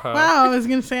 Ta ha ha. Wow, I was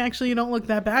gonna say actually you don't look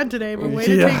that bad today, but way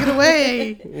to Yeah. take it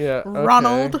away, Yeah. okay.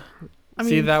 Ronald. I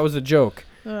See, mean, that was a joke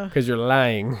ugh. because you're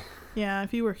lying. Yeah,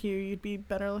 if you were here, you'd be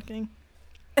better looking.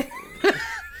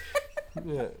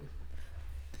 Yeah.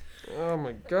 Oh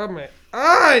my god, my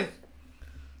eye!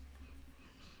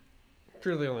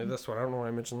 Really only this one. I don't know why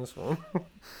I mentioned this one.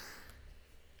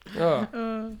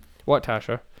 Oh. What,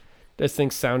 Tasha? Does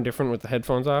things sound different with the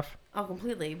headphones off? Oh,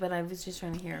 completely. But I was just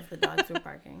trying to hear if the dogs were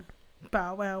barking.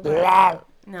 Bow wow. wow. Wow.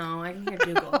 No, I can hear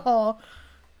Dougal. Oh,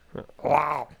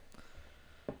 Wow.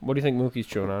 What do you think Mookie's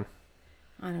chewing on?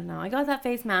 I don't know. I got that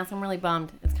face mask. I'm really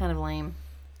bummed. It's kind of lame.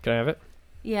 Can I have it?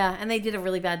 Yeah, and they did a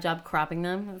really bad job cropping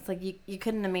them. It's like you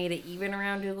couldn't have made it even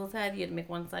around Dougal's head. You had to make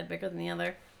one side bigger than the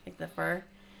other, like the fur.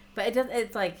 But it does.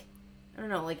 It's like, I don't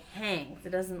know, like hangs.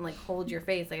 It doesn't like hold your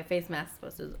face like a face mask is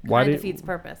supposed to. Why Kind did- of defeats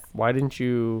purpose. Why didn't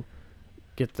you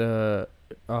get the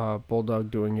bulldog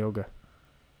doing yoga?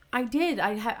 I did.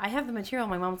 I have the material.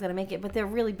 My mom's gonna make it, but they're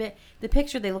really big. The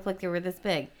picture they look like they were this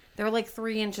big. They were like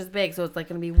 3 inches big, so it's like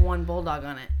gonna be one bulldog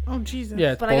on it. oh Jesus.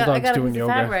 Yeah, it's But I bulldogs got a doing piece of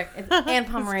yoga. fabric and That's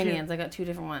Pomeranians. I got 2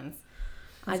 different ones.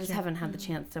 I just cute. haven't had the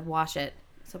chance to wash it,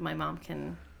 so my mom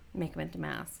can make them into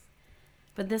masks.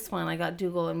 But this one, I got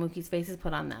Dougal and Mookie's faces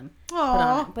put on them. Put on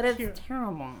Aw, it. But it's cute.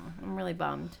 terrible. I'm really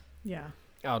bummed. Yeah.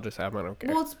 I'll just have mine. I don't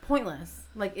care. Well, it's pointless.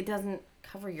 Like it doesn't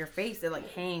cover your face. It like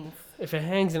hangs. If it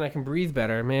hangs and I can breathe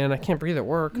better, man, I can't breathe at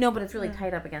work. No, but it's really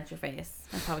tight up against your face.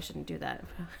 I probably shouldn't do that.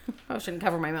 I probably shouldn't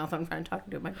cover my mouth when I'm trying to talk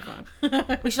into a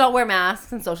microphone. We should all wear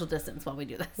masks and social distance while we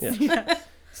do this. Yeah. Yeah.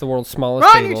 It's the world's smallest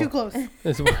Ron, table. you're too close.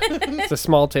 It's a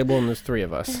small table and there's 3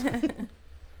 of us. And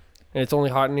it's only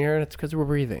hot in here and it's because we're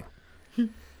breathing.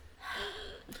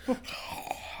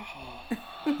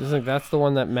 That's the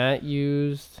one that Matt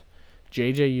used.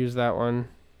 JJ used that one.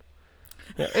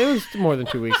 Yeah, it was more than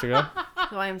 2 weeks ago.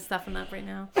 So I am stuffing up right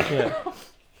now. Yeah.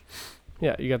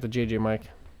 Yeah, you got the JJ mic.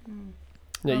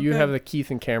 Yeah, you Okay. have the Keith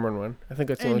and Cameron one. I think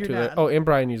that's the And only your 2 that. dad. Oh, and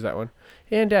Brian used that one.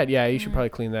 And Dad, yeah, you should probably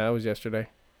clean that. It was yesterday.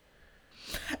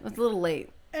 It's a little late.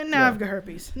 And now Yeah. I've got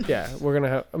herpes. Yeah, we're gonna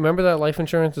have. Remember that life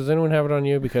insurance? Does anyone have it on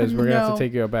you? Because we're gonna have No. to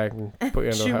take you out back and put you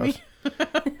into a Shoot me.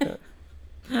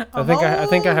 house. I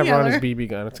think I have Ron's BB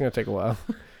gun. It's gonna take a while.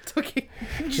 It's okay.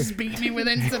 Just beat me with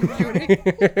instant shooting.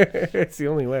 It's the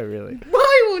only way, really.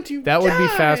 Why won't you? That would be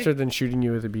die? faster than shooting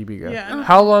you with a BB gun. Yeah.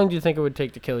 How long do you think it would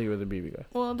take to kill you with a BB gun?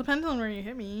 Well, it depends on where you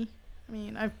hit me. I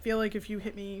mean, I feel like if you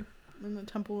hit me in the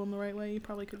temple in the right way, you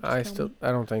probably could just kill me.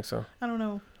 I don't think so. I don't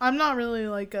know. I'm not really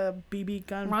like a BB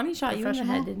gun. Ronnie shot you in the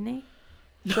head, professional. didn't he?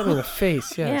 He shot me in the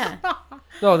face. Yes. Yeah.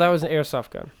 No, that was an airsoft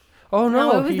gun. Oh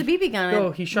no, No, it was the BB gun.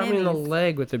 No, he shot me in the Mammy's.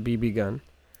 leg with the BB gun.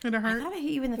 Did it I hurt? thought I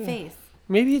hit you in the face.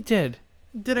 Maybe it did.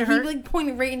 Did it He hurt? like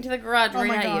pointed right into the garage, Oh right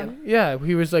my at God. you. Yeah,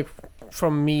 he was like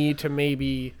from me to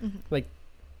maybe Mhm. like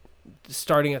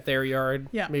starting at their yard,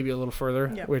 Yeah. maybe a little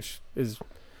further, Yeah. which is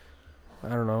I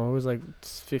don't know. It was like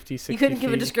 50, 60 You couldn't give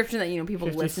a feet. description that, people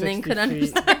 50, listening 60 could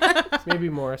feet. understand. Maybe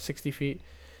more, 60 feet.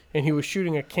 And he was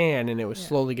shooting a can, and it was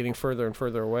slowly getting further and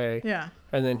further away. Yeah.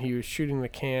 And then he was shooting the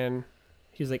can.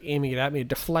 He was like aiming it at me. It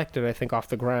deflected, I think, off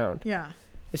the ground. Yeah.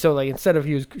 So like instead of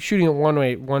he was shooting it one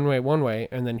way,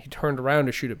 and then he turned around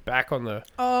to shoot it back on the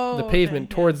pavement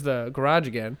towards the garage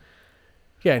again.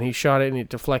 Yeah, and he shot it, and it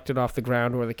deflected off the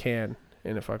ground or the can,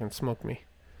 and it fucking smoked me.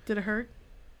 Did it hurt?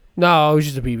 No, it was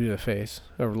just a BB to the face.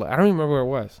 I don't even remember where it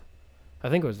was. I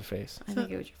think it was the face. I think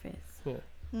it was your face. Yeah.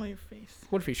 Well, your face.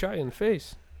 What if he shot you in the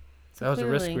face? So that was a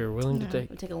risk clearly, we were willing to It take.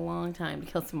 would take a long time to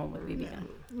kill someone with BB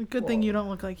gun. Good thing you don't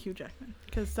look like Hugh Jackman,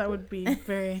 because that would be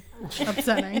very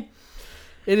upsetting.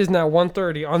 It is now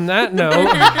 1:30. On that note,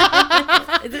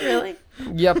 Is it really?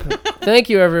 yep. Thank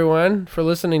you, everyone, for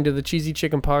listening to the Cheesy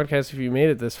Chicken Podcast if you made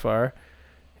it this far.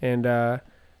 And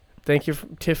thank you,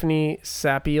 Tiffany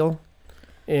Sapiel.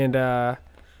 And I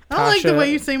don't like the Tasha-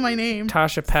 way you say my name.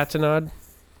 Tasha Patinod,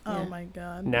 Oh Yeah. my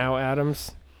god. now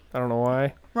Adams. I don't know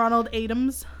why. Ronald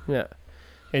Adams. Yeah.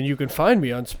 And you can find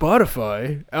me on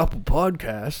Spotify, Apple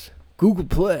Podcasts, Google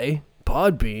Play,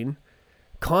 Podbean.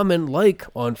 Comment, like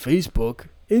on Facebook,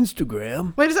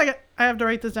 Instagram. Wait a second. I have to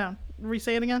write this down.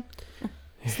 Re-say it again.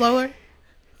 Slower.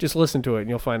 Just listen to it and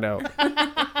you'll find out.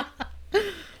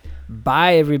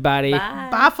 Bye, everybody. Bye.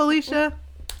 Bye, Felicia.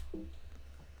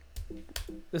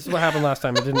 This is what happened last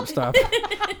time. It didn't stop.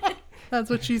 That's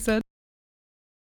what she said.